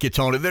about. Thank you,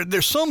 Tony.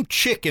 There's some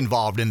chick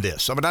involved in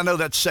this. I know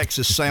that's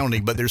sexist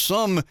sounding, but there's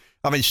some,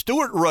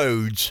 Stuart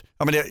Rhodes,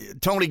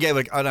 Tony gave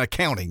an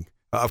accounting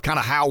of kind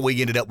of how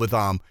we ended up with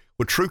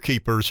True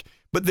Keepers,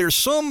 but there's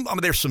some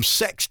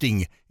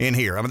sexting in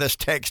here. That's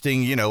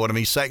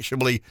texting,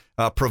 sexually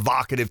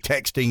provocative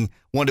texting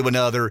one to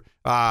another.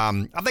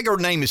 I think her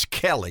name is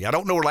Kelly. I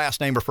don't know her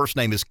last name. Her first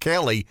name is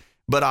Kelly,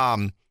 but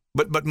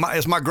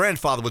as my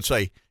grandfather would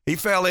say, he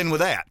fell in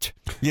with that,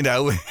 you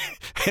know.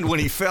 And when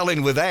he fell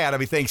in with that, I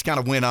mean, things kind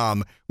of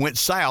went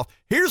south.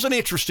 Here's an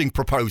interesting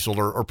proposal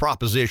or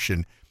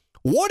proposition.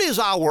 What is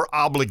our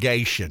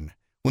obligation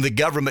when the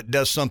government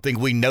does something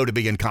we know to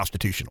be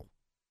unconstitutional?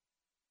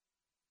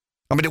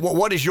 I mean,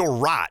 what is your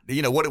right?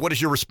 You know, what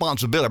is your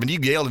responsibility? I mean, you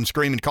can yell and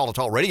scream and call a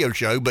talk radio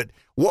show, but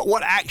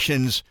what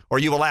actions are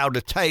you allowed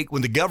to take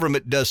when the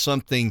government does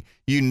something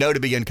you know to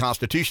be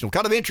unconstitutional?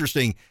 Kind of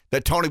interesting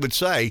that Tony would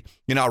say,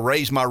 you know, I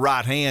raise my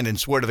right hand and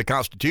swear to the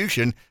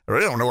Constitution. Or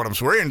I don't know what I'm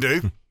swearing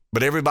to,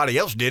 but everybody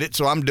else did it,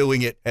 so I'm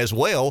doing it as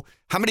well.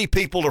 How many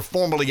people are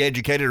formally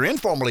educated or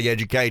informally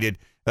educated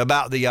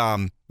about the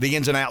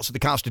ins and outs of the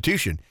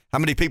Constitution? How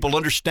many people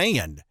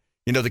understand,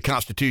 you know, the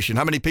Constitution?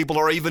 How many people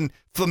are even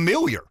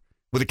familiar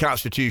with the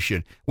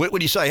Constitution?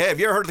 When you say, hey, have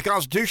you ever heard of the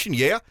Constitution?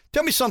 Yeah.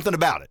 Tell me something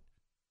about it.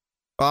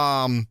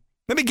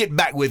 Let me get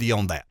back with you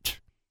on that.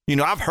 You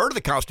know, I've heard of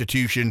the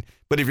Constitution,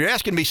 but if you're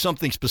asking me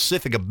something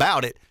specific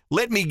about it,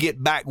 let me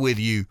get back with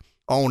you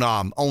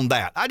on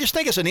that. I just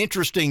think it's an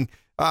interesting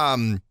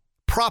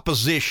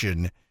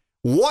proposition.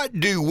 What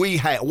do we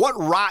have? What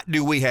right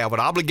do we have? What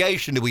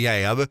obligation do we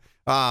have?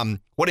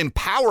 What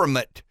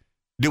empowerment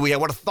do we have?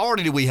 What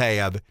authority do we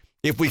have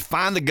if we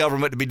find the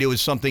government to be doing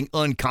something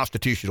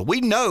unconstitutional?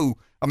 We know,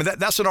 I mean,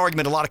 that's an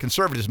argument a lot of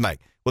conservatives make.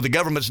 Well, the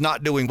government's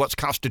not doing what's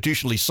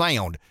constitutionally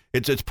sound.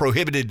 It's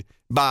prohibited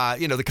by,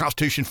 you know, the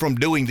Constitution from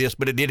doing this,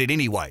 but it did it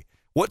anyway.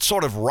 What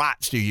sort of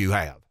rights do you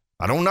have?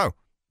 I don't know.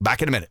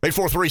 Back in a minute.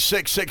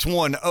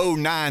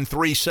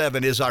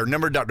 843-661-0937 is our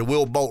number. Dr.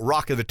 Will Bolt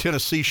rocking the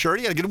Tennessee shirt.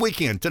 He had a good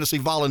weekend. Tennessee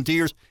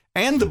Volunteers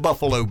and the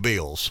Buffalo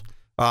Bills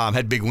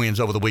had big wins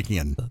over the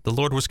weekend. The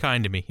Lord was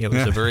kind to me. It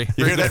was a very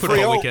good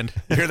football weekend.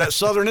 You hear that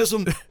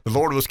Southernism? The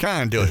Lord was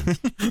kind to him.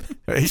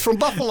 He's from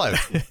Buffalo,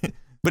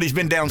 but he's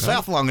been down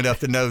south long enough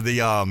to know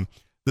the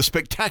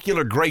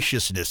spectacular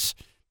graciousness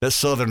that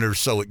Southerners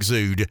so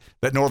exude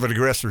that Northern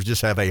aggressors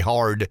just have a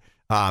hard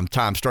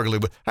time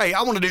struggling with. Hey,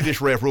 I want to do this,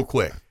 Rev, real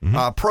quick.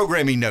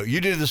 Programming note. You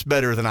do this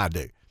better than I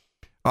do.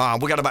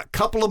 We got about a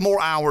couple of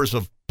more hours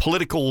of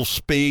political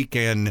speak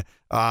and,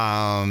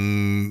 whatever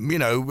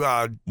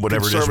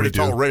it is we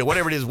do. Radio,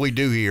 whatever it is we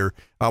do here.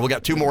 We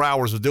got 2 more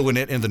hours of doing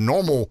it in the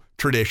normal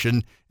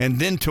tradition. And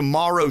then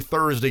tomorrow,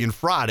 Thursday, and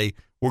Friday,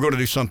 we're going to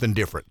do something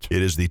different.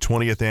 It is the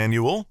 20th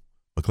annual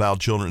McLeod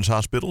Children's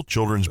Hospital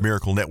Children's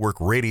Miracle Network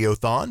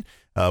Radiothon.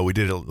 We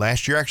did it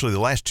last year. Actually, the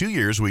last 2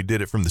 years, we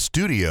did it from the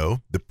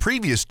studio. The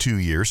previous 2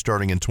 years,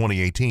 starting in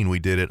 2018, we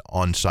did it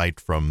on site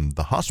from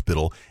the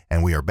hospital,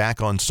 and we are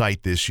back on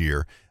site this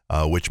year,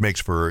 which makes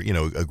for,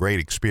 a great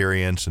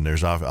experience. And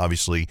there's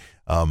obviously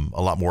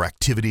a lot more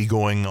activity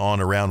going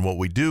on around what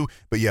we do.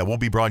 But yeah, we'll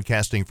be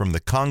broadcasting from the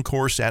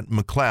concourse at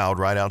McLeod,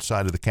 right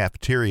outside of the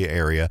cafeteria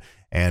area,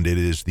 and it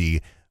is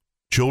the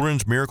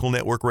Children's Miracle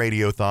Network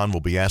Radiothon.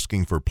 We'll be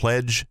asking for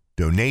pledge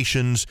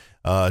donations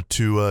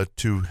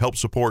to help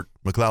support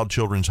McLeod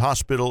Children's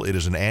Hospital. It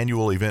is an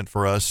annual event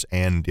for us,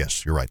 and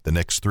yes, you're right. The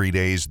next 3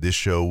 days, this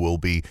show will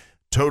be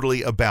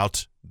totally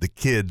about the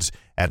kids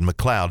at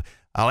McLeod.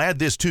 I'll add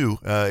this, too.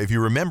 If you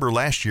remember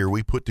last year,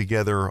 we put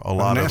together a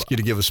lot of... I didn't ask you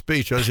to give a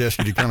speech. I just asked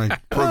you to kind of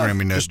program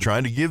me now. Just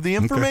trying to give the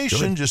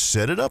information. Just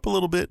set it up a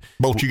little bit.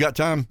 Bolt, you got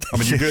time? I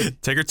mean, you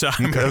good? Take your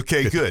time.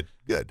 Okay, good.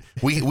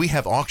 We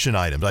have auction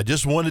items. I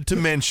just wanted to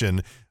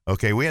mention,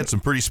 we had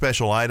some pretty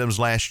special items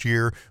last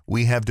year.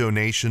 We have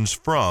donations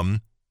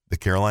from the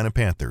Carolina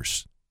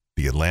Panthers,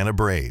 the Atlanta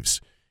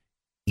Braves,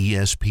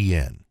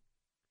 ESPN,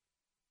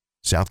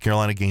 South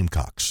Carolina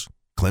Gamecocks,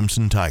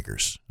 Clemson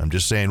Tigers. I'm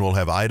just saying we'll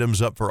have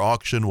items up for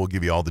auction. We'll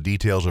give you all the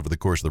details over the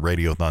course of the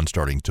Radiothon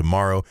starting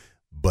tomorrow.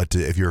 But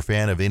if you're a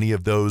fan of any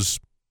of those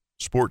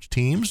sports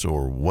teams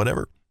or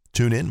whatever,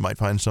 tune in. Might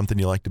find something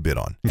you like to bid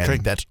on. Okay.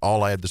 And that's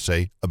all I have to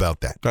say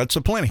about that. That's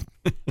a plenty.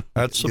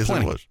 That's a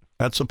plenty.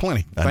 That's a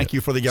plenty. Thank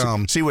you for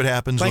the see what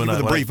happens. Thank you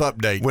for the brief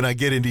update. When I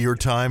get into your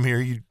time here,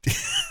 you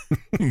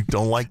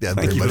don't like that.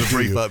 Thank you for the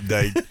brief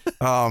update.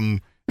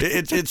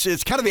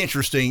 It's kind of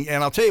interesting,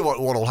 and I'll tell you what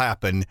will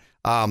happen.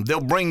 They'll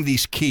bring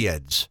these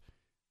kids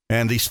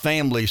and these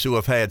families who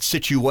have had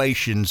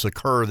situations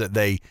occur that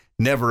they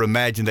never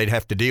imagined they'd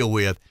have to deal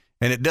with,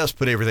 and it does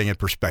put everything in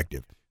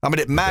perspective. I mean,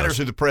 it matters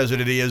who the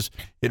president is.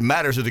 It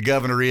matters who the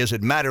governor is.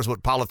 It matters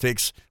what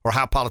politics or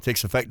how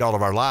politics affect all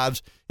of our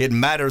lives. It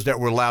matters that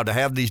we're allowed to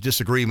have these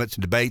disagreements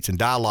and debates and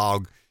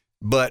dialogue,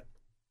 but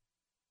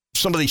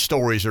some of these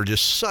stories are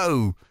just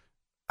so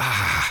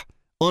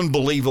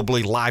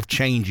unbelievably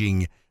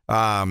life-changing.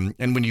 And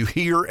when you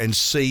hear and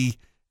see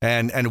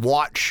and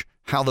watch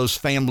how those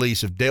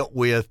families have dealt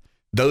with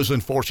those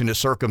unfortunate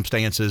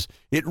circumstances,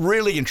 it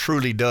really and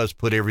truly does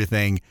put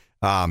everything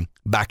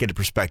back into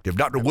perspective.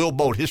 Dr. Will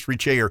Bolt, History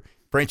Chair,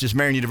 Francis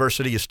Marion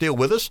University, is still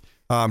with us,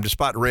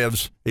 despite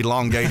Rev's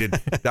elongated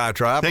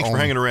diatribe. Thanks for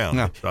hanging around,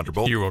 Dr.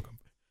 Bolt. You're welcome.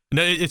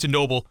 No, it's a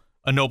noble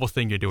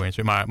thing you're doing.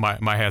 So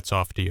my hat's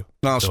off to you.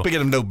 Now,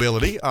 speaking of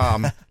nobility,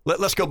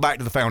 let's go back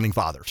to the Founding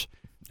Fathers.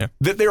 Yeah.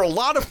 There are a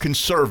lot of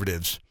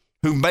conservatives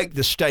who make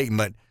the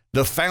statement,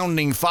 the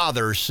Founding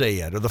Fathers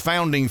said, or the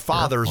Founding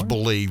Fathers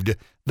believed.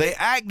 They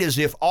act as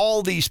if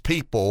all these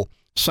people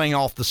sing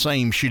off the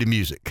same sheet of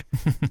music.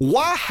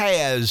 Why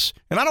has,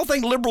 and I don't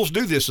think liberals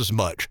do this as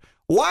much,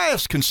 why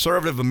has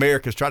conservative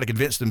Americans tried to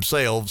convince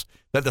themselves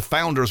that the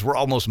founders were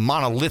almost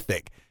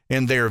monolithic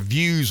in their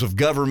views of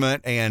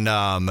government and,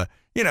 the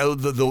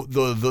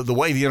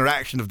way the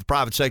interaction of the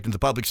private sector and the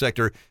public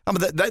sector? I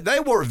mean, they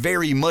were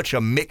very much a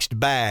mixed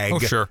bag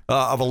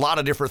of a lot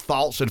of different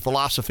thoughts and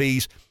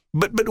philosophies.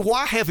 But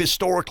why have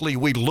historically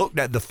we looked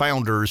at the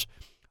founders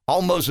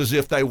almost as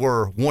if they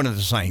were one and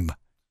the same?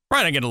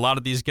 Right. Again, a lot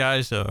of these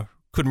guys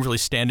couldn't really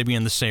stand to be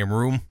in the same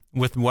room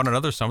with one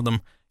another. Some of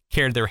them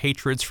carried their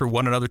hatreds for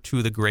one another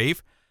to the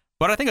grave.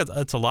 But I think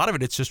it's a lot of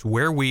it. It's just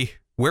where we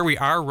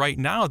are right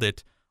now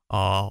that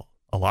a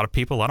lot of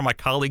people, a lot of my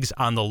colleagues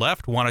on the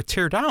left want to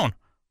tear down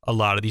a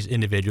lot of these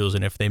individuals.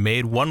 And if they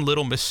made one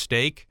little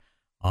mistake,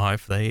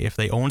 if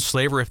they owned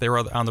slavery, if they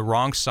were on the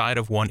wrong side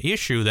of one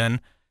issue, then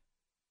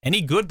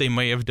any good they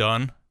may have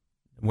done,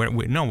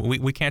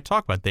 we can't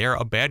talk about. They are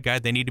a bad guy.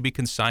 They need to be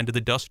consigned to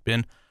the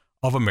dustbin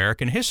of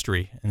American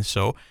history. And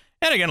so,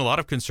 and again, a lot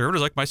of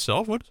conservatives like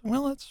myself,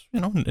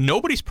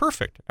 nobody's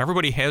perfect.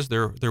 Everybody has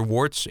their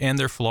warts and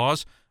their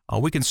flaws.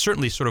 We can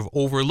certainly sort of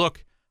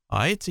overlook.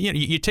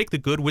 You take the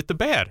good with the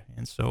bad.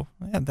 And so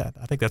I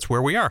think that's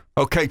where we are.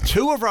 Okay,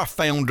 2 of our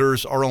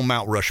founders are on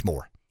Mount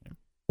Rushmore.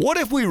 What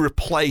if we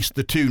replace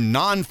the 2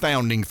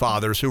 non-founding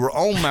fathers who were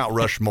on Mount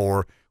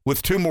Rushmore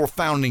with 2 more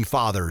founding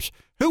fathers?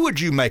 Who would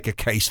you make a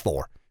case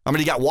for? I mean,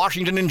 you got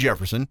Washington and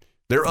Jefferson.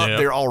 They're up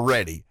there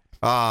already.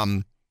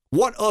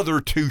 What other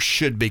 2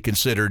 should be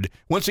considered,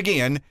 once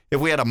again,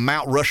 if we had a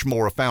Mount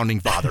Rushmore of founding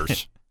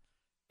fathers?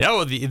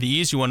 The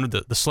easy one,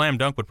 the slam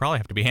dunk would probably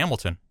have to be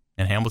Hamilton.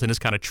 And Hamilton is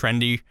kind of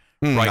trendy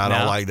right now. I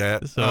don't like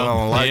that. So, I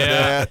don't like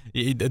that.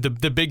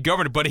 The big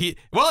governor. But it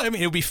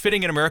would be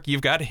fitting in America.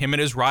 You've got him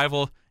and his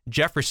rival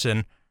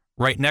Jefferson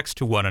right next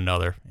to one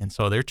another. And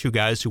so they're 2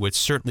 guys who would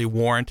certainly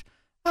warrant.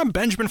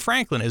 Benjamin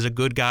Franklin is a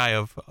good guy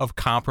of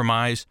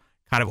compromise,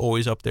 kind of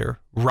always up there.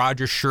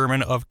 Roger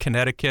Sherman of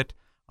Connecticut.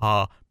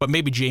 But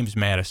maybe James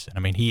Madison. I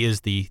mean, he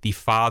is the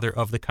father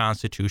of the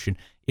Constitution.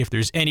 If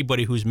there's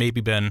anybody who's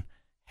maybe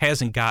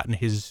hasn't gotten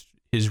his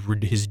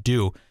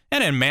due,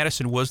 and then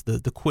Madison was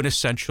the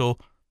quintessential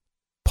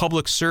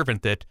public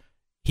servant, that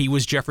he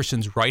was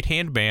Jefferson's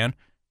right-hand man,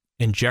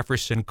 and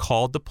Jefferson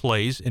called the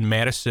plays, and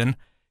Madison,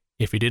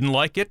 if he didn't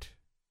like it,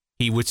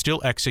 he would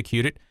still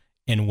execute it,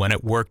 and when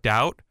it worked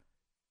out,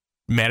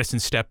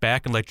 Madison stepped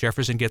back and let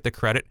Jefferson get the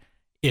credit.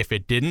 If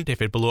it didn't,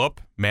 if it blew up,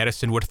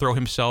 Madison would throw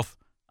himself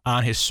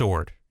on his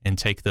sword and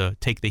take the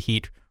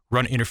heat,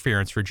 run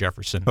interference for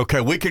Jefferson.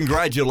 Okay, we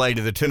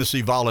congratulated the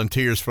Tennessee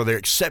Volunteers for their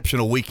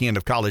exceptional weekend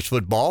of college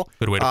football.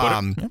 Good way to put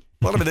it. Yeah.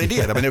 Well, I mean, they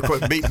did. I mean,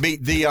 they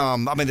beat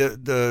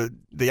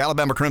the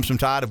Alabama Crimson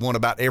Tide have won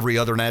about every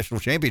other national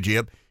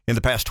championship in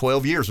the past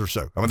 12 years or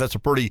so. I mean, that's a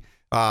pretty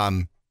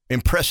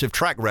impressive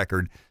track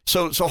record.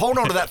 So hold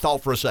on to that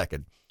thought for a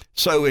second.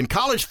 So in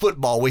college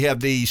football, we have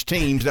these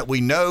teams that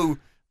we know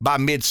by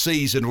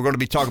midseason we're going to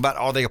be talking about,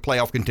 are they a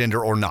playoff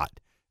contender or not?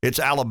 It's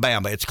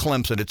Alabama, it's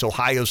Clemson, it's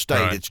Ohio State,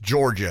 right. It's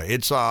Georgia,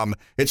 it's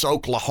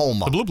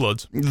Oklahoma. The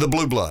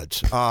Blue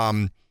Bloods.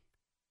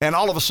 And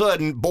all of a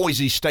sudden,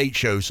 Boise State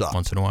shows up.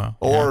 Once in a while.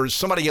 Or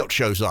somebody else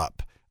shows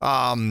up.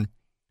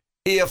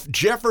 If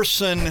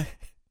Jefferson,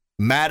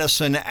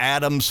 Madison,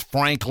 Adams,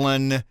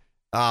 Franklin,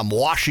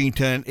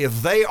 Washington,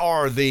 if they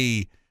are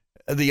the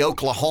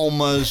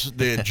Oklahomas,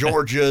 the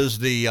Georgias,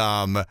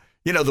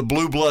 the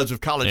Blue Bloods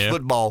of college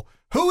football,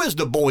 who is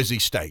the Boise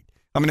State?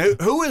 I mean,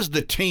 who is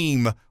the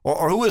team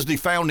or who is the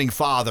founding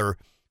father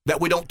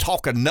that we don't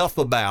talk enough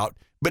about,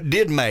 but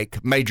did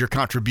make major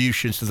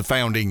contributions to the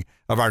founding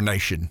of our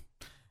nation?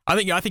 I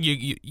think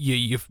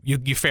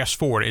you fast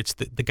forward. It's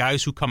the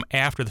guys who come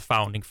after the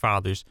founding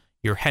fathers.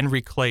 Your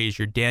Henry Clays,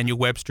 your Daniel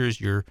Websters,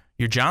 your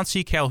John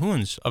C.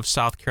 Calhouns of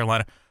South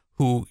Carolina,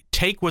 who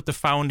take what the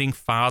founding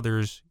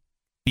fathers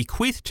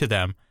bequeathed to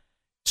them,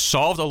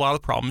 solved a lot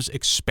of the problems,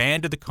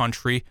 expanded the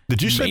country.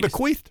 Did you say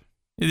bequeathed?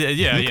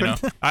 Yeah,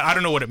 I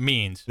don't know what it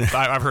means.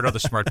 I've heard other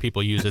smart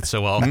people use it,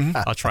 so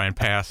I'll try and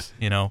pass.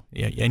 And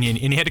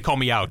you had to call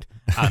me out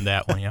on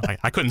that one.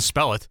 I couldn't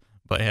spell it,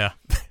 but yeah.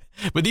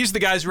 But these are the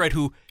guys, right,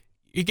 who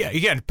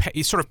again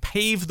sort of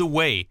paved the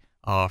way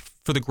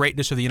for the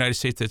greatness of the United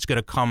States that's going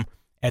to come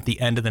at the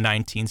end of the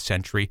 19th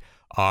century.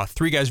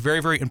 3 guys,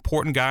 very, very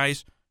important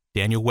guys.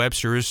 Daniel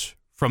Webster is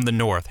from the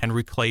North.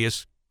 Henry Clay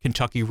is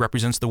Kentucky,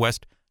 represents the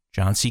West.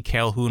 John C.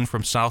 Calhoun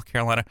from South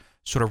Carolina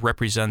sort of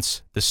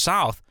represents the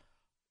South.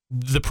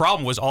 The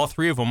problem was all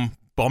 3 of them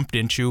bumped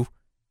into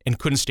and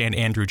couldn't stand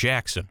Andrew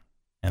Jackson.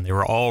 And they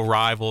were all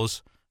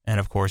rivals. And,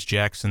 of course,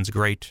 Jackson's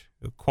great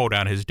quote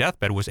on his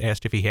deathbed was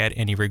asked if he had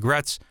any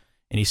regrets.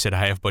 And he said,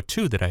 I have but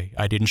 2, that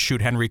I didn't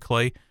shoot Henry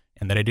Clay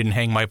and that I didn't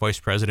hang my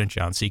vice president,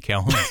 John C.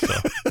 Calhoun.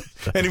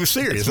 And he was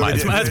serious.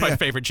 That's my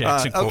favorite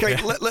Jackson quote.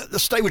 Okay,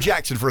 let's stay with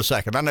Jackson for a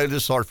second. I know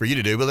this is hard for you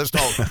to do, but let's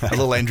talk a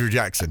little Andrew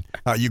Jackson.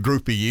 You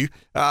groupie, you.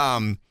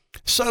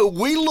 So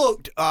we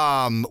looked,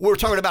 we were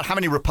talking about how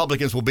many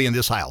Republicans will be in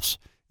this House.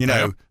 You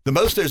know, the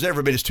most there's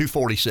ever been is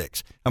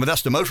 246. I mean,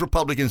 that's the most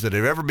Republicans that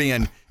have ever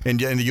been in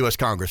the U.S.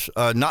 Congress,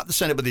 not the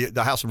Senate, but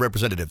the House of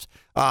Representatives.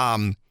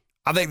 I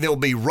think there'll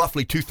be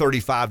roughly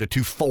 235 to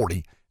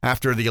 240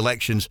 after the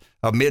elections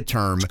of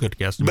midterm. That's a good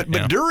guess. But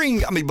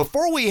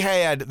before we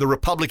had the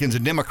Republicans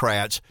and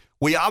Democrats,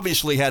 we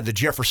obviously had the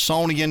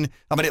Jeffersonian.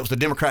 It was the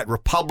Democrat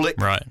Republic.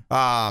 Right.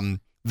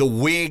 The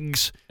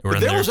Whigs. But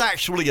there was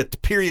actually a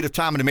period of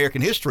time in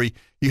American history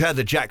you had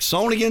the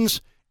Jacksonians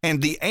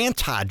and the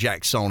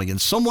anti-Jacksonians.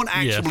 Someone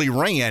actually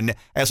ran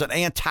as an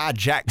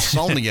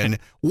anti-Jacksonian.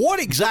 What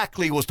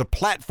exactly was the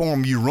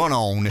platform you run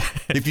on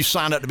if you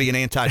signed up to be an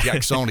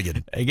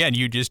anti-Jacksonian? Again,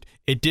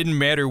 it didn't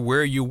matter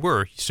where you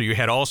were. So you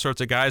had all sorts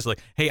of guys like,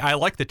 hey, I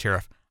like the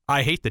tariff.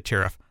 I hate the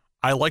tariff.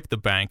 I like the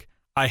bank.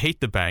 I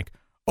hate the bank.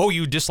 Oh,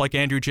 you dislike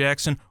Andrew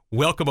Jackson?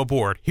 Welcome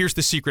aboard. Here's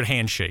the secret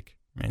handshake.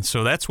 And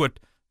so that's what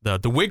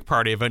the Whig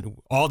Party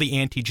event, all the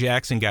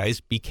anti-Jackson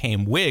guys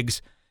became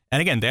Whigs. And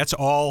again, that's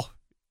all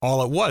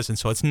it was. And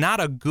so it's not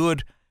a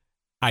good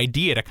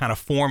idea to kind of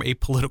form a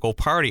political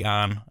party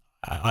on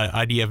an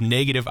idea of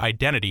negative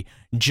identity,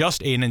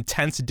 just an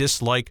intense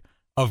dislike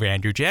of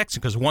Andrew Jackson.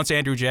 Because once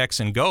Andrew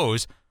Jackson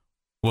goes,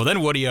 well,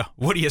 then what do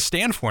you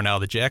stand for now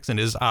that Jackson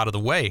is out of the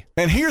way?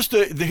 And here's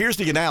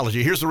the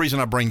analogy. Here's the reason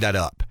I bring that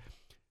up.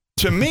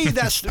 To me,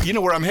 that's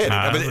where I'm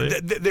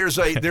headed. There's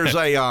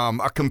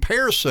a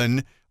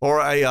comparison or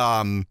a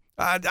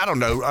I don't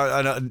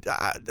know.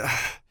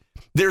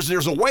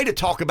 There's a way to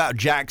talk about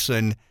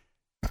Jackson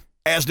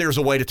as there's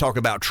a way to talk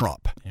about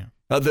Trump.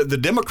 Yeah. The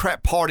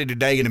Democrat Party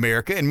today in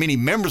America and many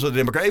members of the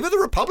Democrat, even the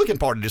Republican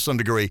Party to some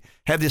degree,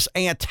 have this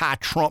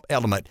anti-Trump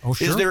element. Oh,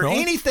 sure, is there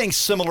anything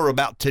similar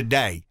about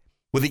today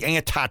with the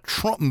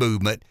anti-Trump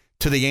movement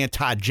to the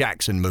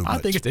anti-Jackson movement? I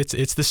think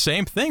it's the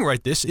same thing,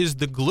 right? This is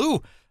the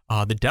glue.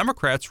 The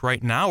Democrats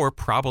right now are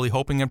probably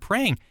hoping and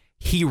praying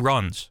he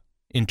runs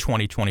in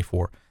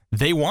 2024.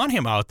 They want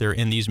him out there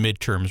in these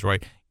midterms,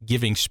 right,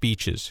 giving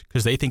speeches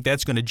because they think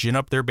that's going to gin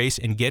up their base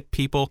and get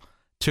people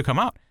to come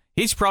out.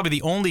 He's probably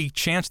the only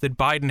chance that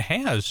Biden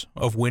has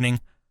of winning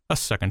a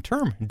second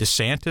term.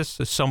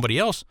 DeSantis, somebody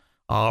else,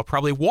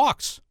 probably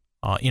walks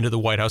into the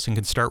White House and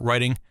can start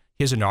writing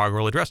his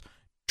inaugural address.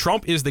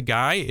 Trump is the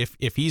guy,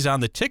 if he's on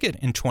the ticket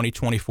in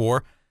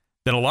 2024,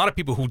 then a lot of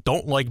people who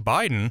don't like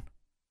Biden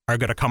are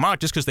going to come out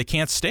just because they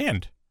can't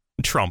stand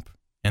Trump.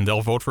 And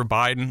they'll vote for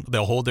Biden.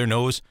 They'll hold their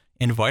nose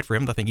and vote for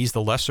him. I think he's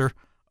the lesser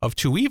of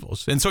two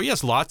evils. And so,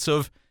 yes, lots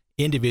of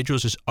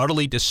individuals just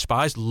utterly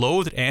despised,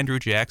 loathed Andrew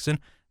Jackson.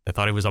 They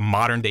thought he was a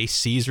modern-day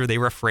Caesar. They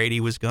were afraid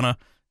he was going to.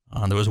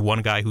 There was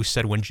one guy who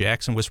said when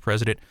Jackson was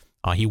president,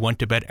 he went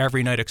to bed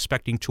every night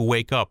expecting to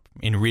wake up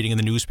in reading in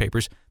the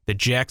newspapers that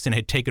Jackson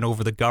had taken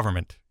over the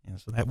government. And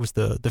so that was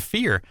the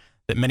fear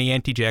that many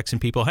anti-Jackson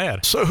people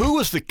had. So who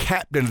was the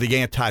captain of the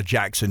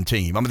anti-Jackson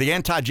team? The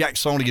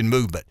anti-Jacksonian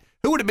movement.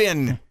 Who would have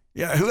been,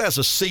 who has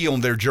a C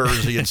on their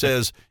jersey and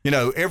says,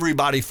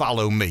 everybody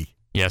follow me?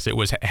 Yes, it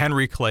was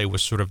Henry Clay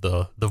was sort of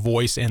the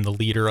voice and the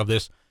leader of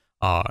this.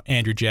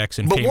 Andrew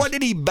Jackson. But what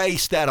did he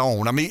base that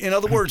on? In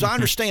other words, I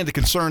understand the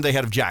concern they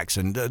had of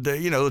Jackson.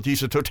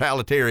 He's a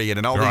totalitarian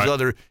and all these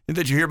other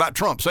that you hear about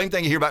Trump. Same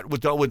thing you hear about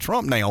with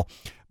Trump now.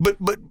 But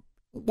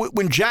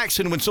when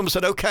someone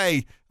said,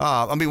 okay,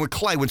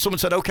 when someone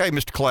said, okay,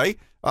 Mr. Clay,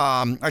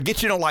 I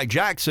get you don't like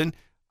Jackson.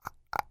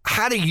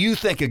 How do you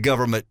think a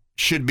government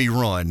should be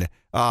run?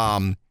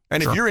 And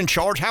if you're in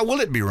charge, how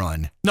will it be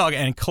run? No,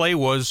 and Clay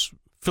was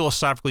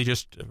philosophically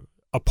just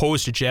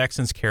opposed to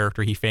Jackson's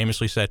character. He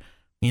famously said,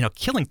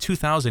 killing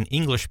 2,000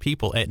 English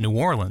people at New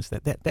Orleans,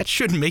 that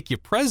shouldn't make you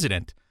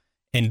president.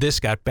 And this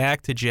got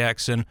back to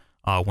Jackson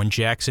when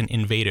Jackson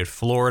invaded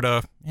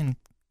Florida and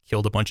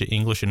killed a bunch of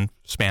English and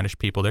Spanish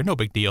people there. No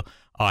big deal.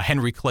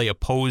 Henry Clay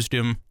opposed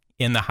him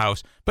in the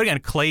House. But again,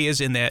 Clay is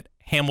in that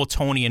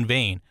Hamiltonian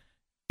vein.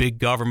 Big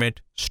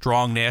government,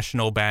 strong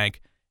national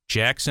bank.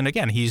 Jackson,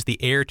 again, he's the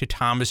heir to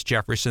Thomas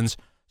Jefferson's.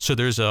 So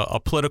there's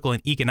a political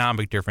and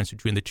economic difference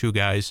between the two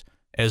guys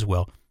as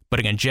well. But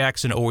again,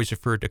 Jackson always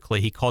referred to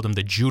Clay. He called him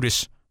the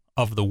Judas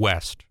of the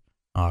West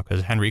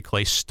because Henry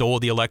Clay stole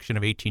the election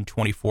of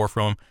 1824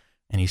 from him.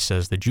 And he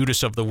says, the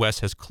Judas of the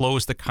West has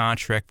closed the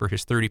contract for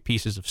his 30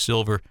 pieces of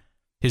silver.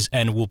 His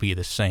end will be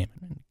the same.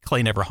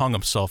 Clay never hung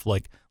himself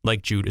like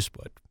Judas,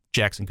 but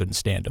Jackson couldn't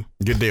stand him.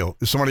 Good deal.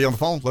 Is somebody on the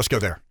phone? Let's go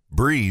there.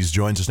 Breeze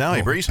joins us now.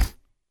 Hey, Breeze.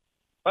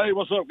 Hey,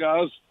 what's up,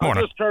 guys?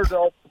 Morning. I just turned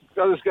off.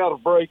 I just got a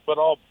break, but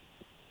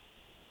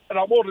and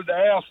I wanted to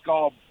ask,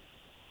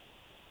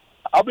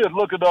 I've been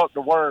looking up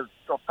the word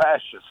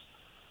fascist.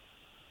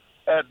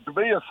 And to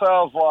me, it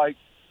sounds like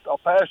a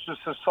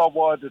fascist is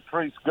someone that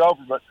treats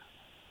government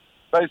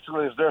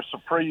basically as their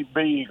supreme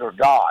being or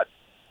God.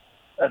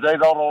 And they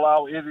don't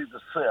allow any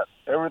dissent.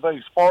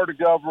 Everything's for the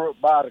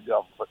government, by the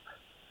government.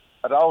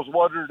 And I was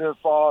wondering if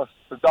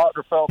the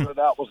doctor felt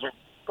that was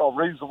a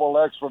reasonable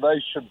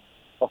explanation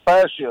of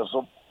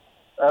fascism.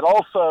 And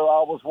also,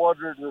 I was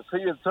wondering, does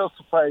he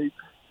anticipate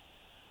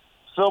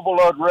civil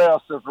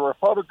unrest if the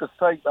Republicans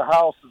take the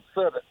House and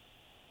Senate?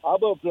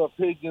 I'm of the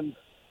opinion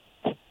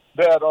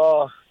that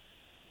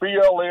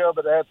BLM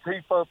and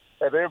Antifa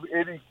and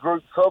any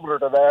group similar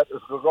to that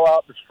is going to go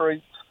out in the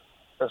streets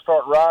and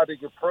start rioting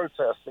and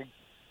protesting.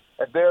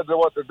 And then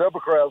what the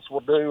Democrats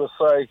will do is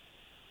say,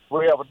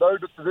 we have a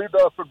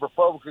do-nothing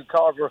Republican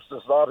Congress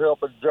that's not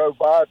helping Joe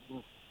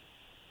Biden,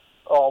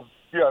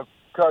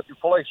 cut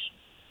inflation.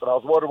 And I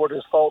was wondering what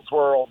his thoughts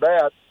were on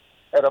that.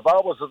 And if I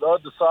was an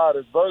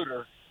undecided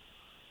voter,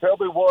 tell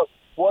me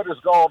what has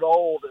gone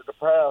on in the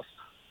past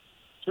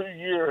 2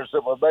 years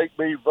that would make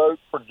me vote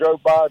for Joe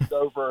Biden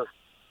over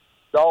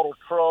Donald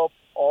Trump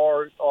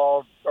or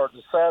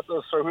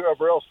DeSantis or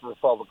whoever else the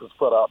Republicans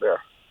put out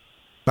there.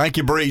 Thank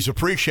you, Breeze.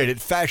 Appreciate it.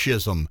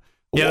 Fascism.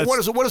 Yeah,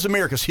 what is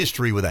America's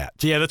history with that?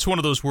 Yeah, that's one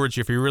of those words.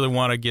 If you really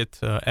want to get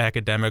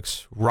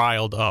academics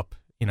riled up,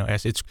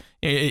 as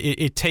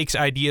it takes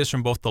ideas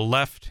from both the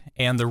left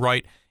and the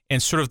right,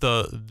 and sort of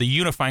the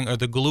unifying or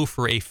the glue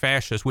for a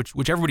fascist, which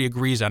everybody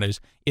agrees on, is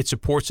it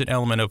supports an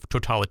element of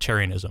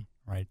totalitarianism,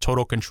 right?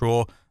 Total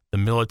control, the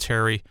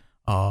military,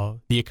 the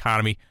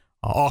economy,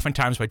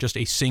 oftentimes by just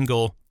a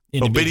single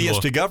individual. Obedience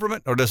to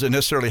government, or does it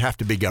necessarily have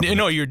to be government?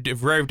 No, you're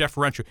very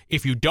deferential.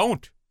 If you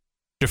don't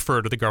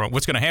defer to the government,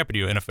 what's going to happen to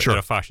you in a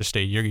fascist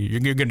state? You're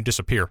going to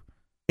disappear.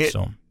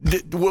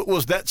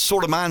 Was that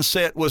sort of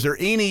mindset, was there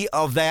any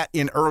of that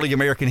in early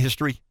American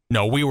history?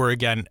 No, we were,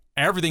 again,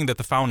 everything that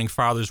the Founding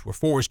Fathers were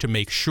for was to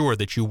make sure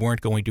that you weren't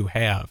going to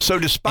have. So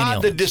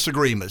despite the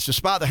disagreements,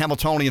 despite the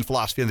Hamiltonian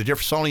philosophy and the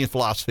Jeffersonian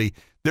philosophy,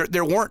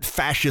 there weren't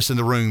fascists in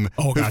the room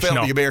who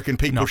felt the American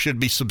people should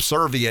be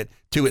subservient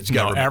to its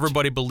government. No,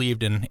 everybody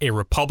believed in a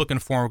Republican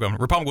form of government.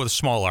 Republican with a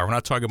small r. We're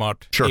not talking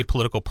about a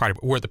political party,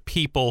 but where the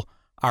people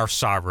are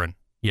sovereign.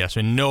 Yes,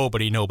 and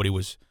nobody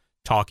was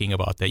talking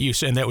about that.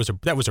 And that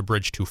was a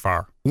bridge too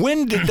far.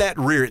 When did that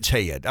rear its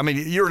head? I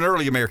mean, you're an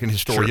early American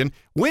historian.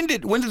 Sure. When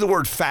did the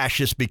word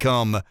fascist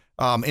become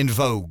in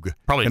vogue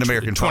in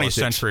American 20th politics?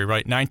 Century,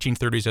 right?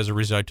 1930s as a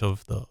result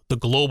of the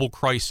global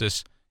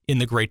crisis in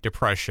the Great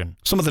Depression.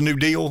 Some of the New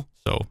Deal.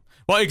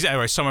 Well, exactly.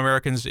 Right. Some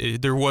Americans,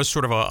 there was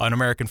sort of an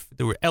American,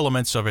 there were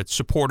elements of it,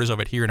 supporters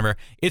of it here in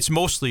America. It's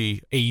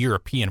mostly a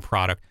European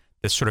product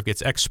that sort of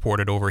gets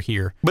exported over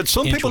here. But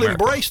some people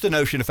embrace the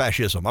notion of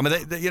fascism. I mean,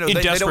 they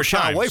don't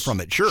shy away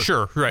from it.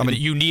 Sure. Right. I mean,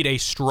 you need a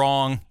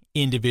strong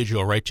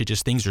individual, right?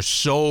 Things are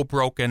so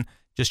broken.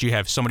 Just you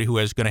have somebody who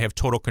is going to have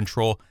total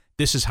control.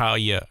 This is how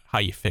you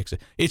fix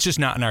it. It's just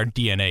not in our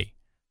DNA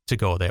to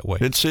go that way.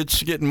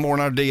 It's getting more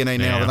in our DNA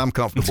now than I'm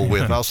comfortable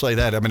with. I'll say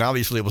that. I mean,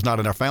 obviously it was not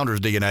in our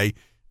founders' DNA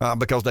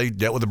because they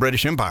dealt with the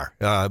British Empire.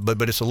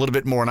 But it's a little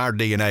bit more in our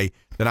DNA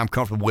than I'm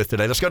comfortable with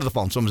today. Let's go to the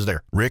phone. Someone's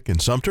there. Rick in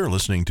Sumter,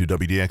 listening to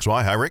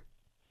WDXY. Hi, Rick.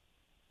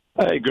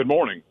 Hey, good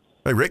morning.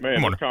 Hey, Rick.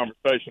 Man, this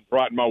conversation's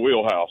right in my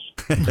wheelhouse.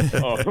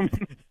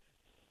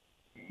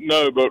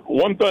 No, but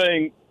one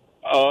thing,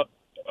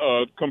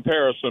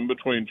 comparison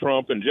between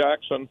Trump and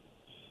Jackson,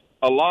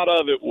 a lot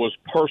of it was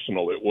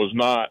personal. It was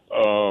not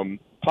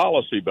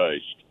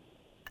policy-based.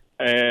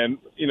 And,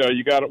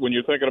 when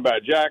you're thinking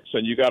about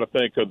Jackson, you got to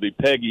think of the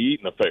Peggy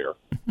Eaton affair.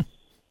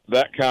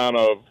 That kind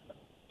of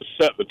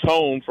set the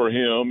tone for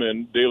him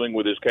in dealing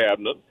with his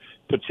cabinet,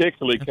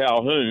 particularly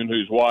Calhoun,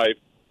 whose wife,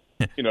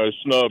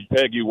 snubbed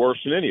Peggy worse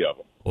than any of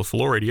them. Well,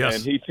 Floyd, yes.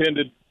 And he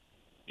tended,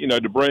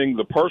 to bring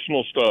the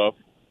personal stuff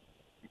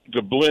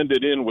to blend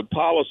it in with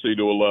policy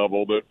to a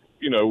level that,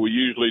 we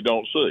usually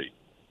don't see.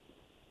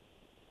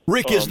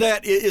 Rick, is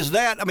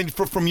that? I mean,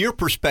 from your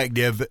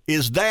perspective,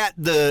 is that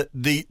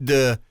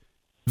the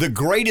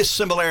greatest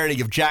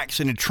similarity of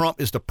Jackson and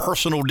Trump is the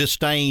personal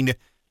disdain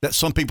that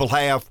some people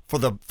have for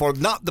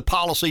not the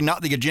policy,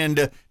 not the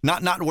agenda,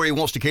 not where he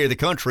wants to carry the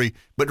country,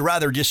 but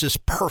rather just his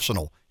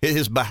personal,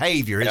 his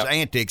behavior, his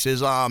antics,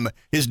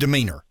 his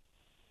demeanor.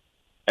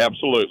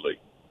 Absolutely.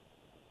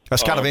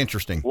 That's kind of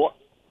interesting.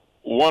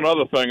 One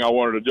other thing I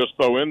wanted to just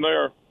throw in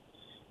there,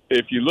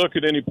 if you look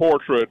at any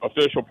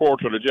official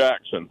portrait of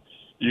Jackson,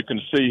 you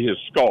can see his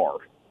scar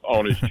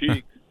on his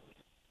cheek.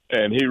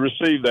 And he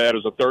received that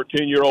as a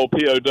 13-year-old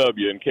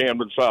POW in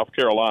Camden, South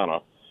Carolina,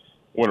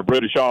 when a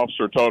British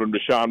officer told him to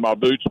shine my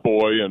boots,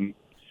 boy, and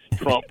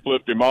Trump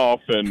flipped him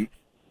off, and,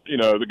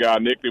 the guy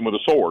nicked him with a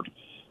sword.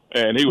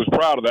 And he was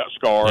proud of that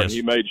scar, and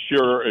he made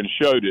sure and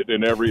showed it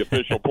in every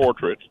official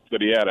portrait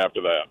that he had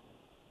after that.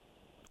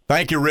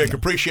 Thank you, Rick.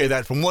 Appreciate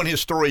that. From one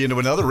historian to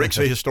another. Rick's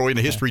a historian,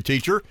 a history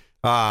teacher.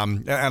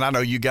 And I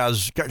know you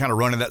guys kind of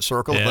run in that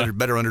circle,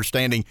 better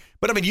understanding.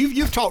 But, I mean,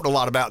 you've talked a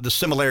lot about the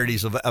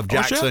similarities of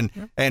Jackson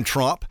and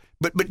Trump.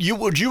 But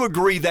would you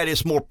agree that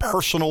it's more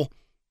personal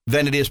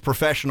than it is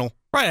professional?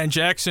 Right. And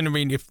Jackson, I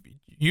mean, if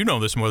you know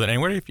this more than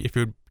anyone, if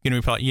you're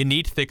going to be you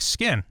need thick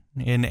skin.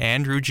 And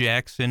Andrew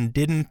Jackson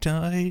didn't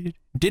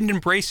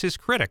embrace his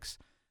critics.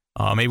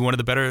 Maybe one of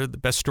the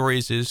best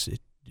stories is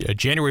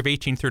January of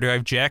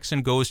 1835,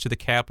 Jackson goes to the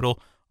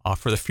Capitol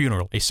for the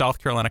funeral. A South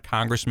Carolina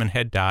congressman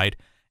had died.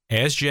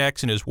 As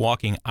Jackson is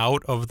walking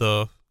out of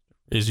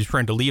as he's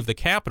trying to leave the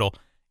Capitol,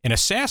 an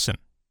assassin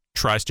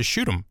tries to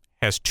shoot him,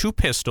 has two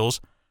pistols,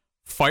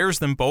 fires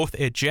them both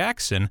at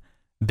Jackson.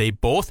 They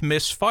both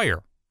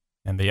misfire.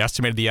 And they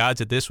estimated the odds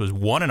that this was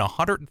 1 in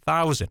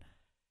 100,000.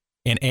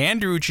 And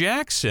Andrew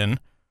Jackson,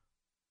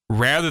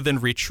 rather than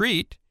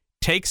retreat,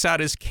 takes out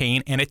his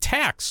cane and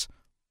attacks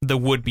the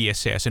would-be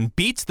assassin,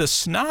 beats the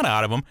snot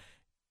out of him.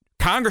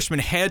 Congressman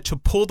had to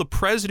pull the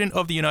president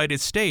of the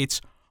United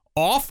States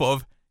off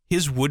of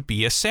his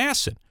would-be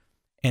assassin.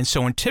 And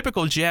so in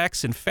typical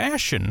Jackson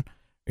fashion,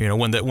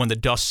 when the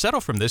dust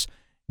settled from this,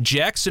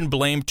 Jackson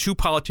blamed two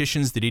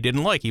politicians that he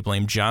didn't like. He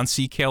blamed John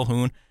C.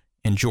 Calhoun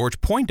and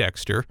George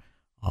Poindexter.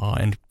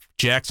 And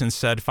Jackson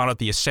found out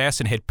the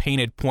assassin had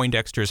painted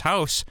Poindexter's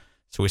house.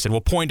 So he said,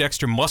 well,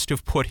 Poindexter must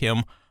have put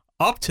him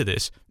up to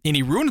this. And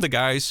he ruined the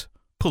guy's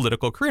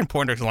political career. And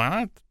Poindexter's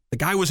like, the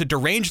guy was a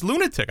deranged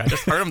lunatic. I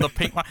just hired him to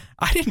paint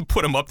I didn't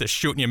put him up to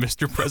shooting you,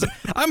 Mr. President.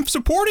 I'm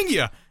supporting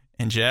you.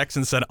 And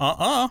Jackson said,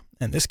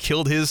 and this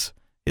killed his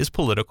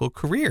political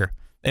career.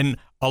 And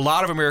a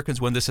lot of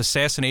Americans, when this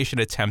assassination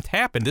attempt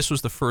happened, this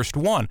was the first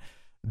one,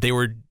 they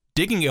were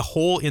digging a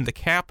hole in the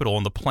Capitol,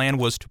 and the plan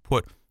was to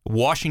put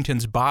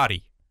Washington's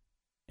body.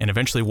 And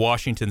eventually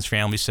Washington's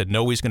family said,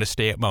 no, he's going to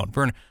stay at Mount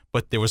Vernon.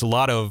 But there was a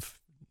lot of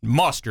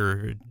must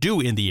or dew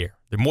in the air,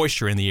 the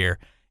moisture in the air.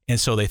 And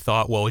so they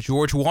thought, well,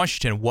 George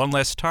Washington, one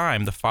last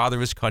time, the father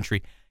of his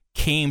country,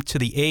 came to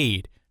the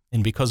aid.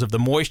 And because of the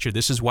moisture,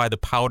 this is why the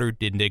powder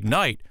didn't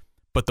ignite.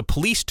 But the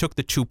police took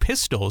the two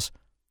pistols,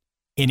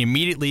 and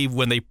immediately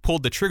when they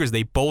pulled the triggers,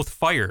 they both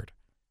fired.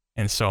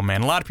 And so,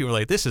 man, a lot of people are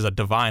like, this is a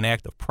divine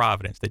act of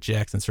providence that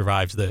Jackson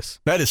survives this.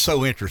 That is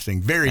so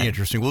interesting. Very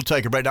interesting. We'll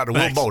take a break. Dr.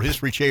 Will Bolt,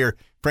 History Chair,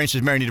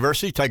 Francis Marion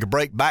University. Take a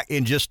break. Back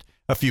in just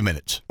a few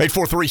minutes.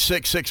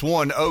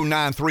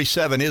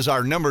 843-661-0937 is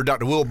our number.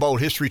 Dr. Will Bolt,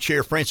 History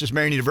Chair, Francis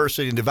Marion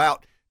University, and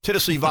devout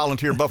Tennessee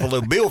volunteer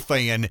Buffalo Bill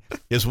fan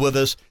is with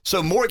us.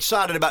 So more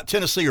excited about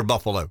Tennessee or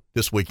Buffalo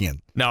this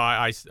weekend? No,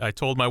 I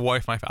told my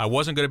wife I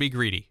wasn't going to be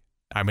greedy.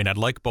 I mean, I'd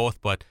like both,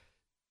 but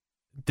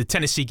the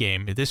Tennessee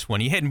game, this one,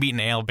 you hadn't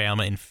beaten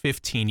Alabama in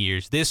 15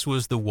 years. This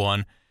was the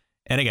one.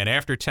 And again,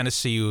 after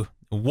Tennessee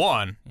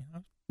won,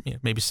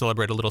 maybe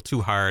celebrate a little too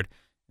hard.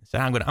 I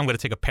said, I'm going to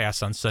take a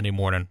pass on Sunday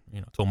morning.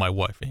 Told my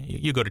wife,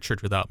 you go to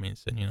church without me. And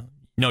said,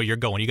 no, you're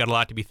going. You got a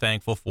lot to be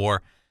thankful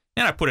for.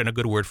 And I put in a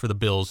good word for the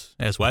Bills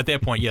as well. At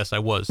that point, yes, I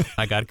was.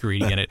 I got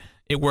greedy, and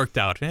it worked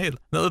out. Hey,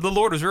 the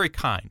Lord was very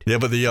kind. Yeah,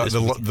 but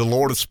the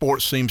Lord of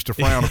sports seems to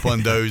frown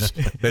upon those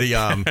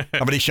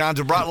that he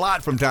shines a bright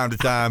light from time to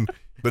time,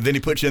 but then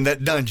he puts you in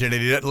that dungeon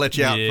and he doesn't let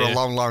you out for a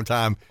long, long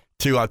time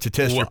to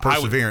test your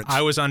perseverance.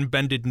 I was on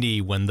bended knee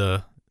when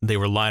they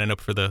were lining up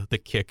for the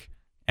kick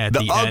at the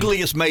end. The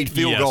ugliest made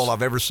field goal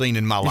I've ever seen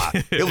in my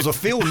life. It was a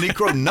Phil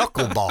Necro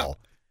knuckleball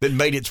that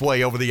made its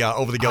way over the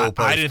goalpost.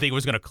 I didn't think it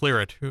was going to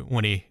clear it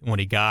when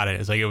he got it.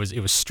 It's like it was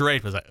straight.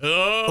 It was like,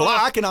 oh. Well,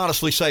 I can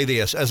honestly say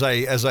this as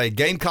a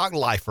Gamecock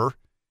lifer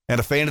and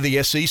a fan of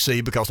the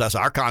SEC because that's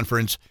our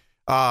conference.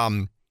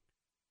 I've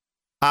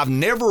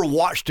never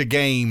watched a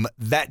game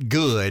that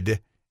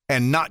good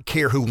and not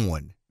care who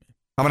won.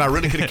 I mean, I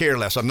really could care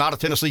less. I'm not a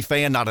Tennessee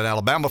fan, not an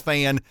Alabama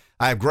fan.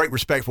 I have great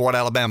respect for what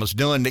Alabama's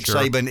done. Nick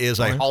Saban is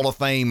a Hall of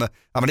Fame.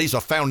 I mean, he's a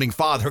founding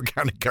father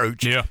kind of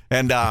coach. Yeah.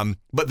 And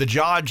but the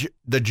job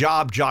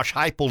Josh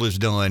Heupel has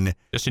done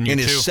in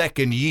his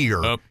second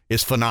year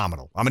is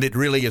phenomenal. I mean, it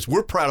really is.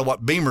 We're proud of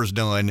what Beamer's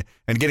done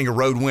and getting a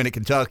road win at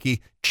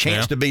Kentucky,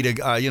 chance to beat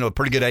a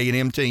pretty good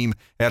A&M team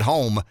at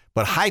home.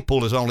 But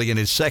Heupel is only in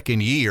his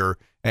second year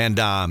and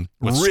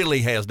really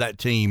has that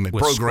team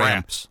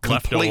program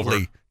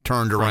completely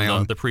turned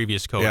around. The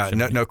previous coach. Yeah,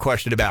 no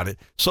question about it.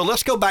 So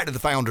let's go back to the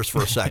Founders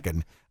for a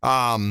second.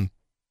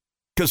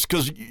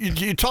 Because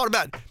you talked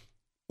about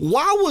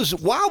why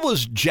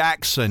was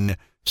Jackson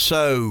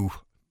so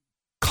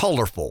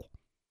colorful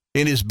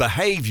in his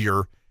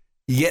behavior,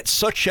 yet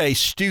such a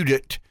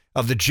student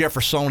of the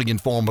Jeffersonian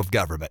form of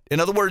government? In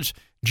other words,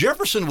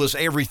 Jefferson was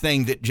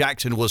everything that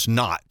Jackson was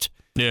not.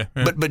 Yeah.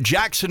 But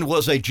Jackson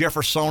was a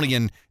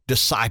Jeffersonian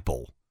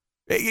disciple.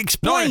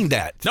 Explain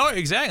that. No,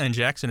 exactly. And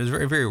Jackson is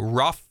very, very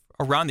rough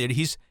around the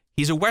edge.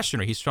 He's a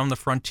Westerner. He's from the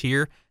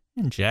frontier.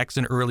 And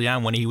Jackson, early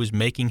on, when he was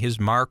making his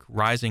mark,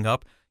 rising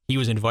up, he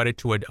was invited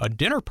to a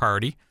dinner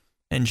party,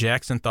 and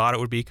Jackson thought it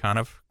would be kind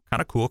of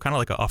cool, kind of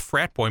like a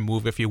frat boy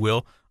move, if you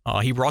will.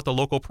 He brought the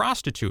local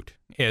prostitute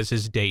as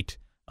his date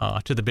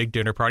to the big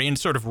dinner party, and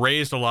sort of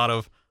raised a lot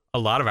of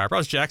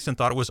eyebrows. Jackson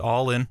thought it was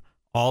all in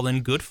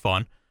good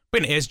fun.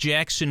 But as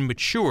Jackson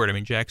matured, I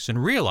mean, Jackson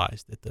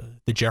realized that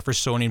the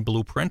Jeffersonian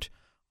blueprint,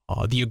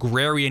 the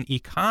agrarian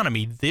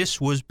economy, this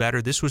was better.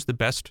 This was the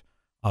best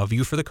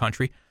view for the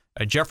country.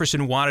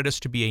 Jefferson wanted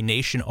us to be a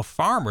nation of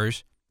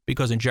farmers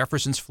because in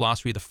Jefferson's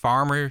philosophy, the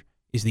farmer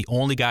is the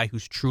only guy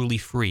who's truly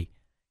free.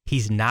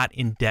 He's not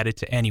indebted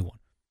to anyone.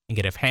 And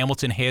yet if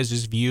Hamilton has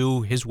his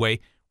view, his way,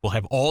 we'll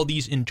have all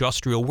these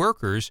industrial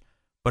workers,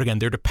 but again,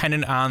 they're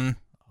dependent on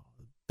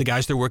the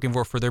guys they're working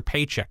for their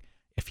paycheck.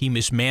 If he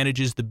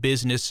mismanages the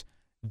business,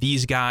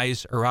 these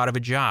guys are out of a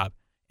job.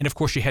 And of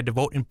course, you had to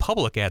vote in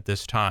public at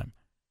this time.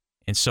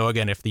 And so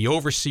again, if the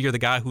overseer, the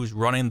guy who's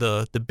running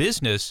the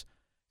business,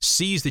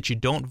 sees that you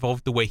don't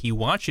vote the way he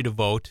wants you to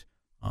vote,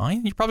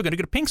 you're probably going to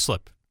get a pink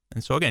slip.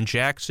 And so again,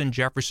 Jackson,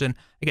 Jefferson,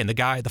 again,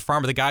 the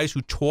farmer, the guys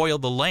who toil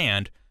the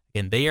land,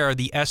 and they are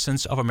the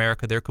essence of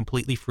America. They're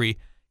completely free.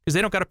 because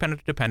they don't got to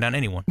depend on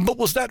anyone. But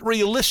was that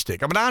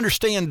realistic? I mean, I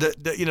understand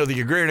that the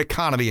agrarian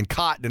economy and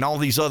cotton and all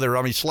these other,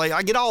 slave.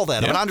 I get all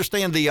that. Yeah. I mean, I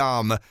understand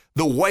the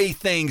way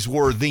things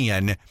were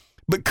then.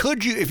 But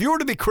could you, if you were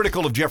to be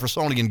critical of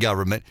Jeffersonian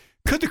government,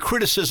 could the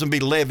criticism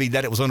be levied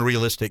that it was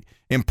unrealistic,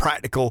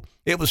 impractical,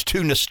 it was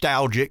too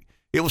nostalgic,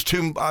 it was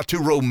too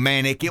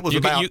romantic, it was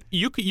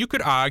you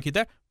could argue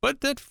that,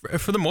 but that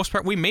for the most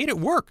part we made it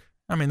work.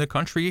 I mean, the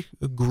country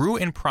grew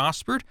and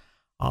prospered.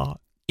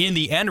 In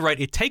the end, right,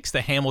 it takes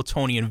the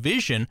Hamiltonian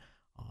vision,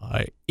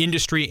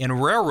 industry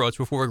and railroads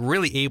before we're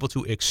really able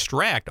to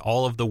extract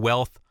all of the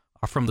wealth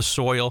from the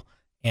soil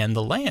and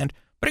the land.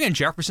 But again,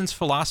 Jefferson's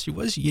philosophy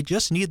was you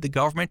just need the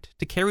government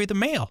to carry the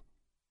mail.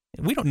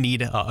 We don't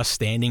need a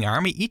standing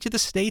army. Each of the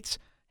states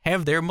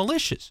have their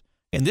militias.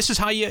 And this is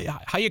how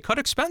you cut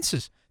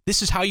expenses.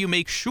 This is how you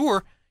make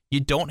sure you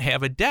don't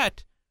have a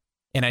debt.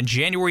 And on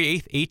January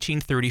 8th,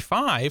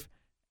 1835,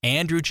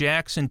 Andrew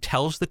Jackson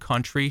tells the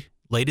country,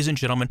 ladies and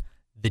gentlemen,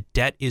 the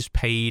debt is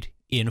paid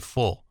in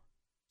full.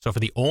 So for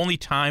the only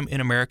time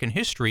in American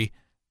history,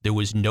 there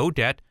was no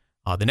debt.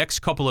 The next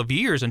couple of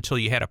years until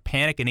you had a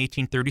panic in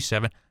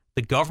 1837,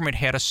 the government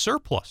had a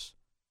surplus.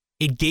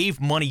 It gave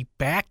money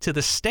back to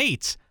the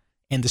states,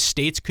 and the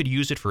states could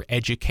use it for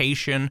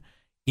education,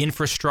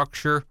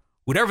 infrastructure,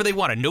 whatever they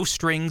wanted. No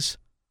strings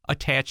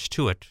attached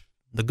to it.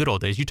 The good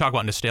old days. You talk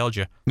about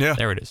nostalgia. Yeah.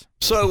 There it is.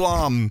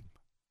 So,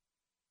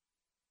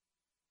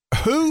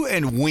 who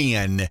and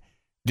when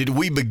did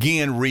we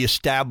begin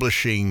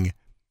reestablishing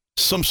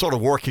some sort of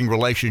working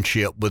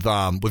relationship with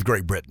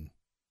Great Britain?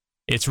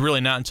 It's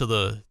really not until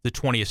the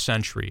 20th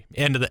century,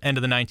 end of the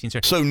 19th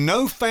century. So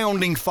no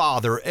founding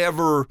father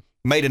ever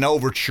made an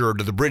overture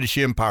to the British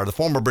Empire, the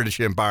former British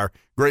Empire,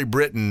 Great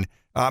Britain,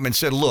 and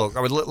said, "Look,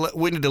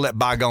 we need to let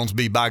bygones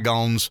be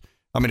bygones.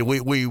 I mean,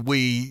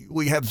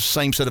 we have the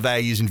same set of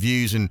values and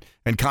views and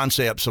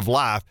concepts of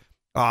life.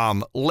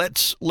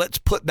 Let's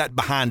put that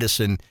behind us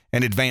and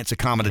advance a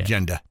common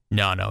agenda."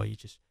 No, you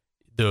just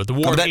the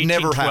war of 1812.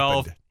 Never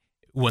happened.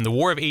 When the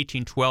War of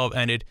 1812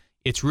 ended,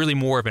 it's really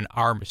more of an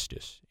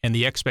armistice. And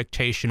the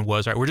expectation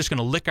was, all right, we're just going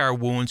to lick our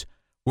wounds.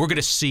 We're going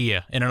to see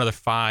you in another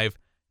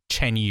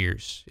 5-10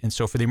 years. And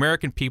so for the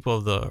American people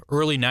of the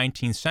early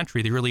 19th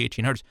century, the early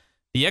 1800s,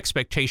 the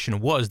expectation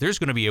was there's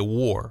going to be a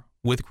war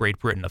with Great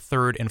Britain, a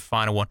third and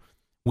final one.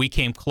 We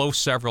came close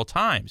several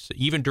times.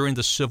 Even during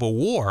the Civil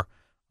War,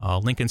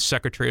 Lincoln's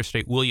Secretary of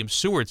State William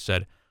Seward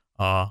said,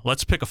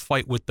 let's pick a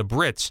fight with the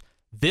Brits.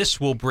 This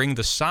will bring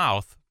the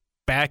South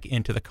back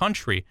into the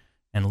country.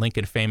 And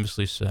Lincoln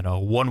famously said,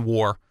 one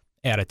war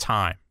at a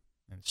time.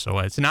 And so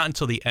it's not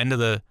until the end of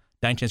the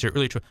 19th century,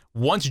 early 20th,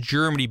 once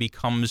Germany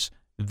becomes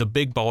the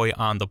big boy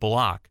on the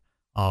block,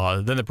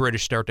 then the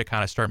British start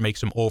to make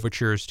some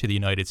overtures to the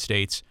United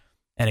States.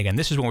 And again,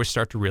 this is when we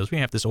start to realize we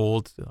have this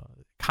old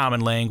common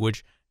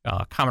language,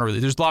 common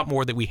religion. There's a lot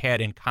more that we had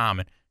in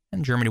common.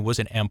 And Germany was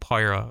an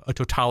empire, a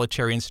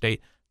totalitarian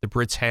state. The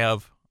Brits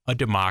have a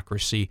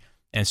democracy.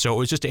 And so it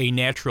was just a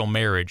natural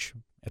marriage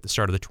at the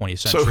start of the 20th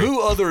century. So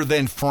who other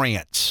than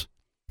France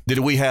did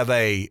we have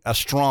a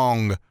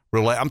strong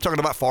I'm talking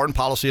about foreign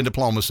policy and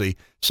diplomacy.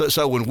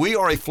 So when we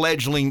are a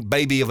fledgling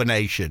baby of a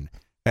nation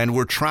and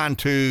we're trying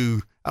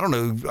to,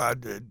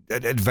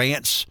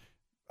 advance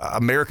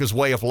America's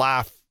way of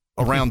life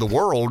around the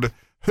world,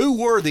 who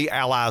were the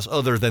allies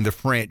other than the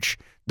French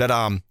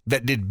that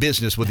did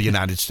business with the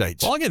United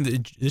States? Well,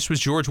 again, this was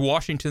George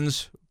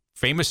Washington's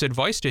famous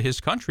advice to his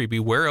country: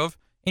 beware of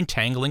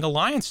entangling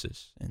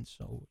alliances. And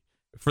so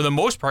for the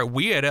most part,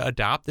 we had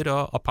adopted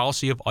a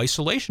policy of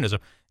isolationism.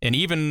 And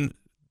even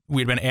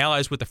we'd been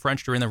allies with the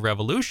French during the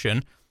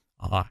Revolution.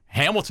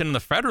 Hamilton and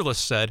the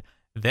Federalists said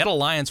that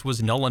alliance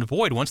was null and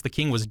void once the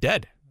king was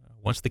dead.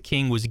 Once the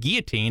king was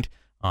guillotined,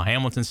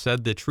 Hamilton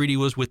said the treaty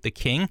was with the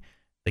king.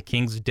 The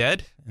king's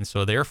dead, and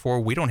so therefore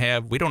we don't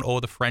owe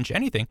the French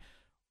anything.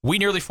 We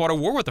nearly fought a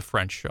war with the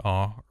French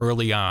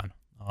early on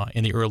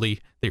in the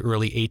early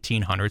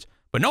 1800s.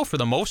 But no, for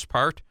the most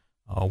part,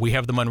 we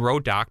have the Monroe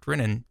Doctrine,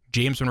 and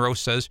James Monroe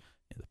says,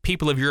 the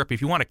people of Europe,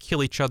 if you want to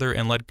kill each other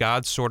and let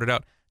God sort it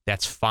out,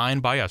 that's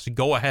fine by us.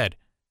 Go ahead.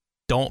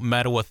 Don't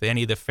meddle with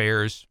any of the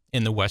affairs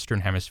in the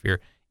Western Hemisphere.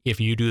 If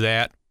you do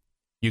that,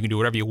 you can do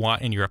whatever you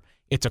want in Europe.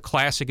 It's a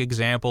classic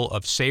example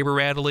of saber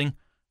rattling,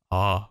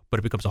 but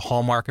it becomes a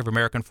hallmark of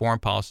American foreign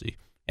policy,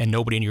 and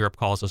nobody in Europe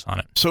calls us on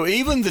it. So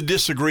even the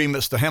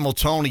disagreements the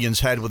Hamiltonians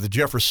had with the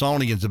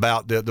Jeffersonians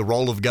about the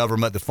role of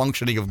government, the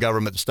functioning of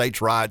government, the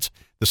states' rights,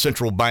 the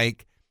central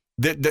bank,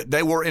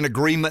 they were in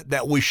agreement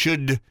that we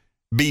should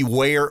be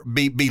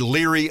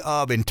leery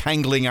of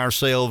entangling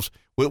ourselves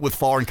with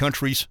foreign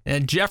countries.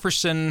 And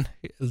Jefferson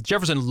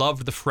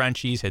loved the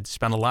Frenchies, had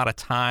spent a lot of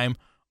time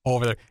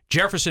over there.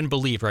 Jefferson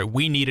believed, right,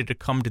 we needed to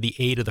come to the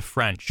aid of the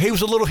French. He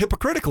was a little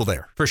hypocritical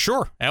there. For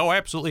sure. Oh,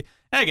 absolutely.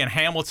 And again,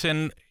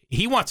 Hamilton,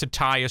 he wants to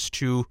tie us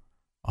to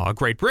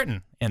Great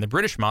Britain and the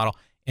British model,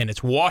 and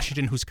it's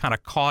Washington who's kind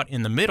of caught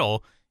in the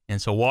middle.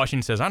 And so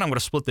Washington says, I'm going to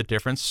split the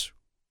difference.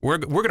 We're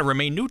going to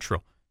remain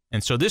neutral.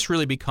 And so this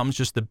really becomes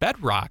just the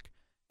bedrock.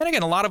 And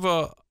again, a lot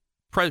of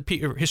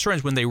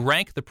historians, when they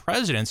rank the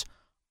presidents,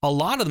 a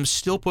lot of them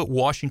still put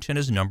Washington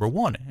as number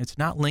one. It's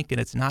not Lincoln.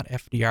 It's not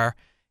FDR.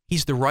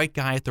 He's the right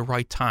guy at the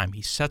right time.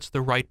 He sets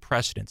the right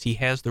precedents. He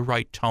has the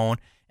right tone.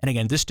 And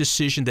again, this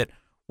decision that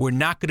we're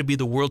not going to be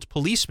the world's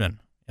policeman,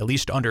 at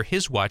least under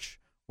his watch.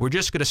 We're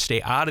just going to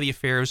stay out of the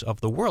affairs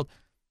of the world.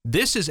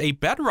 This is a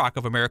bedrock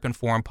of American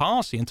foreign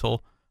policy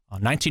until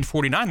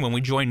 1949 when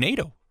we joined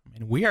NATO. I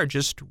mean, we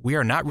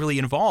are not really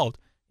involved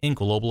in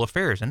global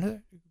affairs. And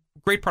a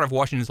great part of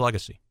Washington's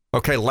legacy.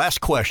 Okay, last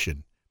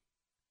question.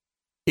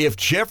 If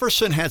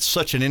Jefferson had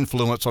such an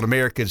influence on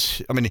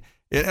Americans, I mean,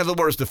 in other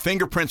words, the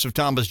fingerprints of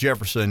Thomas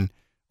Jefferson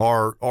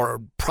are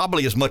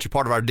probably as much a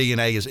part of our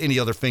DNA as any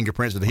other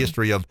fingerprints in the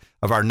history of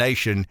our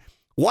nation.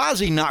 Why is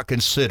he not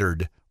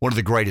considered one of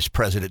the greatest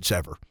presidents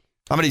ever?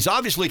 I mean, he's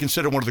obviously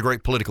considered one of the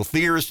great political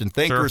theorists and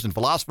thinkers and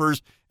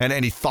philosophers,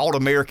 and he thought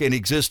America in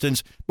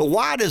existence. But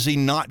why does he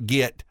not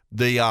get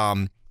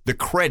the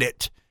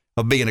credit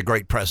of being a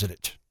great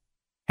president?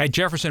 Had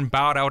Jefferson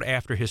bowed out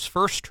after his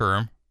first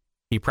term,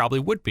 he probably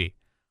would be.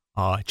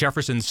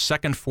 Jefferson's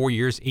second 4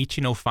 years,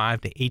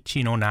 1805 to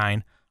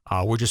 1809,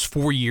 were just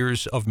 4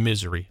 years of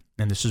misery.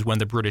 And this is when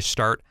the British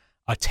start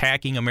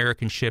attacking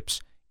American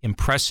ships,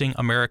 impressing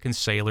American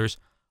sailors.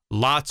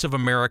 Lots of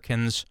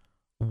Americans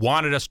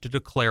wanted us to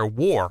declare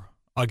war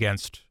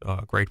against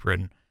Great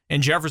Britain.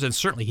 And Jefferson,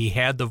 certainly, he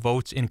had the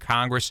votes in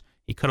Congress.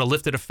 He could have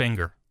lifted a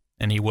finger,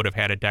 and he would have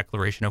had a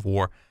declaration of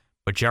war.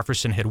 But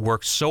Jefferson had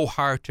worked so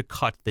hard to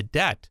cut the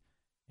debt.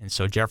 And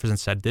so Jefferson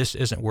said, this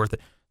isn't worth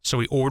it. So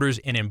he orders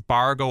an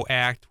embargo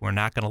act. We're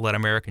not going to let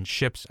American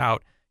ships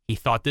out. He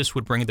thought this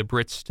would bring the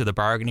Brits to the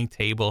bargaining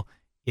table.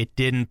 It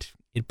didn't.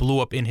 It blew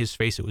up in his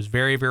face. It was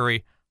very,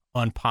 very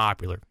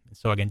unpopular.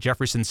 So again,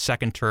 Jefferson's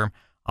second term,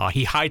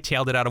 he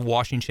hightailed it out of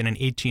Washington in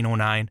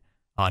 1809,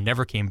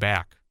 never came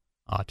back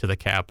to the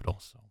Capitol.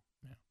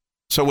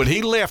 So when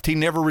he left, he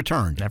never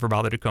returned? Never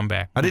bothered to come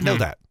back. I didn't know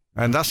that.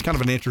 And that's kind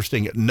of an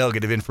interesting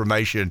nugget of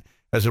information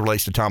as it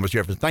relates to Thomas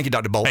Jefferson. Thank you,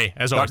 Dr. Bolt. Hey,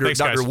 as always, thanks,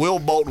 Dr. guys. Will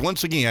Bolt,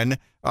 once again,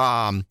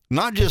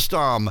 not just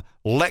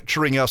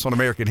lecturing us on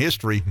American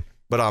history,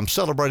 but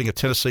celebrating a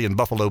Tennessee and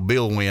Buffalo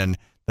Bill win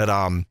that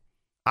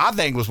I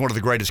think was one of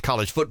the greatest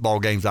college football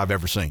games I've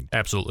ever seen.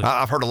 Absolutely.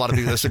 I've heard a lot of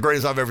people, that's the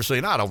greatest I've ever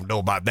seen. I don't know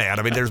about that.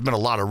 I mean, there's been a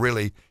lot of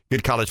really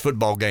good college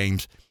football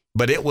games,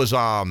 but it was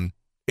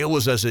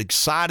as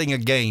exciting a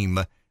game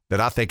that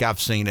I think I've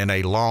seen in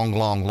a long,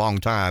 long, long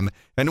time.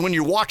 And when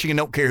you're watching and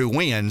don't care who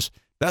wins,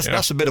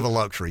 that's a bit of a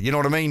luxury. You know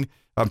what I mean?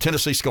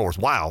 Tennessee scores.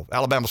 Wow.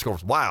 Alabama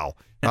scores. Wow.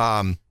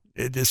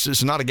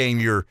 It's not a game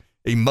you're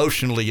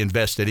emotionally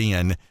invested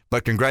in,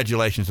 but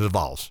congratulations to the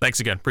Vols.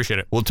 Thanks again. Appreciate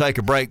it. We'll take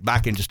a break.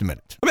 Back in just a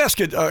minute. Let me ask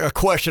you a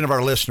question of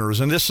our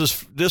listeners, and this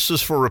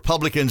is for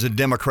Republicans and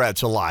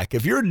Democrats alike.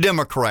 If you're a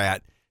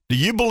Democrat, do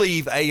you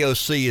believe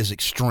AOC is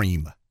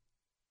extreme?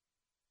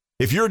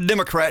 If you're a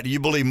Democrat, do you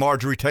believe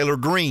Marjorie Taylor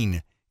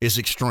Greene is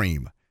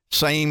extreme?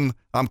 Same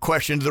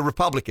question to the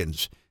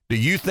Republicans. Do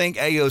you think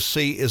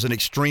AOC is an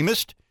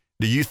extremist?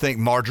 Do you think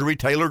Marjorie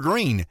Taylor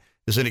Greene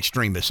is an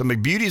extremist? I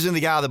mean, beauty's in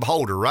the eye of the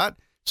beholder, right?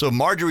 So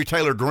Marjorie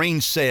Taylor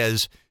Greene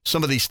says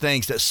some of these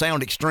things that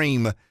sound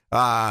extreme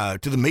to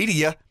the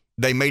media.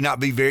 They may not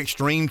be very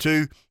extreme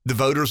to the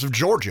voters of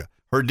Georgia,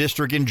 her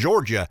district in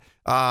Georgia.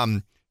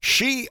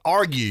 She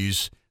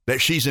argues that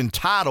she's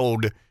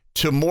entitled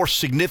to more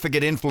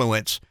significant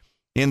influence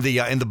in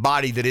the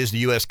body that is the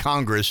U.S.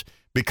 Congress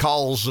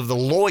because of the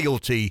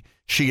loyalty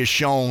she has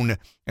shown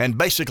and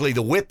basically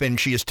the whipping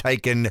she has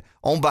taken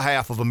on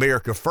behalf of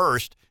America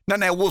First.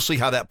 Now we'll see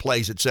how that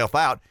plays itself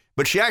out.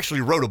 But she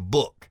actually wrote a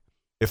book,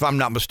 if I'm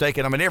not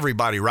mistaken. I mean,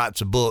 everybody writes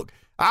a book.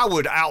 I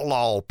would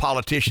outlaw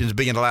politicians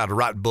being allowed to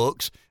write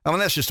books. I mean,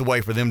 that's just a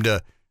way for them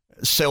to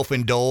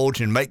self-indulge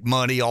and make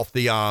money off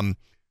the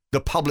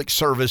public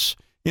service.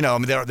 You know, I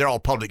mean, they're all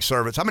public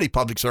servants. How many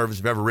public servants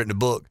have ever written a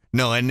book?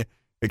 None,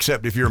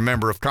 except if you're a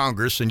member of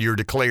Congress and you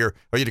declare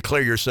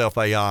yourself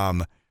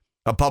a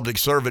public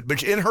servant.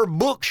 But in her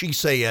book, she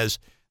says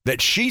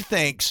that she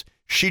thinks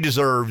she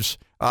deserves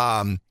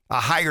a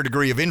higher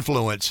degree of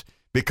influence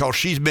because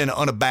she's been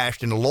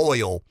unabashed and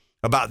loyal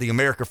about the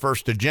America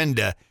First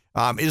agenda.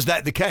 Is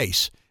that the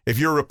case? If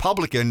you're a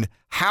Republican,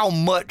 how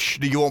much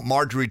do you want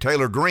Marjorie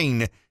Taylor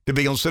Greene to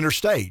be on center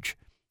stage?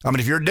 I mean,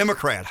 if you're a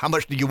Democrat, how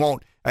much do you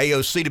want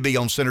AOC to be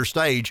on center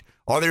stage?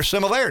 Are there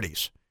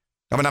similarities?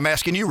 I mean, I'm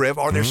asking you, Rev,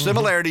 are there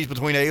similarities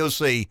between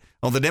AOC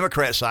on the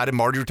Democrat side and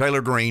Marjorie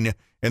Taylor Greene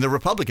in the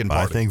Republican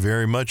Party? I think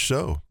very much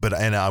so.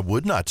 And I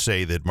would not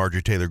say that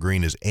Marjorie Taylor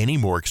Greene is any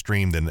more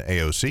extreme than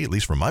AOC, at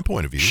least from my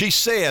point of view. She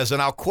says,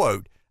 and I'll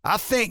quote, "I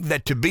think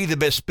that to be the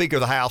best Speaker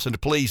of the House and to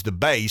please the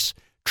base,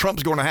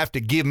 Trump's going to have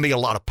to give me a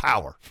lot of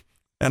power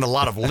and a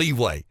lot of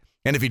leeway.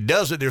 And if he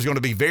does it, there's going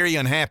to be very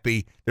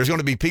unhappy. There's going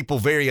to be people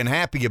very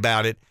unhappy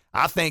about it.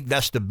 I think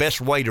that's the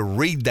best way to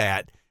read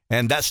that.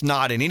 And that's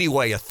not in any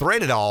way a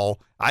threat at all.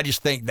 I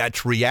just think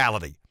that's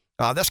reality."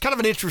 That's kind of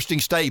an interesting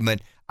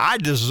statement. I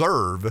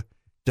deserve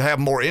to have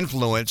more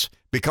influence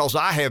because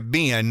I have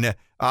been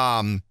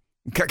kind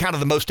of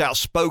the most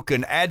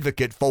outspoken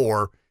advocate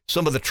for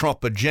some of the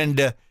Trump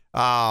agenda.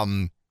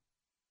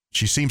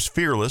 She seems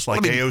fearless,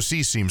 like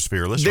AOC seems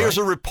fearless. There's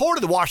right? a report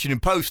of the Washington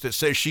Post that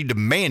says she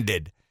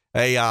demanded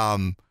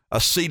a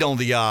seat on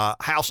the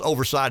House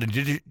Oversight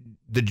and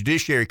the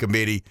Judiciary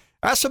Committee.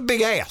 That's a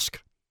big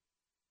ask.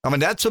 I mean,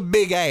 that's a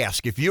big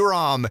ask. If you're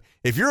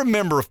a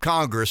member of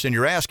Congress and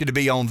you're asking to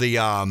be on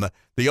the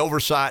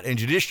Oversight and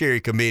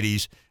Judiciary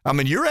Committees, I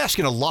mean, you're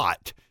asking a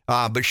lot.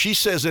 But she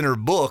says in her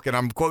book, and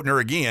I'm quoting her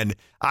again,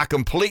 I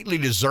completely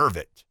deserve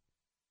it.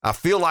 I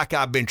feel like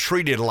I've been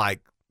treated like,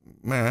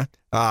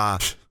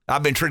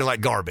 I've been treated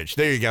like garbage.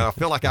 There you go. I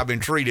feel like I've been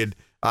treated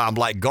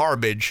like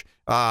garbage.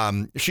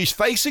 She's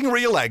facing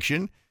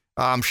re-election.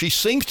 She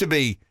seems to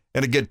be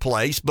in a good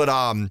place, but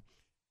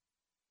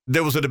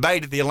there was a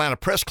debate at the Atlanta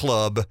Press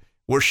Club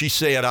where she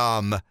said,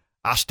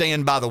 I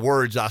stand by the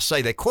words I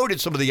say. They quoted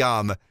some of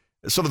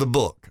the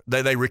book.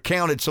 They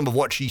recounted some of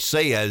what she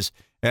says,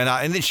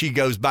 and then she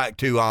goes back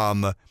to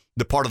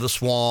the part of the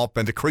swamp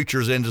and the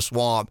creatures in the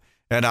swamp,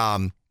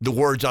 and the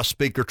words I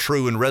speak are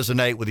true and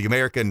resonate with the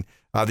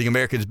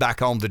Americans back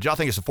home. I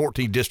think it's the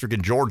 14th district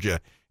in Georgia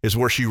is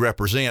where she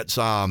represents.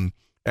 And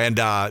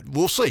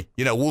we'll see.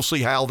 We'll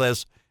see how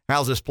this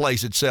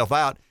plays itself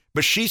out.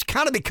 But she's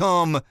kind of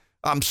become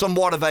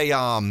somewhat of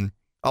a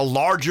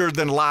larger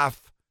than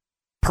life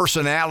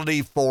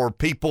personality for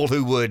people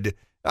who would,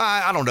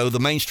 I don't know, the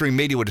mainstream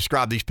media would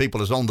describe these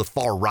people as on the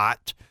far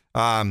right.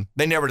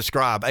 They never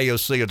describe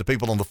AOC or the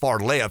people on the far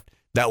left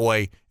that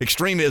way.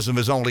 Extremism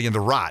is only in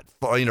the right,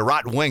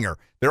 right winger.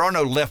 There are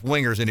no left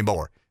wingers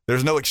anymore.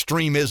 There's no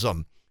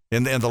extremism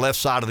in the left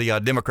side of the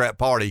Democrat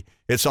Party.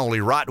 It's only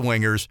right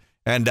wingers.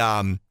 And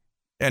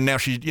now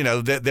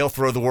they'll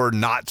throw the word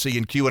Nazi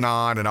and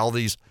QAnon and all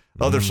these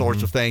other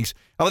sorts of things.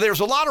 I mean, there's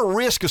a lot of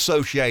risk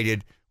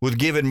associated with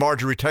giving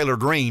Marjorie Taylor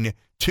Greene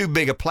too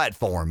big a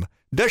platform.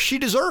 Does she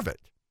deserve it?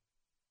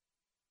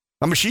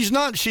 I mean, she's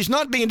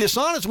not being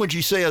dishonest when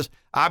she says,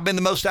 I've been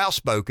the most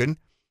outspoken.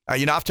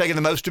 I've taken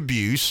the most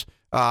abuse.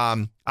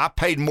 I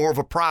paid more of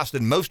a price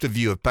than most of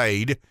you have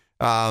paid.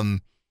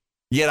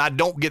 Yet I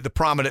don't get the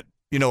prominent,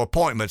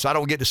 appointments. I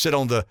don't get to sit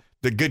on the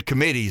good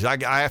committees. I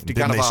have to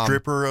Didn't they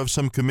strip her of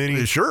some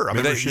committees? Sure. I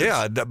mean,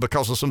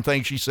 because of some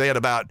things she said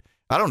about,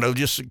 I don't know,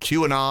 just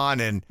QAnon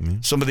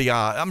and some of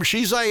the,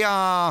 she's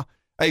a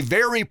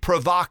very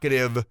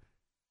provocative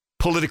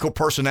political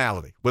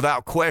personality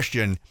without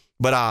question.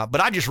 But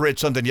I just read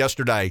something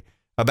yesterday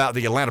about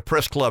the Atlanta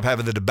Press Club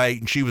having the debate,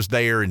 and she was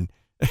there, and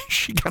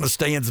she kind of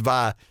stands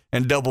by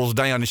and doubles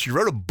down. And she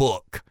wrote a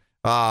book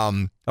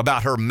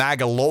about her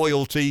MAGA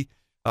loyalty,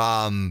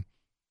 about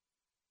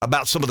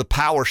some of the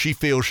power she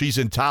feels she's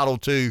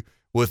entitled to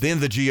within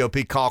the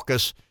GOP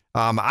caucus.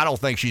 I don't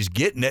think she's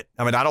getting it.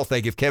 I mean, I don't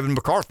think if Kevin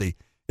McCarthy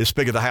is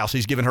Speaker of the House,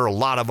 he's given her a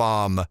lot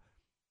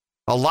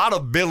of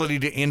ability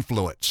to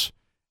influence.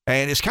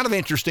 And it's kind of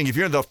interesting, if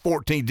you're in the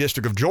 14th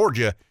district of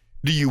Georgia,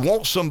 do you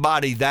want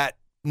somebody that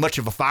much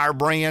of a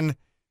firebrand,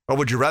 or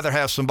would you rather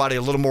have somebody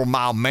a little more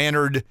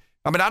mild-mannered?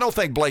 I mean, I don't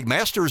think Blake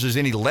Masters is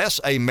any less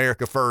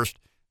America First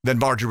than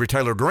Marjorie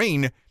Taylor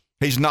Greene.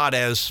 He's not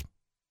as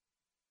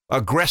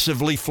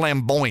aggressively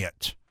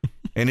flamboyant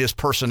in his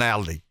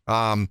personality.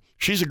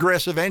 She's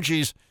aggressive and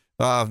she's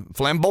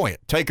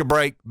flamboyant. Take a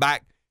break.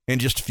 Back in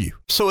just a few.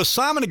 So is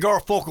Simon and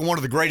Garfunkel one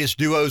of the greatest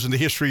duos in the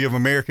history of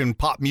American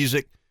pop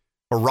music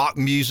or rock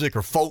music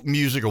or folk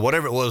music or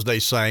whatever it was they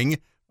sang?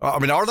 I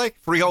mean, are they?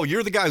 Freehold,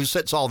 you're the guy who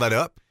sets all that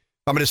up.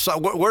 I mean,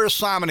 where is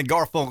Simon and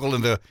Garfunkel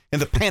in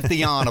the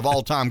pantheon of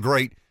all-time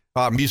great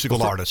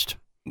musical artists?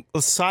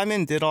 Well,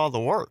 Simon did all the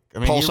work. I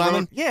mean, Paul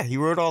Simon? He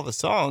wrote all the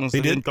songs.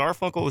 He did?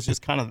 Garfunkel was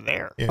just kind of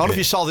there. I don't know if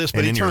you saw this,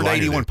 but he turned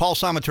 81. Paul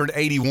Simon turned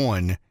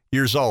 81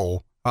 years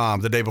old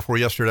the day before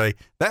yesterday.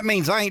 That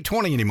means I ain't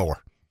 20 anymore.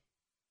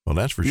 Well,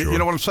 that's for sure. You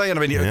know what I'm saying?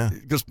 I mean,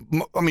 because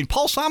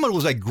Paul Simon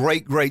was a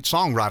great, great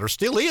songwriter.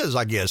 Still is,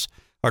 I guess,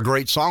 a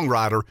great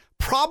songwriter.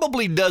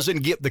 Probably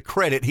doesn't get the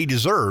credit he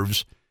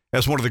deserves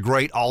as one of the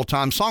great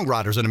all-time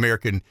songwriters in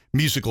American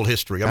musical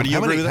history. I mean, do you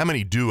agree with that? How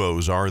many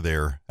duos are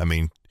there? I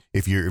mean,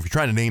 if you're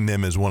trying to name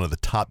them as one of the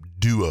top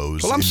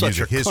duos I'm in such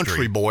music a history.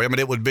 country boy. I mean,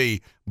 it would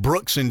be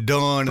Brooks and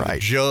Dunn, and the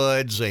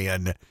Judds,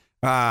 and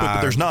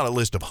but there's not a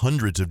list of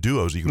hundreds of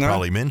duos you could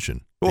probably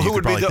mention. Well, who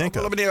would be think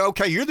of? I mean,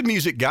 okay, you're the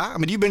music guy. I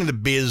mean, you've been in the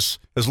biz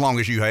as long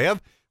as you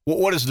have.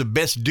 What is the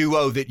best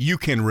duo that you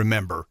can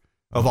remember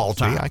of all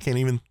time? I can't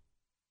even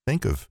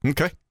think of.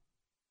 Okay.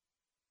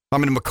 I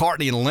mean,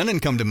 McCartney and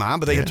Lennon come to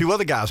mind, but they had two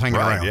other guys hanging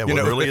around. Yeah,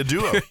 really a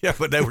duo. Yeah,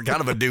 but they were kind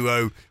of a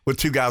duo with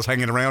two guys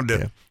hanging around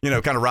to,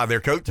 kind of ride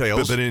their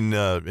coattails. But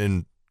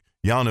in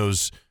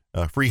Yano's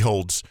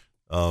Freehold's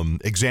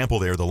example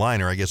there, the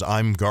liner, I guess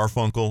I'm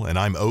Garfunkel and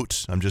I'm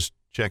Oates. I'm just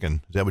checking.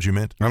 Is that what you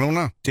meant? I don't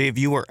know. Dave,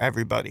 you were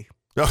everybody.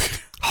 Okay.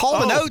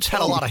 Hall and Oates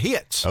had a lot of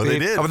hits. Oh, they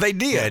did. I mean, they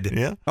did.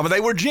 Yeah. I mean,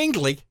 they were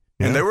jingly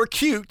and they were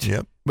cute.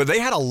 Yep. But they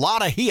had a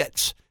lot of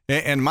hits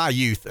in my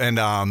youth and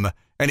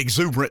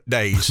exuberant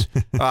days.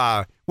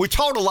 We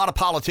talked a lot of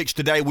politics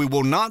today. We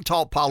will not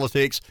talk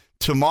politics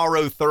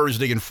tomorrow,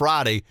 Thursday, and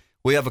Friday.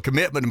 We have a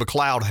commitment to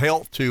McLeod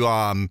Health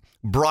to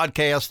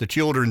broadcast the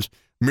Children's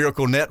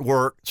Miracle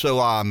Network.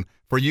 So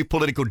for you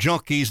political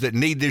junkies that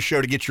need this show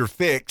to get your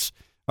fix,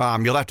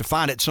 You'll have to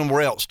find it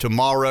somewhere else.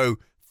 Tomorrow,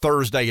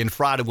 Thursday, and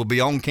Friday will be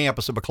on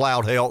campus at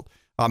McLeod Health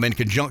in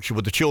conjunction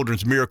with the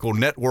Children's Miracle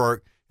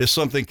Network. It's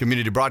something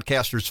Community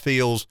Broadcasters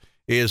feels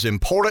is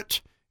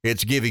important.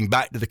 It's giving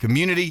back to the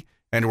community,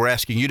 and we're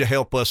asking you to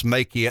help us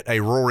make it a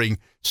roaring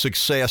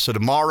success. So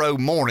tomorrow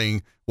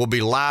morning, we'll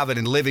be live and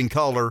in living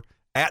color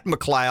at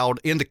McLeod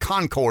in the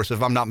concourse,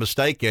 if I'm not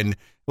mistaken.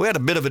 We had a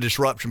bit of a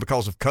disruption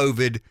because of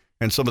COVID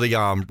and some of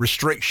the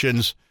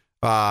restrictions,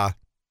 but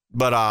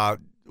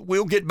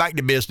we'll get back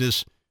to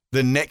business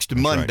the next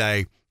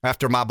Monday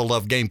after my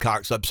beloved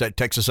Gamecocks upset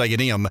Texas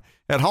A&M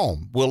at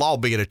home. We'll all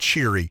be in a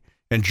cheery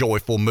and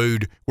joyful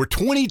mood. We're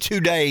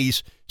 21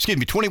 days from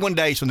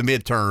the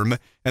midterm,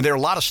 and there are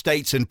a lot of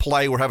states in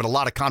play. We're having a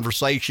lot of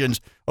conversations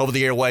over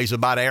the airways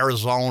about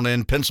Arizona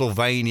and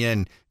Pennsylvania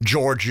and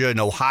Georgia and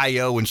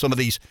Ohio and some of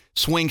these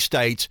swing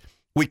states.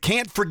 We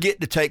can't forget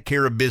to take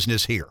care of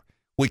business here.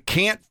 We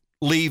can't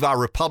leave our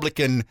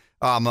Republican,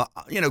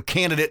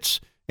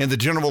 candidates in the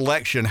general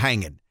election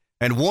hanging.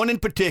 And one in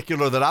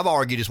particular that I've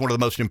argued is one of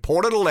the most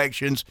important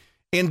elections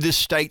in this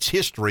state's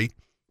history,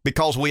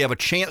 because we have a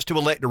chance to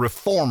elect a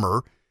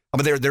reformer.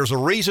 I mean, there's a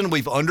reason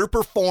we've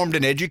underperformed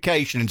in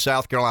education in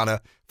South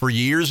Carolina for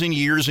years and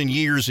years and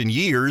years and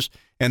years,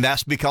 and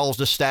that's because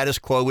the status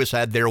quo has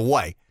had their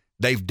way.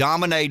 They've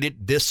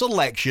dominated this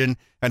election,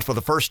 and for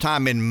the first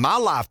time in my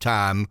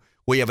lifetime,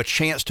 we have a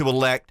chance to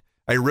elect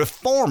a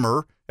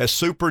reformer as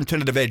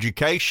superintendent of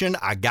education.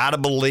 I got to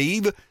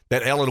believe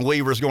that Ellen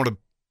Weaver is going to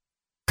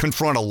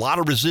confront a lot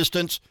of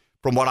resistance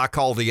from what I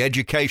call the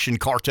education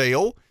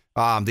cartel,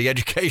 the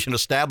education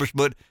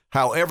establishment,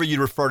 however you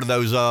refer to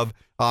those of.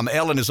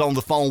 Ellen is on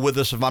the phone with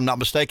us, if I'm not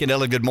mistaken.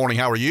 Ellen, good morning.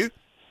 How are you?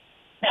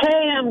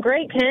 Hey, I'm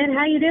great, Ken.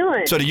 How you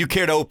doing? So do you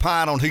care to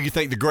opine on who you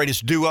think the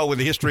greatest duo in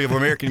the history of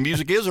American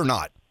music is or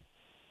not?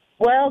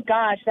 Well,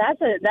 gosh, that's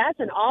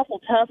an awful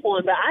tough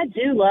one, but I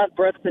do love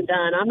Brooks and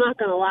Dunn. I'm not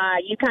going to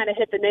lie. You kind of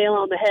hit the nail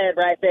on the head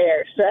right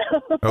there.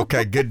 So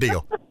Okay, good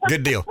deal.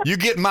 Good deal. You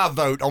get my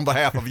vote on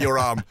behalf of your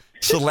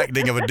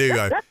selecting of a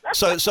duo.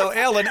 So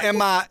Ellen,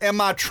 am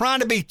I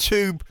trying to be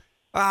too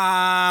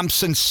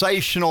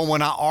sensational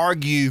when I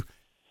argue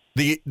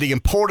the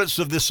importance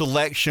of this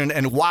election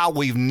and why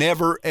we've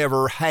never,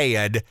 ever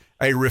had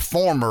a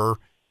reformer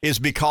is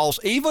because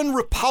even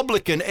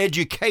Republican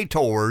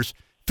educators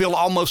feel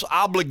almost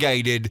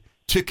obligated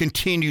to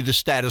continue the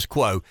status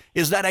quo.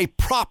 Is that a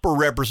proper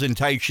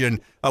representation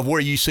of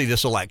where you see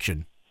this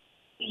election?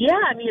 Yeah,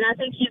 I mean, I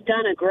think you've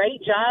done a great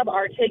job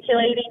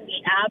articulating the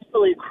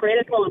absolute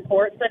critical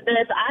importance of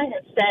this. I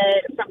have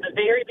said from the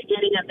very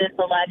beginning of this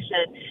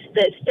election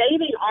that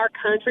saving our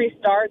country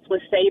starts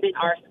with saving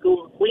our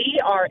schools. We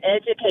are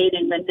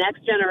educating the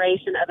next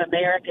generation of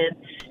Americans,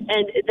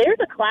 and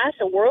there's a clash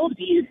of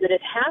worldviews that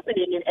is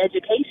happening in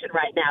education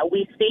right now.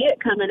 We see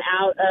it coming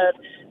out of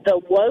the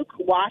woke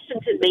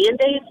Washington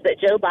mandates that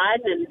Joe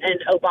Biden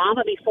and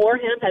Obama before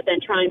him have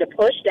been trying to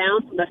push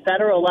down from the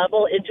federal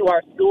level into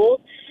our schools.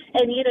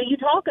 And, you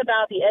talk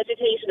about the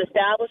education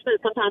establishment.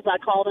 Sometimes I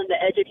call them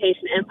the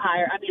education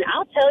empire. I mean,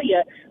 I'll tell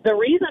you, the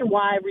reason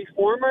why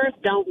reformers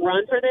don't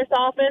run for this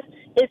office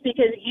is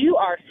because you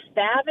are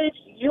savage,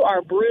 you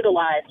are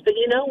brutalized. But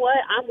you know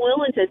what? I'm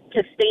willing to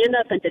stand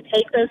up and to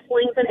take those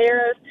slings and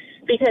arrows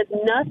because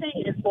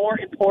nothing is more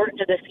important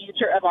to the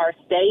future of our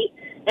state.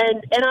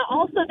 And I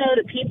also know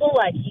that people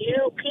like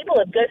you,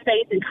 people of good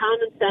faith and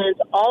common sense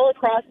all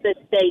across this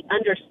state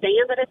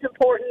understand that it's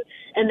important,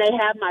 and they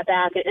have my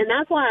back. And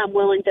that's why I'm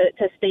willing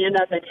to stand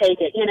up and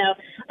take it.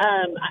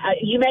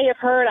 You may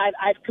have heard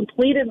I've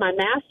completed my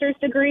master's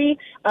degree,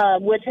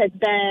 which has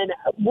been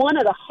one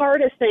of the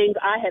hardest things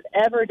I have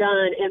ever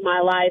done in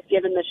my life,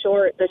 given the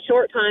short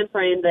time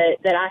frame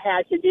that I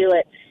had to do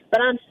it. But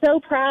I'm so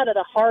proud of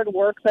the hard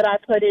work that I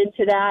put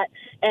into that.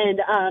 And,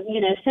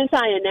 since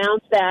I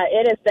announced that,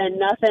 it has been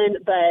nothing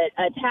but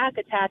attack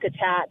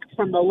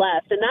from the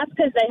left. And that's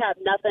because they have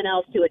nothing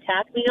else to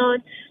attack me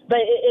on. But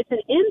it's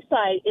an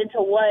insight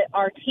into what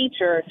our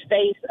teachers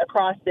face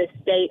across this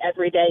state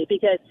every day.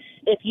 Because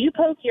if you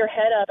poke your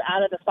head up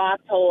out of the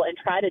foxhole and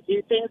try to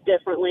do things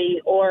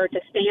differently or to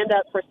stand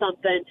up for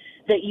something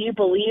that you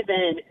believe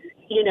in,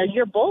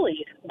 you're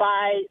bullied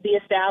by the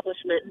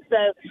establishment. And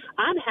so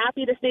I'm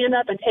happy to stand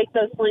up and take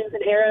those slings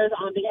and arrows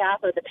on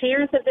behalf of the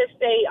parents of this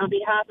state, on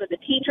behalf of the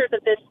teachers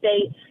of this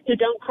state who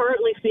don't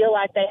currently feel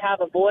like they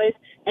have a voice,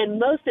 and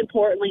most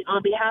importantly,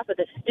 on behalf of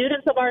the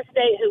students of our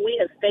state who we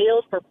have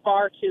failed for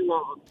far too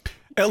long.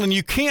 Ellen,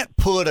 you can't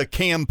put a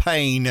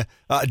campaign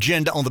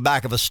agenda on the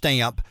back of a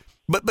stamp.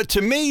 But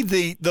to me,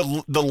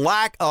 the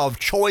lack of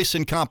choice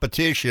and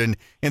competition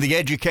in the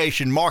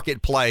education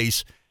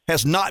marketplace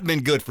has not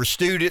been good for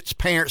students,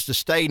 parents, the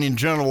state in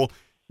general.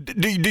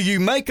 Do you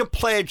make a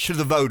pledge to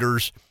the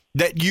voters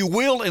that you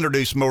will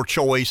introduce more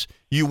choice,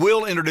 you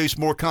will introduce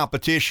more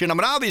competition? I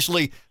mean,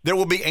 obviously, there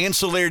will be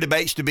ancillary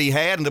debates to be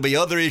had, and there'll be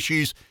other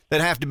issues that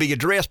have to be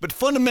addressed. But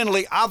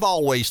fundamentally, I've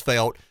always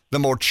felt the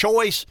more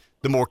choice,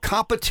 the more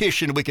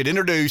competition we could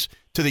introduce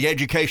to the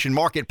education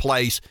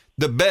marketplace,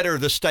 the better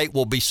the state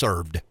will be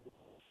served.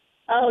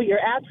 Oh,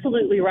 you're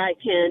absolutely right,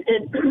 Ken.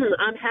 And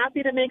I'm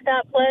happy to make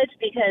that pledge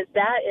because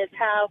that is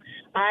how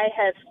I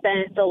have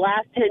spent the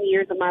last 10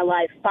 years of my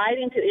life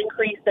fighting to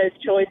increase those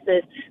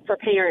choices for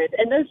parents.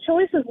 And those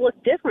choices look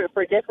different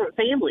for different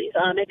families.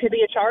 It could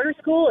be a charter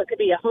school. It could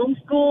be a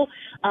homeschool.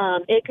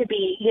 It could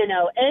be,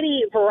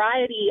 any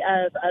variety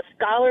of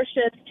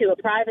scholarships to a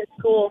private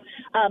school.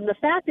 The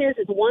fact is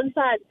one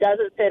size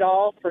doesn't fit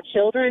all for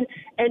children,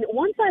 and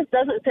one size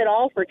doesn't fit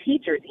all for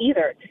teachers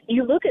either.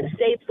 You look at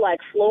states like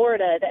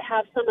Florida that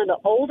have some of the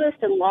oldest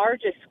and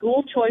largest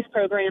school choice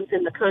programs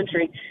in the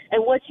country,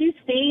 and what you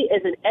see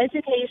is an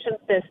education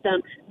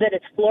system that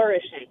is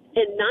flourishing.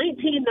 In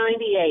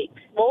 1998,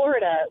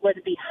 Florida was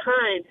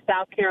behind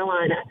South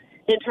Carolina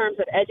in terms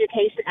of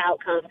education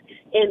outcomes.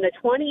 In the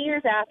 20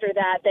 years after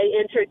that, they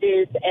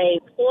introduced a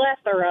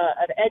plethora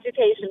of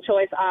education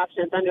choice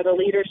options under the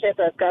leadership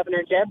of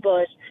Governor Jeb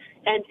Bush.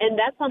 And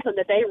that's something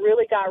that they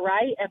really got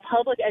right. And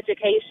public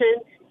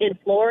education in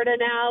Florida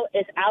now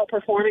is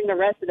outperforming the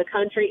rest of the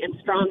country and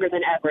stronger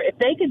than ever. If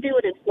they can do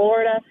it in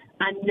Florida,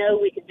 I know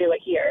we can do it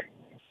here.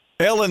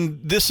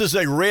 Ellen, this is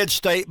a red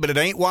state, but it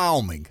ain't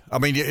Wyoming. I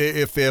mean,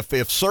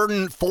 if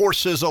certain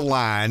forces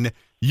align,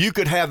 you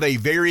could have a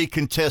very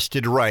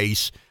contested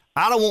race.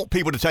 I don't want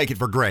people to take it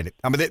for granted.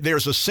 I mean,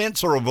 there's a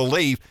sense or a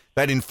belief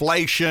that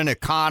inflation,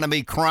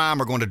 economy,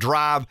 crime are going to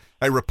drive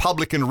a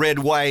Republican red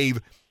wave,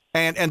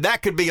 and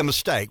that could be a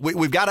mistake.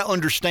 We've got to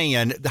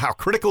understand how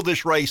critical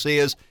this race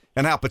is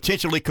and how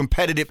potentially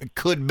competitive it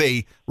could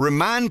be.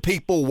 Remind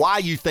people why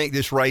you think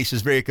this race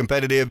is very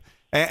competitive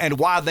and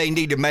why they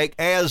need to make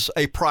as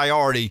a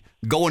priority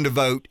going to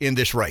vote in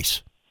this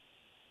race.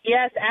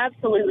 Yes,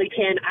 absolutely,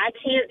 Ken. I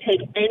can't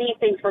take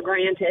anything for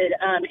granted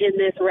in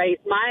this race.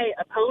 My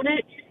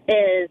opponent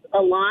is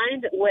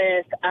aligned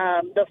with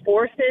the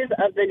forces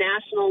of the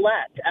national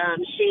left.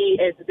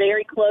 She is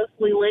very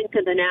closely linked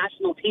to the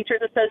National Teachers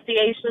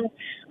Association.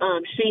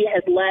 She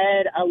has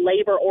led a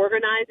labor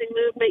organizing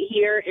movement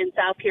here in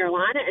South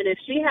Carolina, and if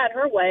she had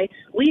her way,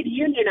 we'd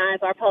unionize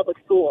our public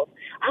schools.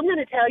 I'm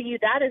going to tell you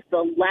that is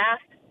the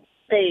last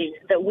thing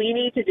that we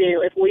need to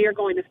do if we are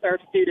going to serve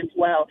students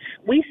well.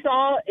 We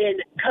saw in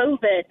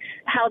COVID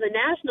how the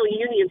national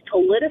unions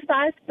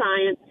politicized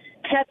science,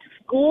 kept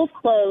schools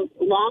closed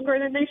longer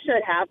than they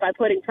should have by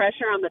putting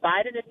pressure on the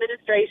Biden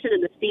administration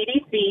and the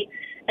CDC,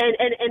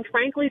 and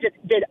frankly just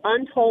did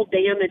untold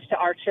damage to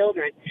our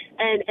children.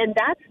 And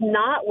that's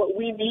not what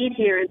we need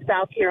here in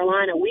South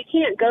Carolina. We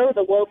can't go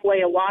the woke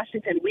way of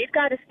Washington. We've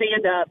got to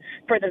stand up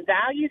for the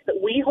values that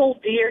we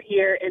hold dear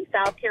here in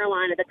South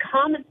Carolina, the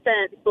common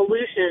sense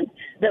solutions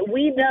that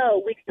we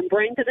know we can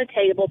bring to the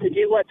table to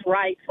do what's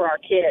right for our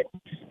kids.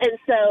 And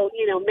so,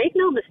 make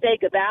no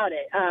mistake about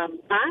it.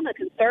 I'm a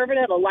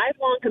conservative, a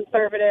lifelong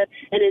conservative,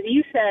 and as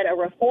you said, a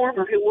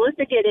reformer who wants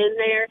to get in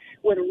there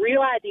with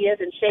real ideas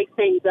and shake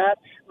things up.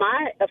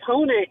 My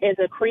opponent is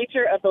a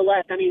creature of the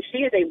left. I mean, she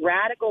is a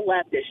radical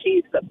leftist.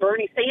 She's a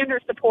Bernie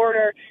Sanders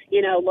supporter,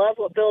 loves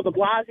what Bill de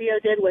Blasio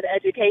did with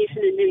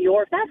education in New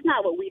York. That's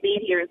not what we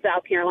need here in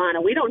South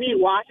Carolina. We don't need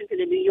Washington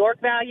and New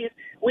York values.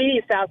 We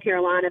need South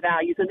Carolina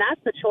values, and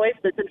that's the choice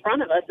that's in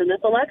front of us in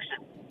this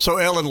election. So,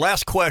 Ellen,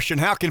 last question.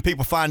 How can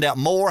people find out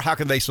more? How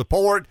can they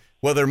support,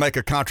 whether make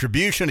a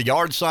contribution, a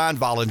yard sign,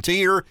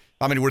 volunteer?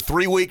 I mean, we're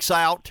 3 weeks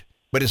out,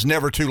 but it's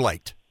never too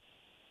late.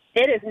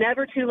 It is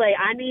never too late.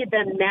 I need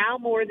them now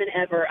more than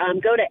ever.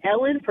 Go to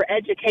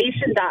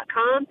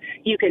ellenforeducation.com.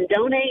 You can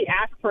donate,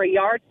 ask for a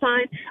yard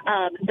sign.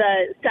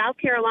 The South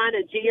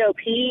Carolina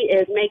GOP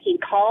is making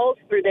calls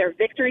through their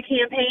victory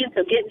campaign,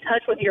 so get in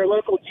touch with your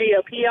local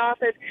GOP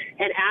office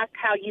and ask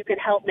how you can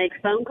help make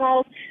phone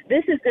calls.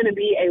 This is going to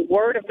be a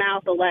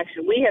word-of-mouth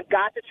election. We have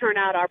got to turn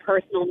out our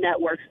personal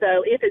network.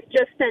 So if it's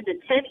just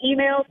sending 10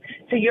 emails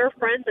to your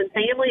friends and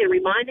family and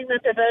reminding them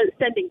to vote,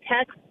 sending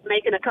texts,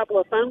 making a couple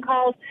of phone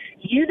calls,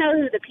 you know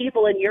who the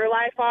people in your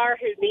life are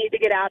who need to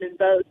get out and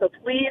vote. So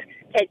please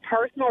take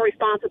personal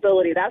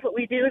responsibility. That's what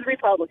we do as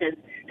Republicans.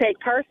 Take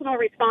personal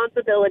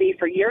responsibility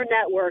for your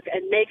network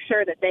and make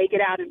sure that they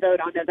get out and vote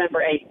on November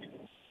 8th.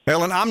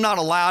 Ellen, I'm not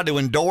allowed to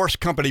endorse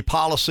company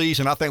policies,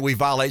 and I think we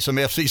violate some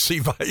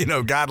FCC,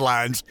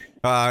 guidelines,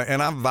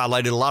 and I've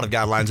violated a lot of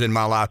guidelines in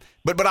my life.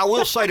 But I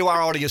will say to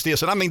our audience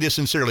this, and I mean this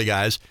sincerely,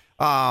 guys.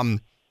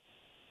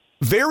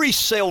 Very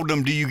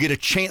seldom do you get a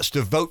chance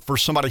to vote for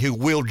somebody who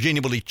will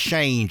genuinely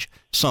change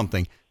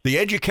something. The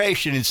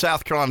education in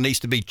South Carolina needs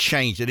to be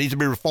changed. It needs to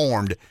be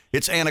reformed.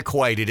 It's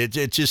antiquated.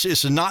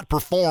 It's not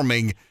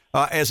performing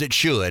as it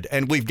should.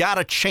 And we've got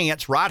a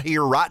chance right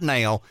here, right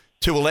now,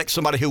 to elect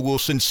somebody who will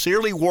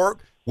sincerely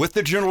work with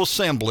the General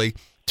Assembly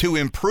to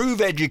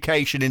improve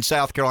education in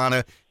South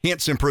Carolina,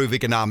 hence improve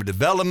economic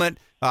development,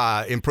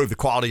 improve the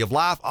quality of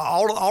life.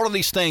 All of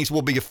these things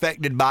will be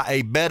affected by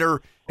a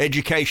better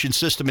education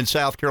system in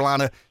South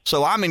Carolina.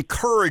 So I'm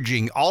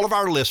encouraging all of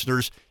our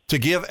listeners to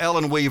give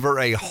Ellen Weaver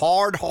a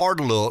hard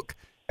look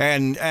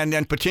and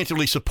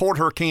potentially support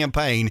her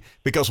campaign,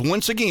 because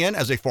once again,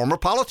 as a former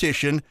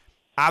politician,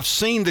 I've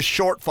seen the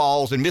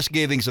shortfalls and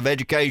misgivings of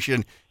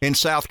education in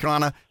South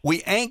Carolina.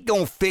 We ain't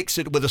going to fix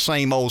it with the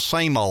same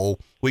old.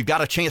 We've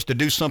got a chance to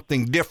do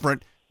something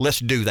different. let's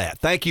do that.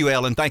 Thank you,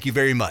 Ellen. Thank you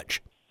very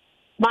much.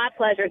 My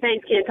pleasure.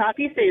 Thanks, Ken. Talk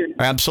to you soon.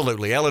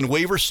 Absolutely. Ellen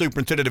Weaver,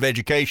 Superintendent of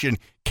Education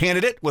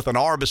candidate with an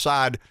R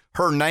beside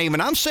her name.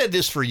 And I've said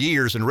this for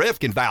years, and Rev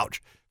can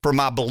vouch for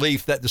my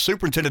belief that the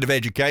Superintendent of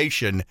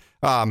Education,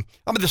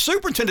 the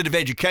Superintendent of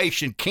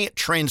Education can't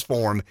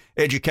transform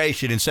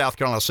education in South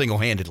Carolina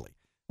single-handedly.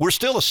 We're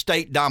still a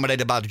state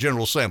dominated by the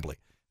General Assembly.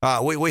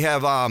 We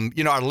have,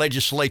 our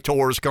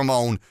legislators come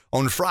on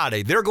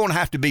Friday. They're going to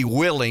have to be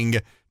willing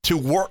to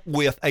work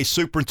with a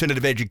Superintendent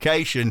of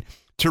Education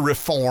to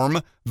reform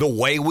the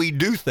way we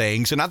do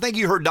things. And I think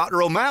you heard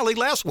Dr. O'Malley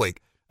last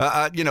week,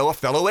 a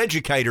fellow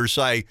educator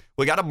say,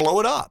 we got to blow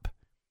it up.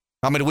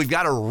 We've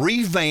got to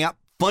revamp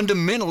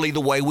fundamentally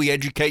the way we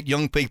educate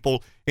young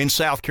people in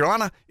South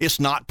Carolina. It's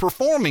not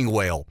performing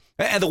well.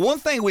 And the one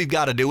thing we've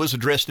got to do is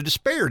address the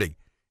disparity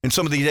in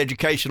some of these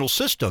educational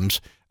systems.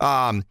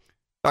 A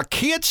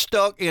kid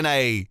stuck in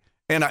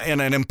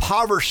an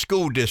impoverished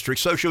school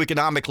district,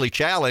 socioeconomically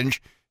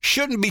challenged,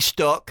 shouldn't be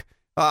stuck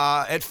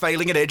at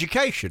failing at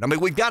education.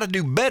 We've got to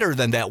do better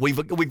than that.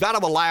 We've got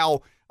to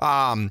allow.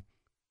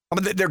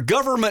 They're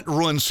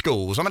government-run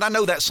schools. I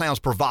know that sounds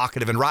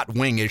provocative and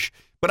right-wingish,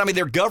 but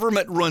they're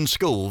government-run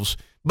schools,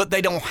 but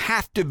they don't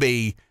have to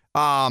be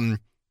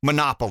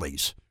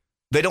monopolies.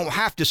 They don't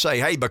have to say,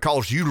 hey,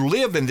 because you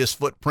live in this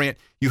footprint,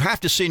 you have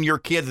to send your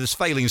kid to this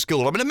failing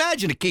school.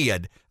 Imagine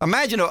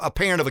a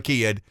parent of a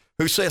kid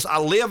who says, I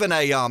live in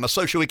a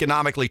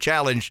socioeconomically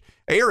challenged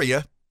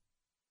area,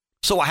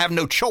 so I have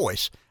no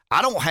choice.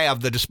 I don't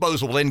have the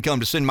disposable income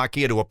to send my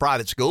kid to a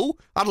private school.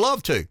 I'd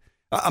love to.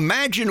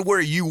 Imagine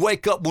where you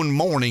wake up one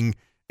morning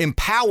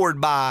empowered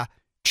by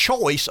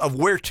choice of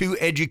where to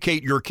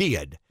educate your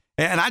kid.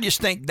 And I just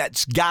think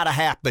that's got to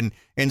happen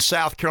in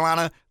South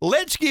Carolina.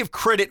 Let's give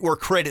credit where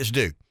credit's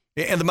due.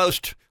 In the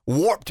most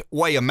warped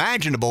way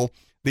imaginable,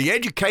 the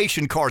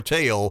education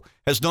cartel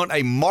has done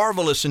a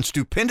marvelous and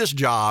stupendous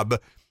job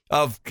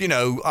of,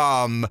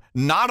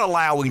 not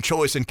allowing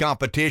choice and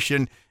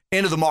competition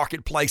into the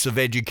marketplace of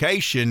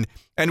education,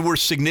 and we're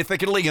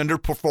significantly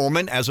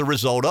underperforming as a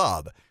result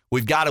of.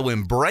 We've got to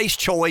embrace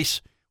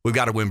choice. We've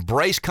got to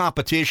embrace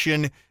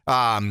competition.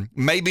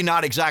 Maybe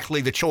not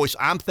exactly the choice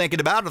I'm thinking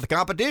about or the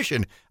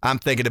competition I'm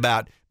thinking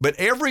about, but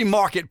every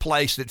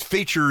marketplace that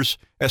features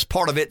as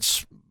part of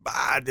its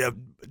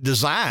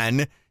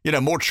design,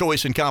 more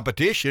choice and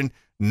competition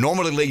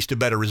normally leads to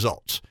better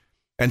results.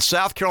 And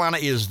South Carolina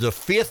is the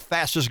 5th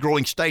fastest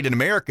growing state in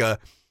America,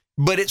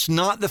 but it's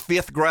not the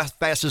 5th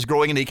fastest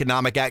growing in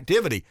economic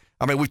activity.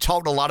 We've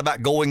talked a lot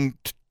about going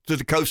to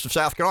the coast of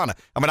South Carolina.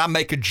 I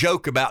make a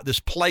joke about this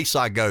place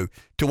I go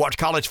to watch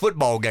college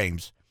football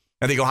games.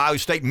 I think Ohio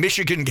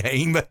State-Michigan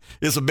game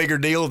is a bigger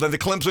deal than the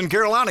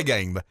Clemson-Carolina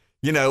game,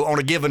 on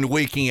a given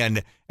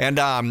weekend. And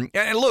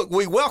look,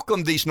 we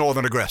welcome these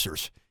northern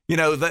aggressors.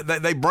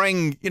 They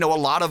bring, a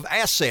lot of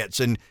assets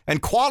and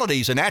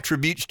qualities and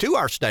attributes to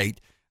our state,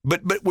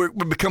 but we're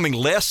becoming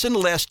less and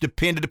less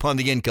dependent upon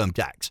the income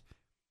tax.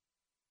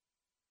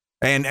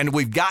 And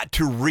we've got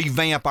to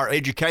revamp our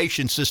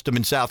education system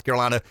in South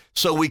Carolina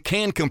so we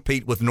can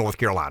compete with North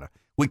Carolina.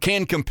 We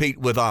can compete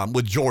with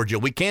Georgia.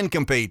 We can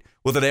compete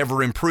with an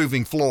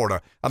ever-improving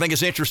Florida. I think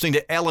it's interesting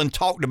that Ellen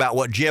talked about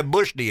what Jeb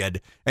Bush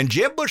did, and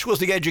Jeb Bush was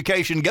the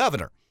education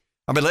governor.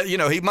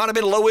 He might have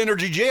been a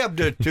low-energy Jeb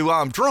to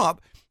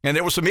Trump, and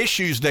there were some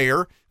issues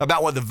there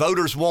about what the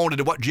voters wanted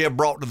and what Jeb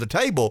brought to the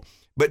table.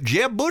 But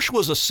Jeb Bush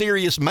was a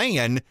serious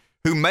man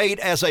who made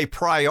as a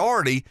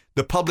priority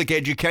the public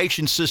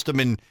education system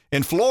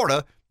in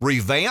Florida,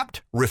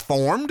 revamped,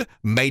 reformed,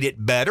 made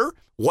it better.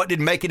 What did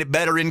making it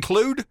better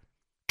include?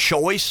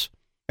 Choice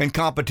and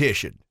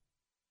competition.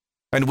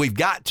 And we've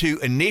got to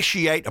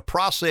initiate a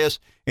process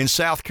in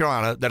South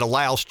Carolina that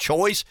allows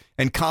choice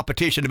and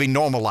competition to be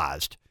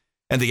normalized.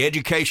 And the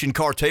education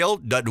cartel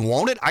doesn't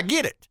want it. I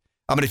get it.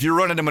 If you're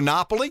running a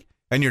monopoly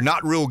and you're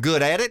not real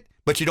good at it,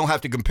 but you don't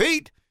have to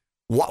compete,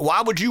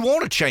 why would you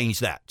want to change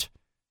that?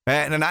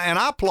 And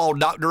I applaud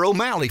Dr.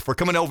 O'Malley for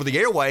coming over the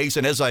airways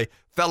and as a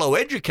fellow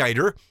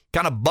educator,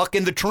 kind of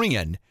bucking the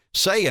trend,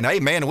 saying, hey,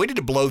 man, we need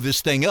to blow this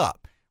thing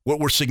up.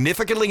 We're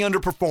significantly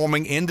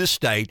underperforming in this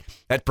state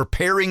at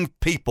preparing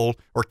people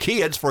or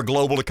kids for a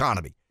global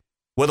economy,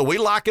 whether we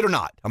like it or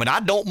not. I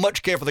don't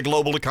much care for the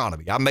global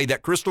economy. I made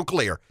that crystal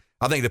clear.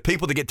 I think the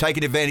people that get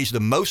taken advantage the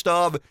most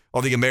of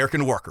are the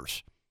American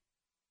workers.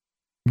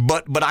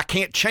 But I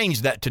can't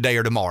change that today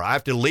or tomorrow. I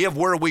have to live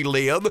where we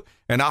live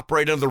and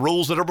operate under the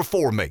rules that are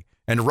before me.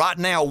 And right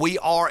now, we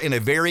are in a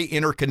very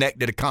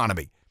interconnected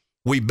economy.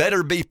 We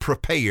better be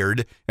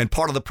prepared, and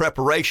part of the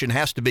preparation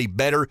has to be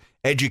better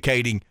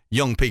educating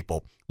young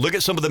people. Look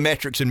at some of the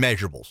metrics and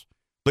measurables.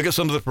 Look at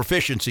some of the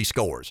proficiency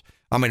scores.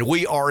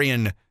 We are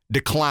in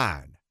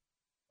decline.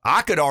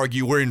 I could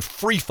argue we're in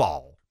free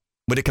fall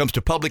when it comes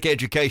to public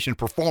education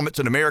performance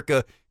in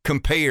America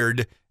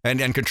compared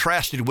and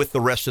contrasted with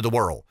the rest of the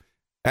world.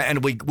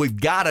 And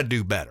we've got to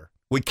do better.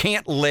 We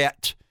can't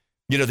let,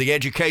 the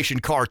education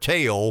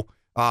cartel,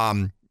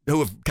 who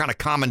have kind of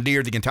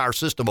commandeered the entire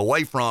system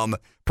away from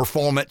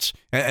performance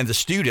and the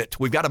student.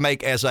 We've got to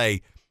make as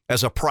a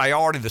as a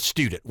priority of the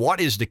student.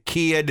 What is the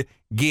kid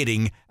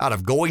getting out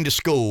of going to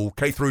school,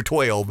 K through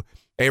 12,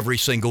 every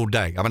single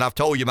day? I mean, I've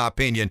told you my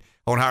opinion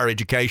on higher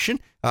education.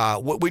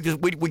 We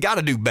got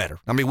to do better.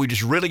 I mean, we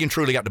just really and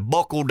truly got to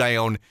buckle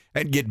down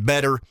and get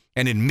better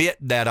and admit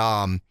that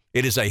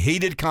it is a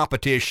heated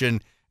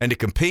competition, and to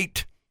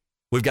compete,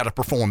 we've got to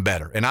perform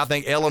better. And I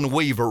think Ellen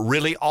Weaver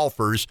really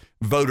offers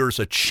voters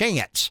a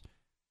chance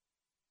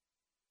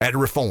at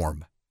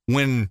reform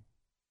when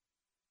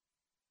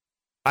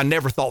I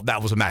never thought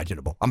that was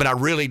imaginable. I mean, I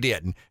really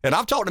didn't. And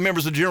I've talked to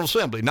members of the General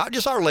Assembly, not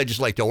just our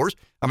legislators.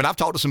 I mean, I've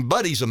talked to some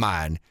buddies of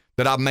mine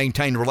that I've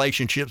maintained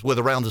relationships with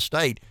around the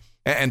state,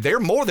 and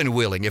they're more than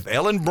willing. If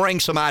Ellen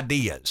brings some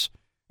ideas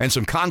and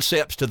some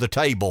concepts to the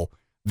table,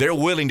 they're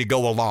willing to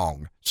go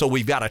along. So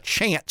we've got a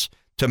chance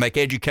to make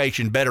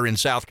education better in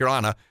South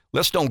Carolina.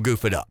 Let's don't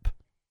goof it up.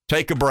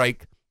 Take a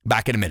break.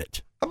 Back in a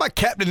minute. How about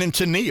Captain and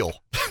Tennille?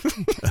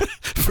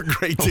 For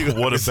great duos.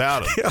 What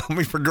about them? Yeah, I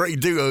mean, for great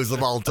duos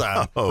of all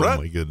time. Oh, right?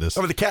 my goodness.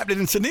 I mean, the Captain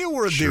and Tennille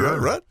were a duo,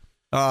 right?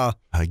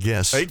 I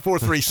guess.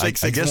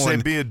 843-661. I guess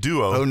they'd be a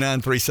duo.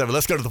 0937.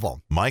 Let's go to the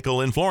phone.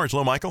 Michael in Florence.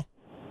 Hello, Michael.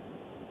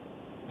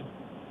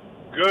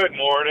 Good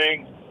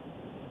morning.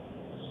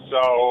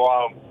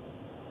 So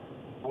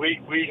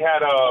we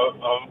had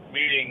a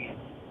meeting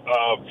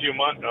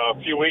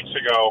a few weeks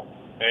ago,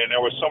 and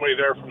there was somebody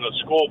there from the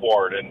school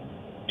board, and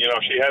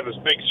she had this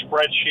big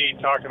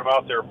spreadsheet talking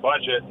about their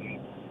budget and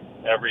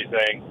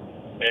everything.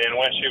 And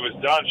when she was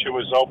done, she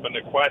was open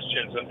to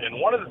questions. And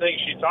one of the things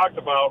she talked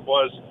about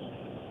was,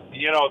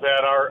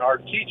 that our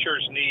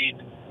teachers need,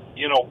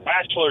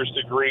 bachelor's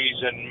degrees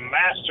and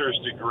master's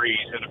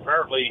degrees. And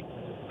apparently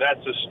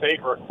that's a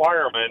state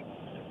requirement.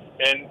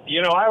 And,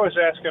 I was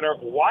asking her,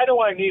 why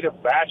do I need a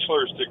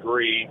bachelor's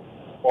degree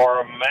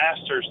or a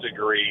master's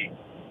degree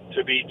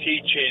to be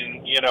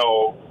teaching,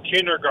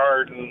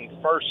 kindergarten,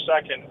 first,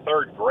 second,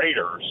 third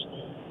graders?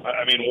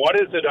 I mean, what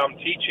is it I'm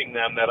teaching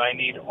them that I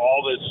need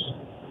all this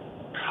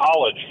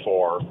college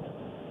for?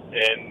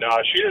 And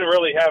she didn't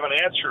really have an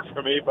answer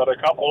for me, but a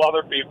couple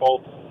other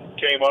people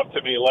came up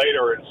to me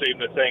later and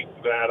seemed to think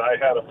that I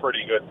had a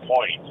pretty good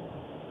point.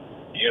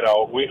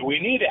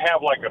 We need to have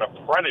like an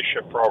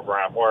apprenticeship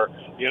program where,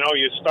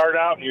 you start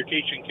out and you're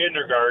teaching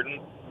kindergarten,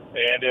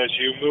 and as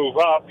you move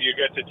up, you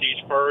get to teach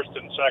first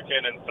and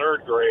second and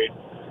third grade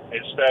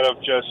instead of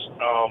just,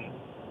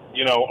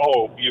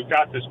 you've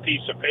got this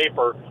piece of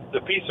paper. The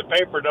piece of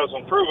paper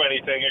doesn't prove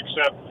anything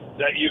except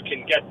that you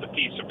can get the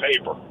piece of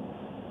paper,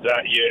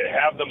 that you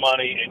have the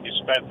money and you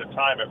spent the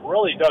time. It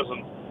really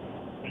doesn't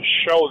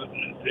show,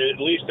 at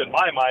least in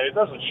my mind, it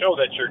doesn't show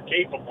that you're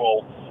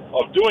capable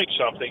of doing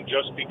something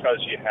just because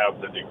you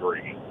have the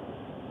degree.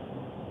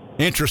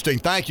 Interesting.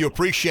 Thank you.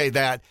 Appreciate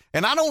that.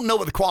 And I don't know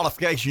what the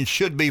qualifications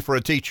should be for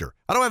a teacher.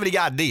 I don't have any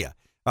idea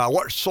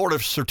what sort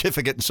of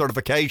certificate and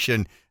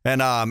certification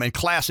and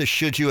classes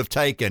should you have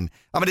taken.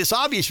 I mean, it's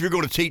obvious if you're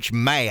going to teach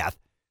math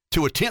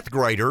to a 10th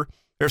grader,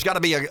 there's got to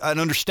be an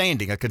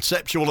understanding, a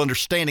conceptual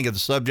understanding of the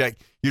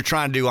subject you're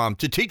trying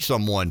to teach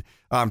someone.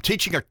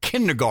 Teaching a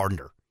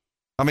kindergartner,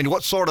 I mean,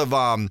 what sort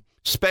of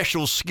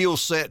special skill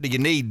set do you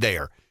need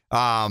there?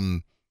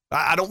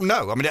 I don't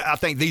know. I mean, I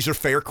think these are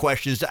fair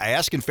questions to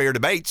ask and fair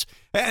debates.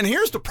 And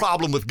here's the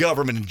problem with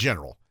government in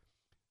general.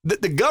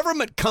 The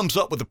government comes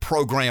up with a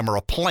program or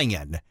a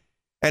plan,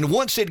 and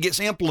once it gets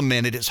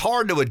implemented, it's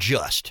hard to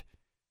adjust.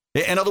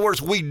 In other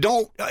words,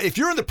 if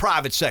you're in the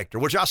private sector,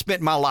 which I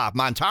spent my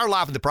entire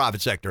life in the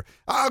private sector,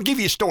 I'll give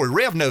you a story.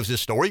 Rev knows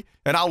this story,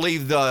 and I'll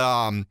leave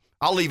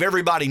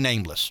everybody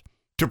nameless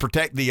to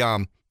protect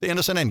the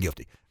innocent and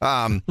guilty.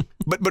 But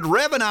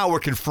Rev and I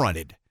were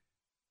confronted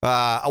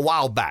a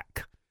while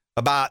back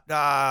about,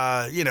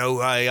 not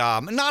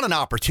an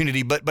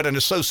opportunity, but an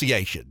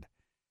association.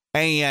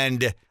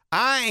 And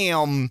I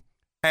am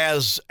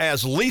as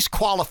least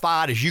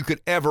qualified as you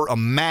could ever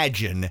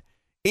imagine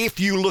if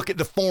you look at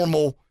the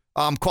formal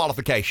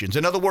qualifications.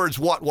 In other words,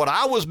 what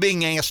I was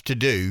being asked to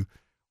do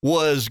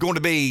was going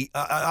to be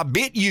a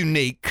bit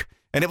unique,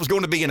 and it was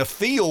going to be in a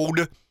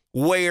field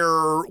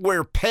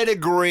where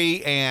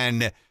pedigree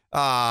and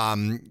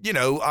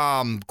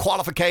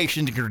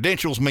qualifications and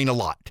credentials mean a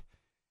lot.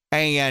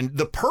 And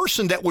the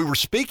person that we were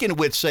speaking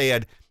with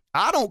said,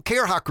 I don't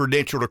care how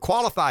credentialed or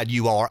qualified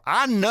you are.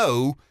 I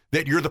know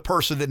that you're the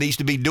person that needs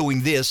to be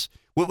doing this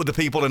with the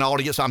people in the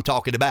audience I'm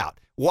talking about.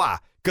 Why?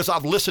 Because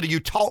I've listened to you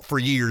talk for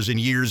years and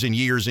years and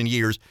years and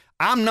years.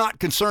 I'm not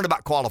concerned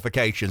about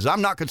qualifications.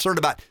 I'm not concerned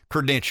about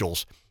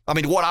credentials. I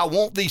mean, what I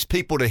want these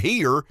people to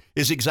hear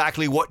is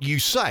exactly what you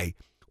say.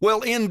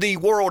 Well, in the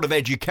world of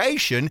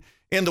education,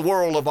 in the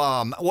world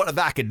of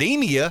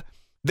academia,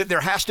 that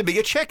there has to be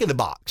a check in the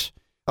box.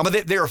 I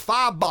mean, there are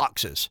 5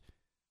 boxes.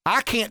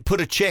 I can't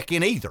put a check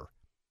in either,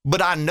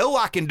 but I know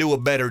I can do a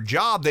better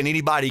job than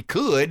anybody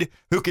could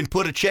who can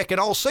put a check in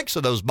all 6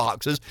 of those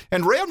boxes.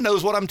 And Rev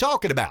knows what I'm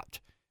talking about.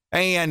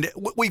 And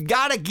we've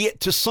got to get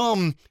to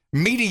some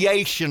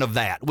mediation of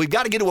that. We've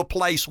got to get to a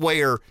place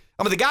where,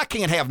 I mean, the guy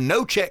can't have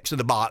no checks in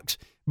the box,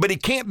 but he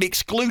can't be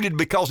excluded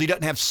because he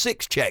doesn't have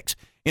 6 checks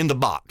in the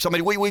box. I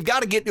mean, we've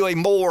got to get to a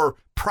more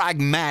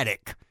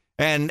pragmatic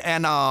and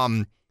I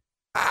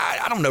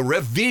don't know,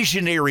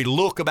 revisionary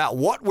look about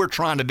what we're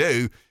trying to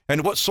do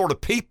and what sort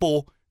of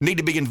people need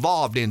to be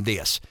involved in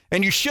this.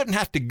 And you shouldn't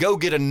have to go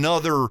get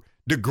another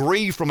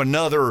degree from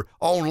another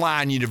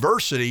online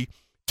university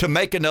to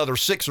make another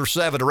 $6,000 or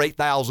 $7,000 or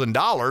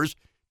 $8,000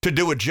 to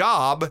do a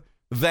job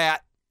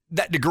that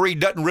degree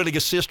doesn't really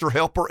assist or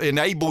help or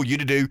enable you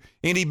to do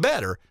any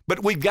better.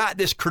 But we've got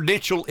this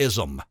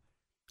credentialism.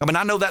 I mean,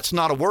 I know that's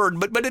not a word,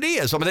 but it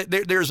is. I mean,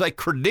 there's a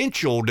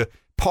credentialed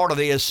part of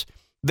this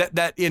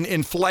that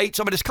inflates.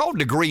 I mean, it's called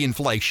degree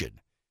inflation.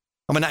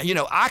 I mean,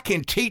 I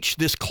can teach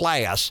this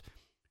class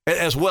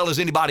as well as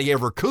anybody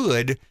ever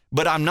could,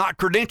 but I'm not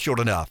credentialed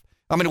enough.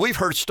 I mean, we've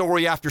heard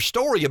story after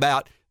story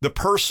about the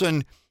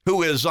person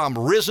who has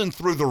risen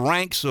through the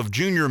ranks of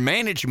junior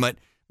management,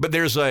 but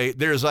there's a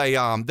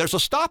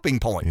stopping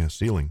point. Yeah,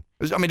 ceiling.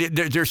 I mean,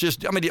 there's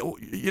just, I mean,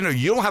 you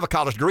don't have a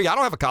college degree. I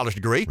don't have a college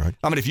degree. Right.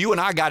 I mean, if you and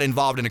I got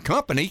involved in a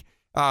company,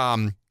 I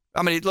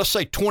mean, let's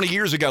say 20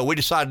 years ago, we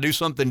decided to do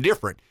something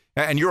different.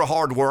 And you're a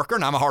hard worker,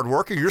 and I'm a hard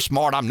worker. You're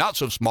smart. I'm not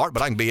so smart,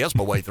 but I can BS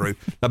my way through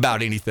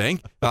about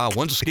anything.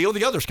 One's a skill,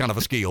 the other's kind of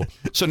a skill.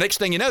 So next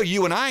thing you know,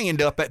 you and I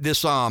end up at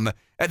this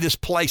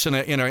place in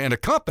a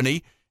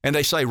company, and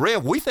they say,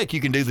 Rev, we think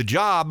you can do the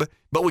job,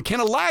 but we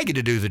can't allow you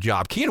to do the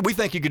job. Ken, we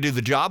think you can do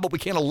the job, but we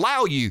can't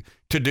allow you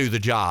to do the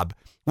job.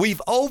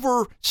 We've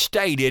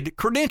overstated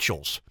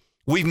credentials.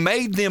 We've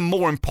made them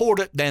more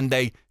important than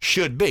they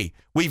should be.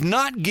 We've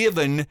not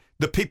given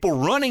the people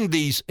running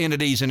these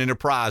entities and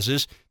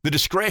enterprises the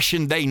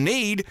discretion they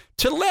need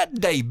to let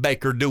Dave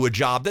Baker do a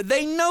job that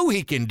they know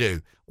he can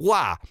do.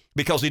 Why?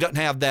 Because he doesn't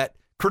have that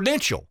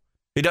credential.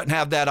 He doesn't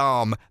have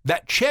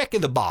that check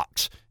in the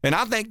box. And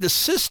I think the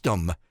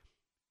system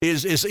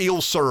is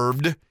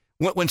ill-served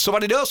when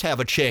somebody does have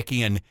a check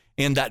in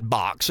that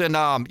box. And,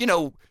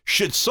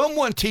 should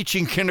someone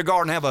teaching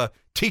kindergarten have a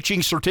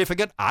teaching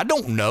certificate? I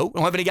don't know. I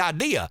don't have any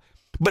idea.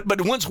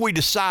 But once we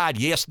decide,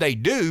 yes, they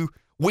do,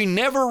 we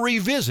never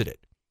revisit it.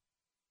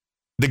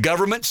 The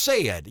government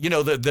said,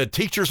 the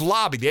teachers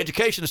lobby, the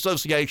Education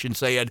Association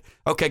said,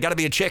 okay, got to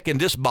be a check in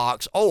this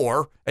box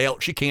or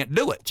else you can't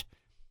do it.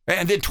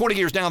 And then 20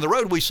 years down the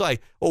road, we say,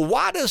 well,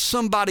 why does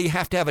somebody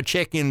have to have a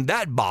check in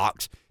that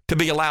box to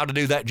be allowed to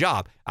do that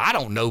job? I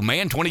don't know,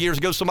 man. 20 years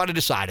ago, somebody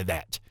decided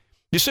that.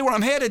 You see where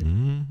I'm headed?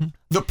 Mm-hmm.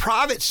 The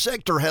private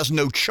sector has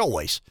no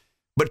choice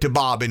but to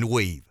bob and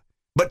weave,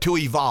 but to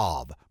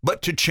evolve,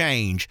 but to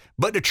change,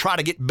 but to try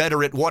to get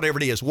better at whatever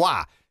it is.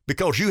 Why?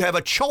 Because you have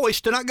a choice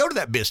to not go to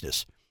that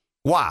business.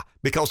 Why?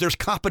 Because there's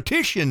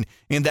competition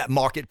in that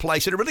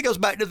marketplace, and it really goes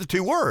back to the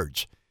two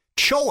words,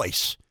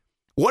 choice.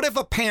 What if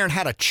a parent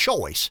had a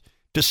choice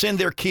to send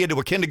their kid to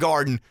a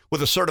kindergarten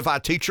with a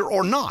certified teacher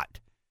or not?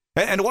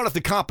 And what if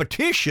the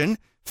competition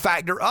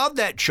factor of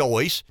that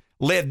choice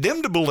led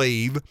them to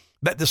believe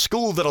that the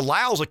school that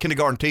allows a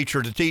kindergarten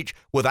teacher to teach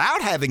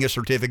without having a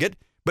certificate,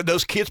 but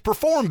those kids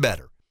perform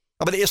better?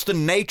 I mean, it's the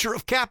nature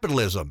of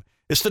capitalism.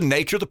 It's the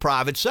nature of the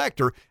private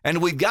sector,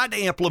 and we've got to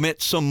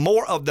implement some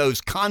more of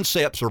those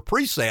concepts or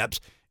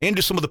precepts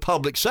into some of the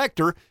public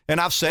sector,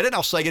 and I've said it,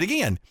 I'll say it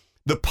again.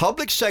 The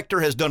public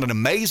sector has done an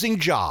amazing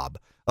job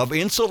of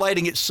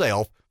insulating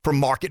itself from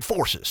market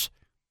forces.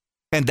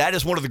 And that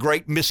is one of the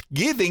great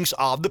misgivings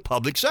of the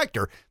public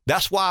sector.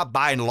 That's why,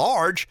 by and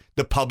large,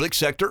 the public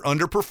sector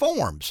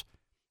underperforms,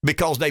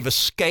 because they've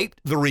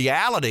escaped the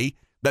reality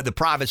that the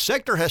private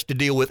sector has to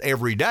deal with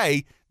every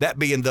day, that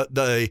being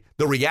the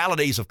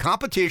realities of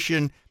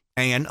competition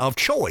and of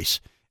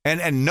choice.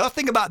 And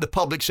nothing about the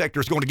public sector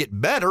is going to get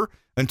better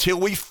until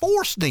we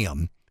force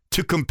them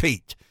to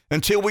compete,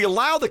 until we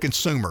allow the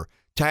consumer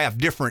to have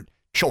different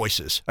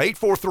choices.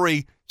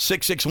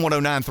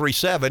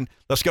 843-661-0937.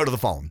 Let's go to the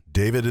phone.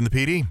 David in the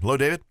PD. Hello,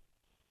 David.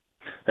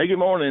 Hey, good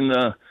morning.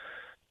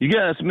 You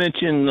guys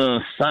mentioned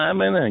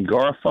Simon and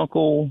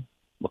Garfunkel,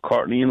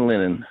 McCartney and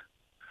Lennon.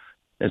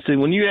 And see,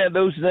 when you add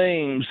those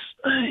names,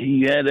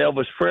 you add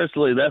Elvis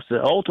Presley, that's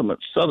the ultimate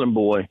Southern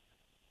boy.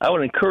 I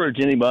would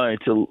encourage anybody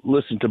to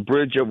listen to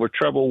Bridge Over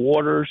Troubled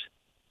Waters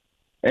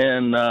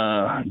and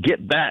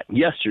Get Back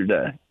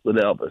Yesterday with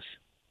Elvis.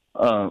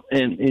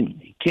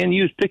 And Ken,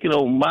 you was picking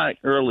on Mike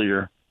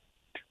earlier.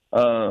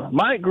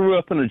 Mike grew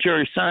up in the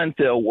Jerry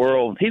Seinfeld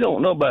world. He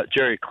don't know about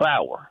Jerry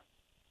Clower.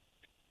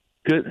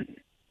 Give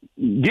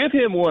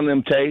him one of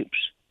them tapes.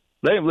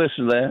 They've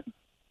listened to that.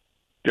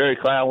 Jerry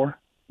Clower.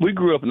 We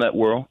grew up in that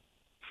world.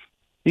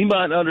 He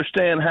might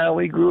understand how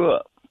we grew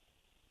up.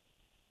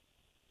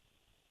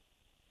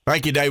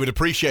 Thank you, David.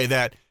 Appreciate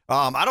that.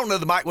 I don't know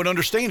that Mike would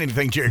understand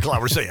anything Jerry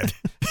Clower said.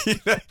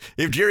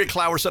 If Jerry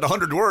Clower said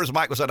 100 words,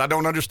 Mike would say, I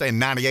don't understand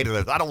 98 of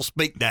those. I don't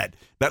speak that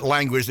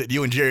language that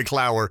you and Jerry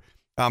Clower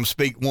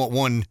speak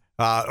one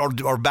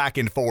or back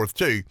and forth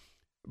too.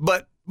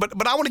 But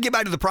I want to get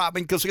back to the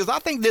problem because I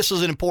think this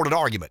is an important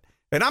argument.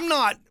 And I'm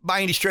not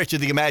by any stretch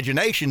of the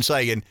imagination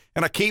saying,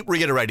 and I keep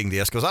reiterating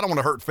this because I don't want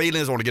to hurt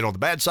feelings. I want to get on the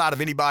bad side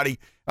of anybody.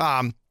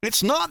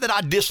 It's not that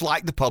I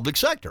dislike the public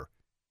sector.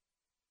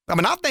 I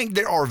mean, I think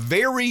there are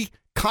very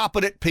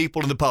competent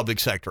people in the public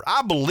sector.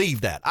 I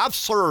believe that. I've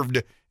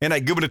served in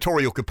a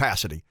gubernatorial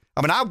capacity.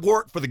 I mean, I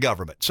worked for the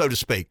government, so to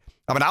speak.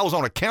 I mean, I was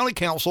on a county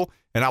council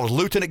and I was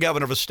lieutenant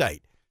governor of a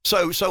state.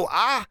 So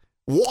I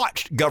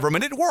watched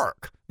government at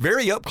work,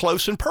 very up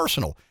close and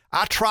personal.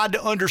 I tried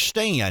to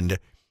understand,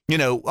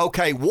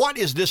 okay, what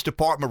is this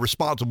department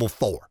responsible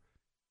for?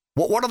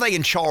 What are they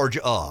in charge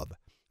of?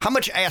 How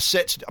many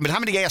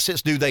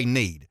assets do they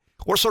need?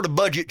 What sort of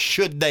budget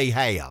should they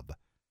have?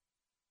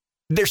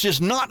 There's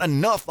just not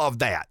enough of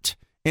that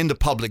in the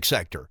public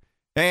sector.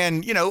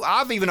 And,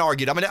 I've even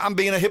argued, I'm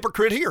being a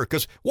hypocrite here,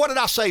 because what did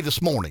I say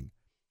this morning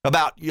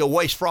about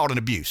waste, fraud, and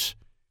abuse?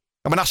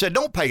 I said,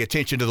 don't pay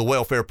attention to the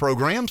welfare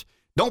programs.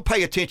 Don't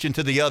pay attention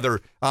to the other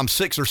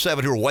 6 or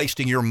 7 who are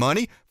wasting your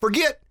money.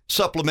 Forget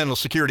supplemental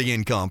security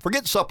income.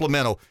 Forget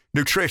supplemental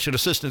nutrition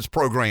assistance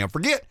program.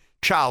 Forget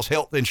child's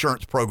health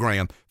insurance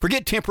program.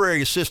 Forget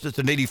temporary assistance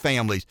to needy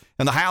families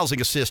and the housing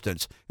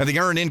assistance and the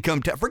earned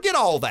income tax. Forget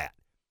all that.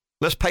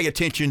 Let's pay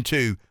attention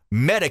to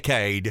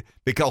Medicaid,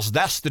 because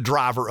that's the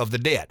driver of the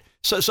debt.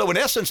 So in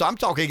essence, I'm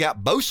talking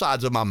out both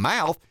sides of my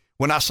mouth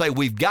when I say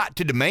we've got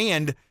to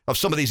demand of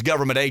some of these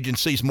government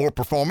agencies more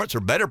performance or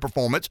better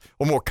performance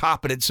or more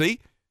competency.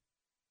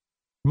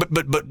 But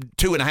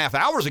 2.5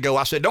 hours ago,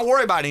 I said, don't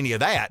worry about any of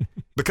that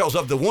because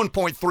of the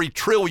 $1.3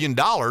 trillion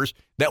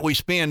that we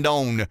spend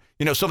on,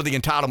 some of the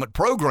entitlement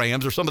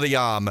programs or some of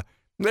the,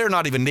 they're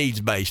not even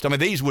needs-based.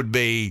 These would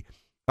be,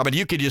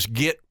 you could just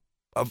get,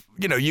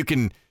 you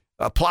can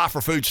apply for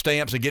food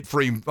stamps and get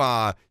free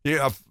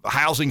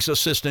housing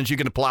assistance. You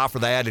can apply for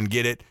that and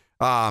get it.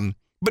 I'm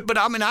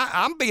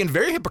being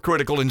very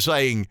hypocritical in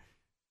saying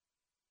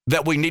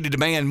that we need to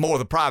demand more of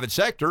the private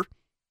sector,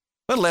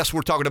 unless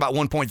we're talking about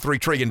 $1.3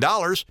 trillion.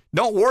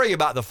 Don't worry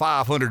about the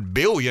 $500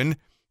 billion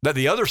that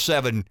the other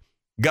 7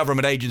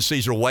 government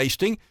agencies are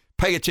wasting.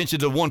 Pay attention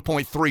to the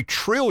 $1.3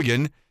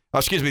 trillion, the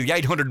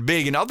 $800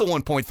 billion of the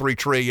 $1.3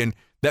 trillion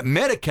that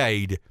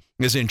Medicaid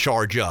is in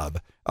charge of.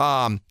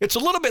 It's a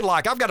little bit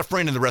like, I've got a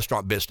friend in the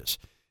restaurant business,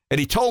 and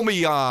he told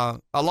me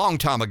a long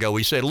time ago,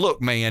 he said, look,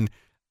 man,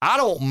 I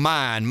don't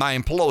mind my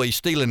employees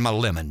stealing my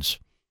lemons.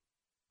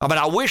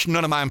 I wish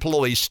none of my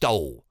employees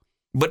stole,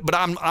 but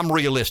I'm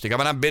realistic.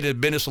 I've been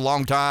in business a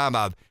long time.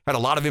 I've had a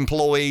lot of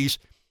employees.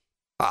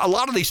 A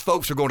lot of these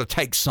folks are going to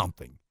take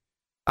something.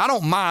 I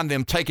don't mind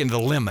them taking the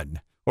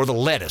lemon or the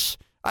lettuce.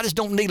 I just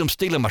don't need them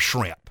stealing my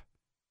shrimp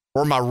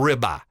or my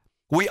ribeye.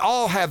 We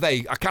all have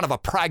a kind of a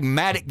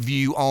pragmatic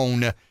view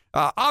on,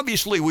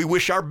 obviously, we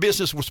wish our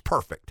business was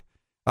perfect.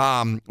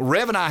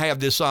 Rev and I have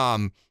this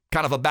kind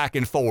of a back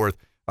and forth.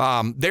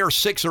 There are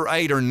 6 or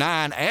 8 or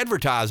 9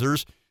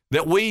 advertisers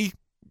that we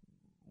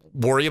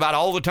worry about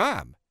all the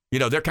time.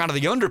 They're kind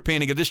of the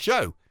underpinning of this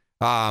show.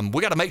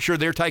 We got to make sure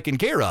they're taken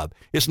care of.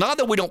 It's not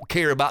that we don't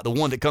care about the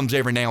one that comes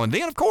every now and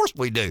then. Of course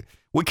we do.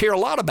 We care a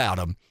lot about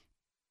them.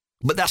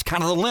 But that's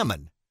kind of the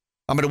lemon.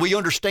 We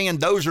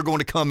understand those are going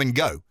to come and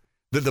go.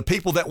 The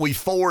people that we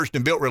forged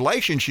and built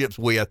relationships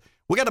with,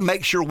 we got to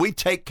make sure we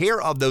take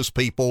care of those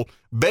people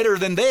better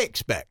than they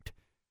expect.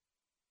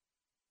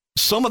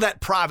 Some of that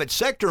private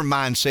sector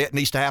mindset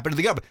needs to happen to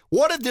the government.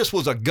 What if this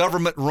was a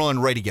government-run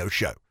radio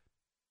show?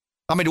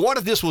 What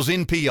if this was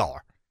NPR,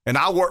 and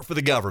I worked for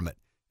the government,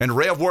 and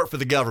Rev worked for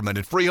the government,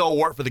 and Freehold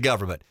worked for the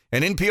government,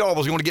 and NPR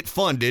was going to get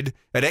funded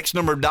at X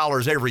number of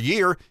dollars every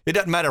year? It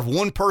doesn't matter if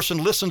one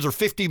person listens or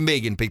 50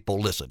 million people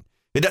listen.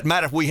 It doesn't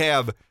matter if we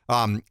have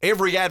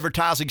every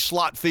advertising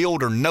slot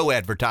filled or no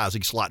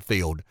advertising slot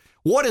filled.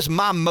 What is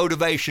my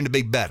motivation to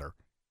be better?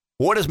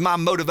 What is my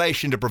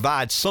motivation to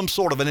provide some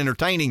sort of an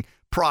entertaining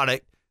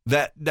product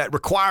that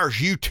requires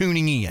you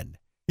tuning in?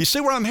 You see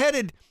where I'm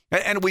headed?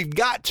 And we've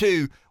got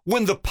to,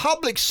 when the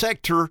public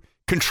sector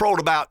controlled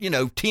about, 10,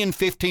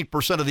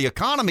 15% of the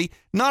economy,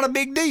 not a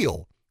big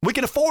deal. We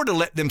can afford to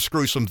let them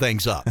screw some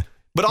things up.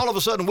 But all of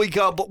a sudden we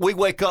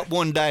wake up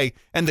one day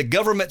and the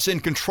government's in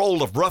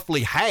control of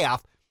roughly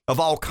half of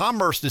all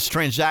commerce that's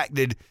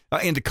transacted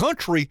in the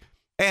country,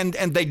 and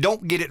they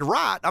don't get it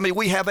right.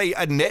 We have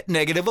a net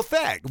negative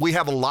effect. We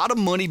have a lot of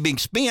money being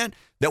spent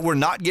that we're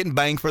not getting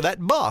bang for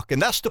that buck.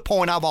 And that's the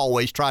point I've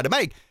always tried to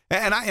make.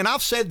 And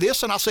I've said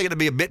this, and I say it to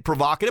be a bit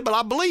provocative, but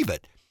I believe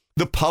it.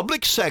 The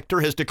public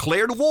sector has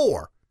declared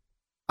war.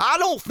 I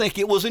don't think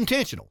it was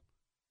intentional.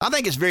 I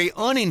think it's very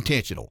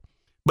unintentional.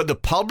 But the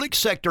public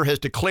sector has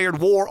declared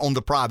war on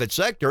the private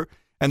sector,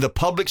 and the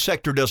public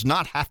sector does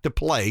not have to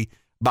play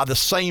by the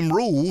same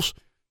rules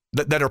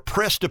that are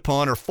pressed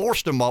upon or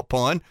forced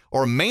upon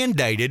or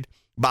mandated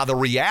by the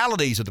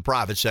realities of the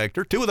private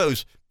sector. 2 of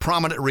those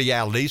prominent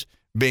realities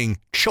being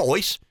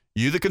choice,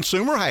 you the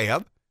consumer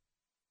have,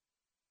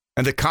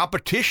 and the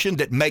competition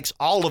that makes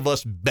all of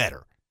us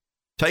better.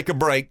 Take a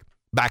break.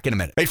 Back in a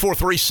minute.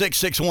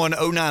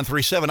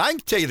 843-661-0937. I can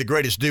tell you the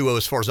greatest duo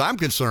as far as I'm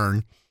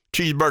concerned,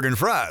 cheeseburger and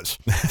fries.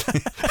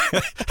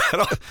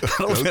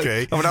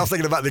 Okay. I was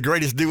thinking about the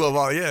greatest duo of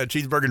all. Yeah,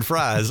 cheeseburger and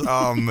fries.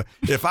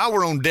 If I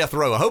were on death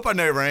row, I hope I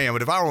never am,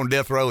 but if I were on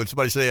death row and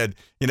somebody said,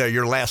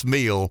 your last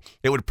meal,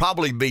 it would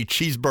probably be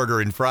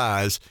cheeseburger and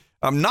fries.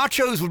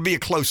 Nachos would be a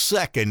close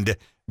second,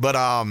 but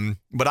I'm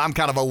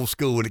kind of old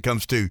school when it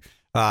comes to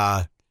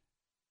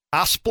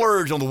I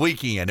splurge on the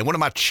weekend, and one of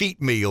my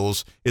cheat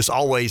meals is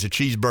always a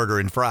cheeseburger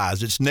and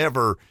fries. It's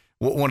never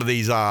one of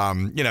these,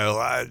 one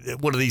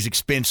of these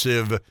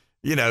expensive,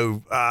 what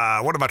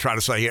am I trying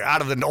to say here?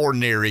 Out of the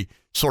ordinary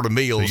sort of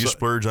meals. So you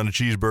splurge on a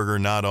cheeseburger,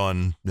 not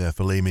on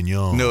filet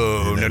mignon.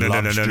 No. Tail.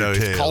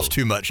 It costs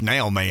too much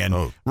now, man.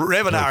 Oh,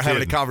 Rev and I are having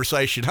a kidding.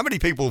 conversation. How many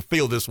people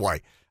feel this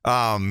way?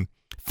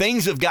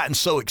 Things have gotten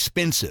so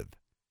expensive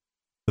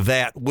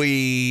that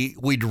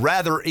we'd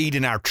rather eat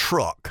in our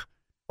truck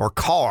or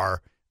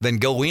car than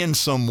go in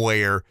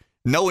somewhere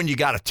knowing you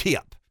got a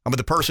tip. I mean,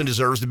 the person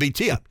deserves to be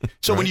tipped.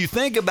 So when you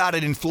think about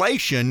it,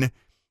 inflation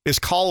is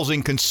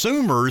causing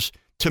consumers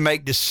to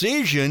make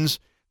decisions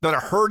that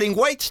are hurting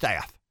wait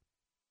staff.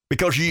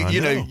 Because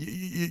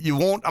you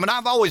want, I mean,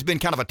 I've always been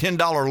kind of a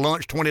 $10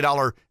 lunch,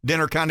 $20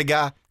 dinner kind of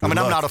guy. I'm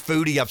not a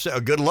foodie. I've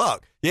said, good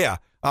luck. Yeah.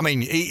 I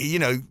mean,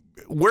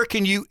 where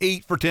can you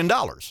eat for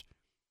 $10?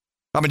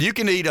 I mean, you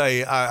can eat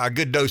a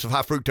good dose of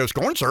high fructose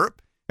corn syrup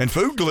and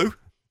food glue,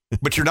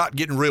 but you're not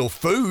getting real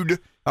food.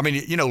 I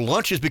mean,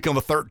 lunch has become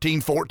a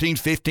 $13, $14,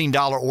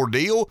 $15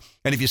 ordeal.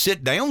 And if you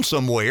sit down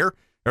somewhere,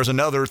 there's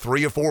another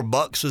 $3 or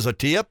 $4 as a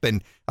tip.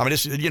 And I mean,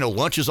 it's,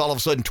 lunch is all of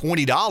a sudden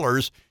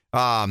 $20.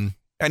 And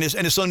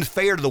it's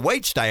unfair to the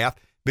wait staff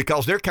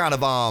because they're kind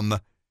of,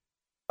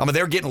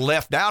 they're getting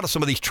left out of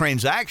some of these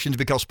transactions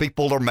because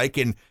people are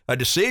making a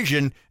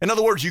decision. In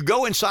other words, you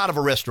go inside of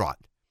a restaurant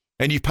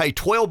and you pay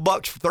 $12,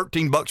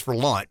 $13 for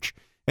lunch.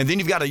 And then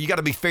you got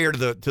to be fair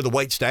to the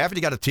wait staff, and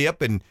you got to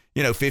tip and,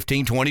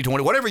 15, 20,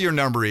 whatever your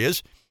number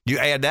is, you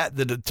add that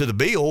to the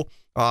bill,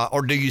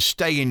 or do you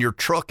stay in your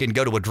truck and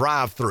go to a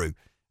drive-through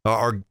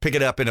or pick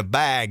it up in a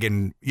bag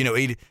and,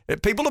 eat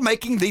it? People are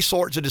making these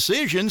sorts of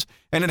decisions,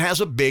 and it has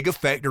a big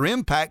effect or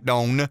impact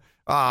on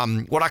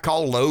what I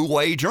call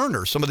low-wage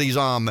earners. Some of these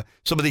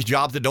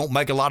jobs that don't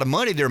make a lot of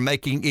money, they're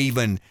making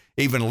even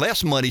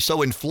less money.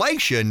 So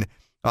inflation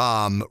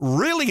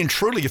really and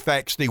truly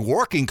affects the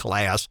working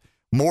class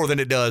more than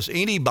it does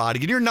anybody.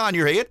 And you're nodding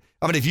your head.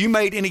 I mean, have you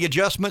made any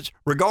adjustments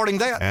regarding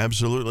that?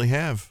 Absolutely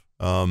have.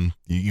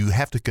 You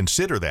have to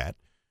consider that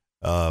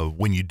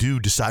when you do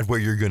decide where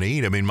you're going to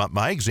eat. I mean,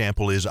 my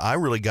example is I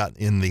really got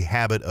in the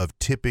habit of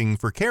tipping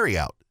for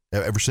carryout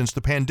ever since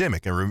the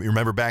pandemic. I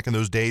remember back in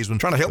those days when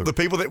trying to help the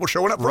people that were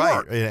showing up for right,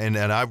 work. And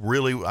I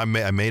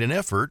made an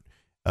effort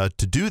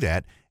to do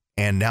that.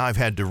 And now I've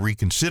had to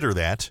reconsider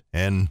that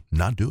and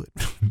not do it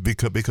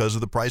because of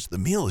the price of the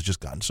meal has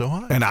just gotten so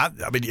high. And I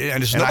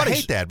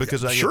hate that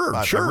because I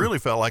really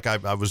felt like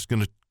I was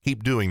going to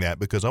keep doing that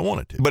because I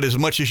wanted to. But as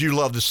much as you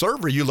love the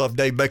server, you love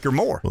Dave Baker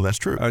more. Well, that's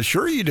true.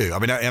 Sure you do. I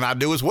mean, and I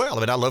do as well. I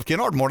mean, I love Ken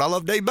Ard more than I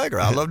love Dave Baker.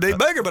 I love Dave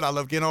Baker, but I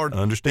love Ken Ard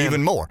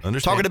even more.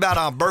 Talking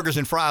about burgers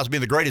and fries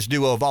being the greatest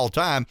duo of all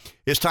time,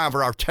 it's time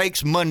for our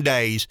Takes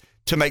Mondays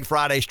to make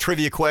Friday's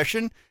trivia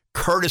question,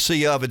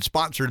 courtesy of and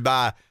sponsored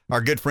by our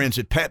good friends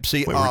at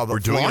Pepsi. We're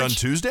doing it on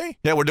Tuesday?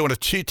 Yeah, we're doing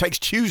takes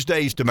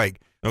Tuesdays to make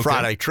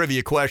Friday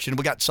trivia question.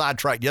 We got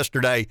sidetracked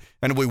yesterday,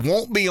 and we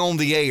won't be on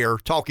the air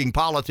talking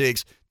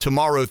politics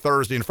tomorrow,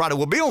 Thursday, and Friday.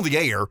 We'll be on the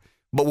air,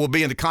 but we'll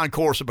be in the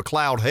concourse of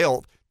McLeod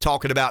Health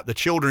talking about the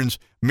Children's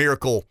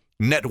Miracle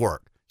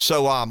Network.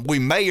 So we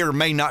may or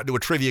may not do a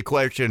trivia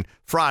question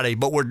Friday,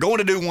 but we're going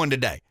to do one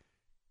today.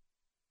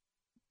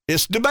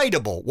 It's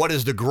debatable. What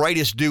is the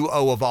greatest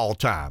duo of all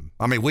time?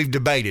 I mean, we've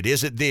debated.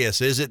 Is it this?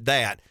 Is it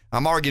that?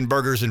 I'm arguing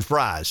burgers and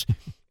fries.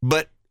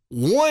 But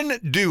one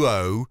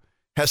duo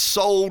has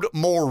sold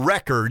more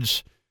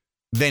records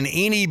than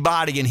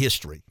anybody in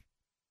history.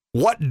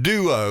 What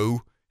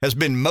duo has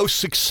been most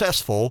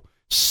successful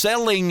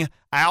selling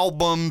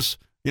albums,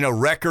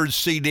 records,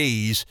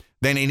 CDs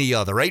than any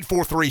other?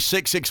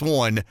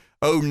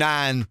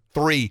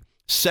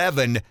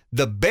 843-661-0937.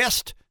 The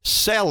best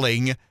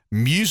selling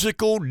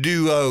musical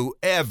duo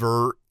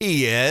ever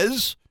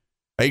is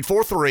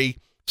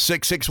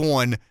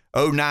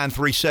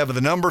 843-661-0937.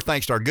 The number.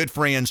 Thanks to our good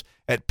friends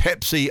at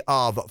Pepsi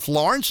of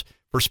Florence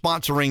for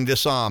sponsoring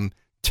this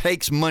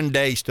Takes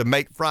Mondays to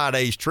make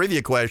Fridays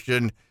trivia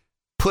question,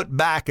 put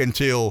back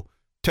until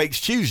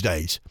Takes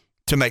Tuesdays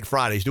to make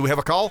Fridays. Do we have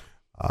a call?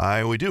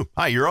 We do.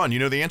 Hi, you're on. You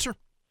know the answer?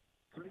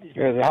 Is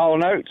it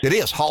Hall & Oates? It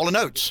is Hall &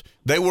 Oates.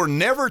 They were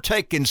never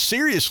taken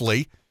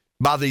seriously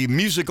by the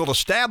musical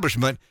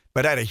establishment,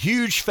 but had a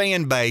huge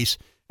fan base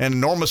and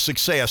enormous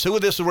success. Who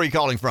is this? Where are you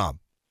calling from?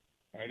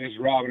 This is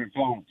Robin in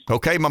Florence.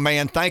 Okay, my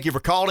man. Thank you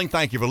for calling.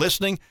 Thank you for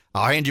listening.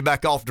 I'll hand you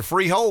back off to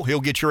Freehold. He'll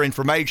get your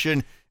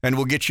information, and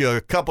we'll get you a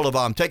couple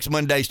of Takes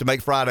Mondays to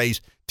make Fridays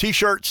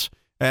T-shirts.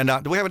 And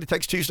do we have any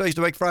Takes Tuesdays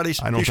to make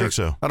Fridays? I don't think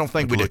so. I don't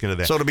think we do.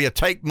 So it'll be a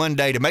Take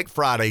Monday to make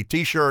Friday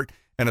T-shirt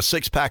and a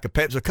six-pack of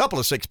Pepsi, a couple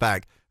of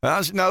six-pack.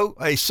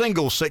 A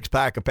single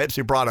six-pack of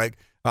Pepsi product,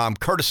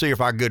 courtesy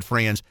of our good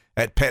friends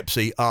at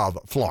Pepsi of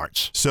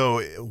Florence.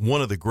 So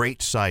one of the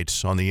great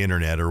sites on the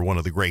internet, or one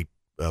of the great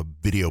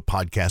video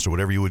podcasts, or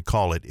whatever you would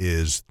call it,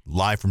 is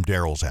Live from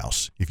Daryl's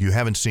House. If you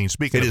haven't seen,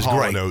 speaking of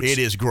Hall & Oates. It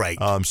is great.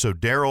 So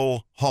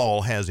Daryl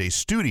Hall has a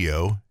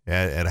studio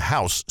at a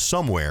house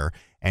somewhere,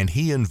 and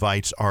he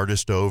invites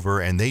artists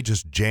over, and they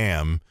just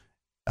jam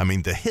I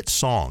mean, the hit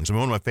songs. I mean,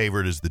 one of my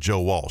favorite is the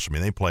Joe Walsh. I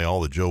mean, they play all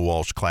the Joe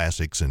Walsh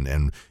classics,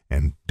 and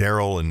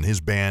Daryl and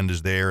his band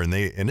is there, and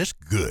it's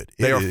good.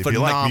 They are if phenomenal. You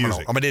like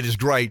music. I mean, it is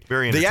great.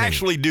 Very They entertaining.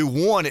 actually do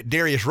one at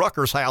Darius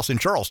Rucker's house in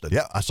Charleston.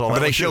 Yeah, I saw that. But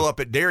they one, show too. up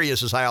at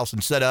Darius's house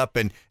and set up,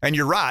 and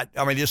you're right.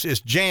 I mean,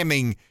 it's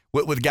jamming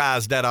with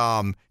guys that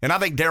and I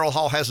think Daryl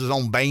Hall has his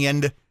own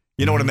band.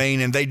 You know what I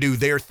mean? And they do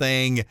their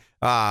thing.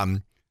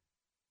 I'm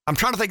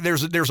trying to think.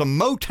 There's a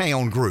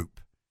Motown group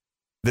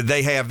that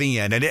they have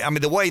in, and I mean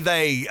the way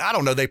they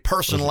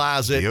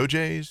personalize it. The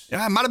OJs?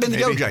 Yeah, it might have been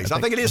Maybe. the OJs. I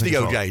think it is the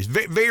OJs.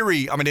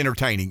 Very,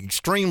 entertaining.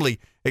 Extremely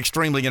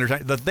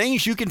entertaining. The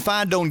things you can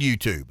find on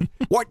YouTube.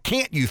 What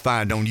can't you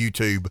find on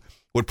YouTube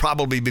would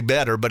probably be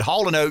better. But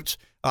Hall & Oates,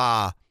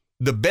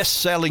 the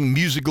best-selling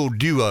musical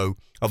duo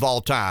of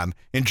all time.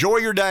 Enjoy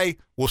your day.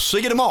 We'll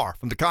see you tomorrow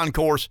from the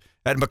concourse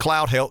at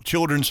McLeod Health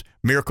Children's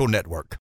Miracle Network.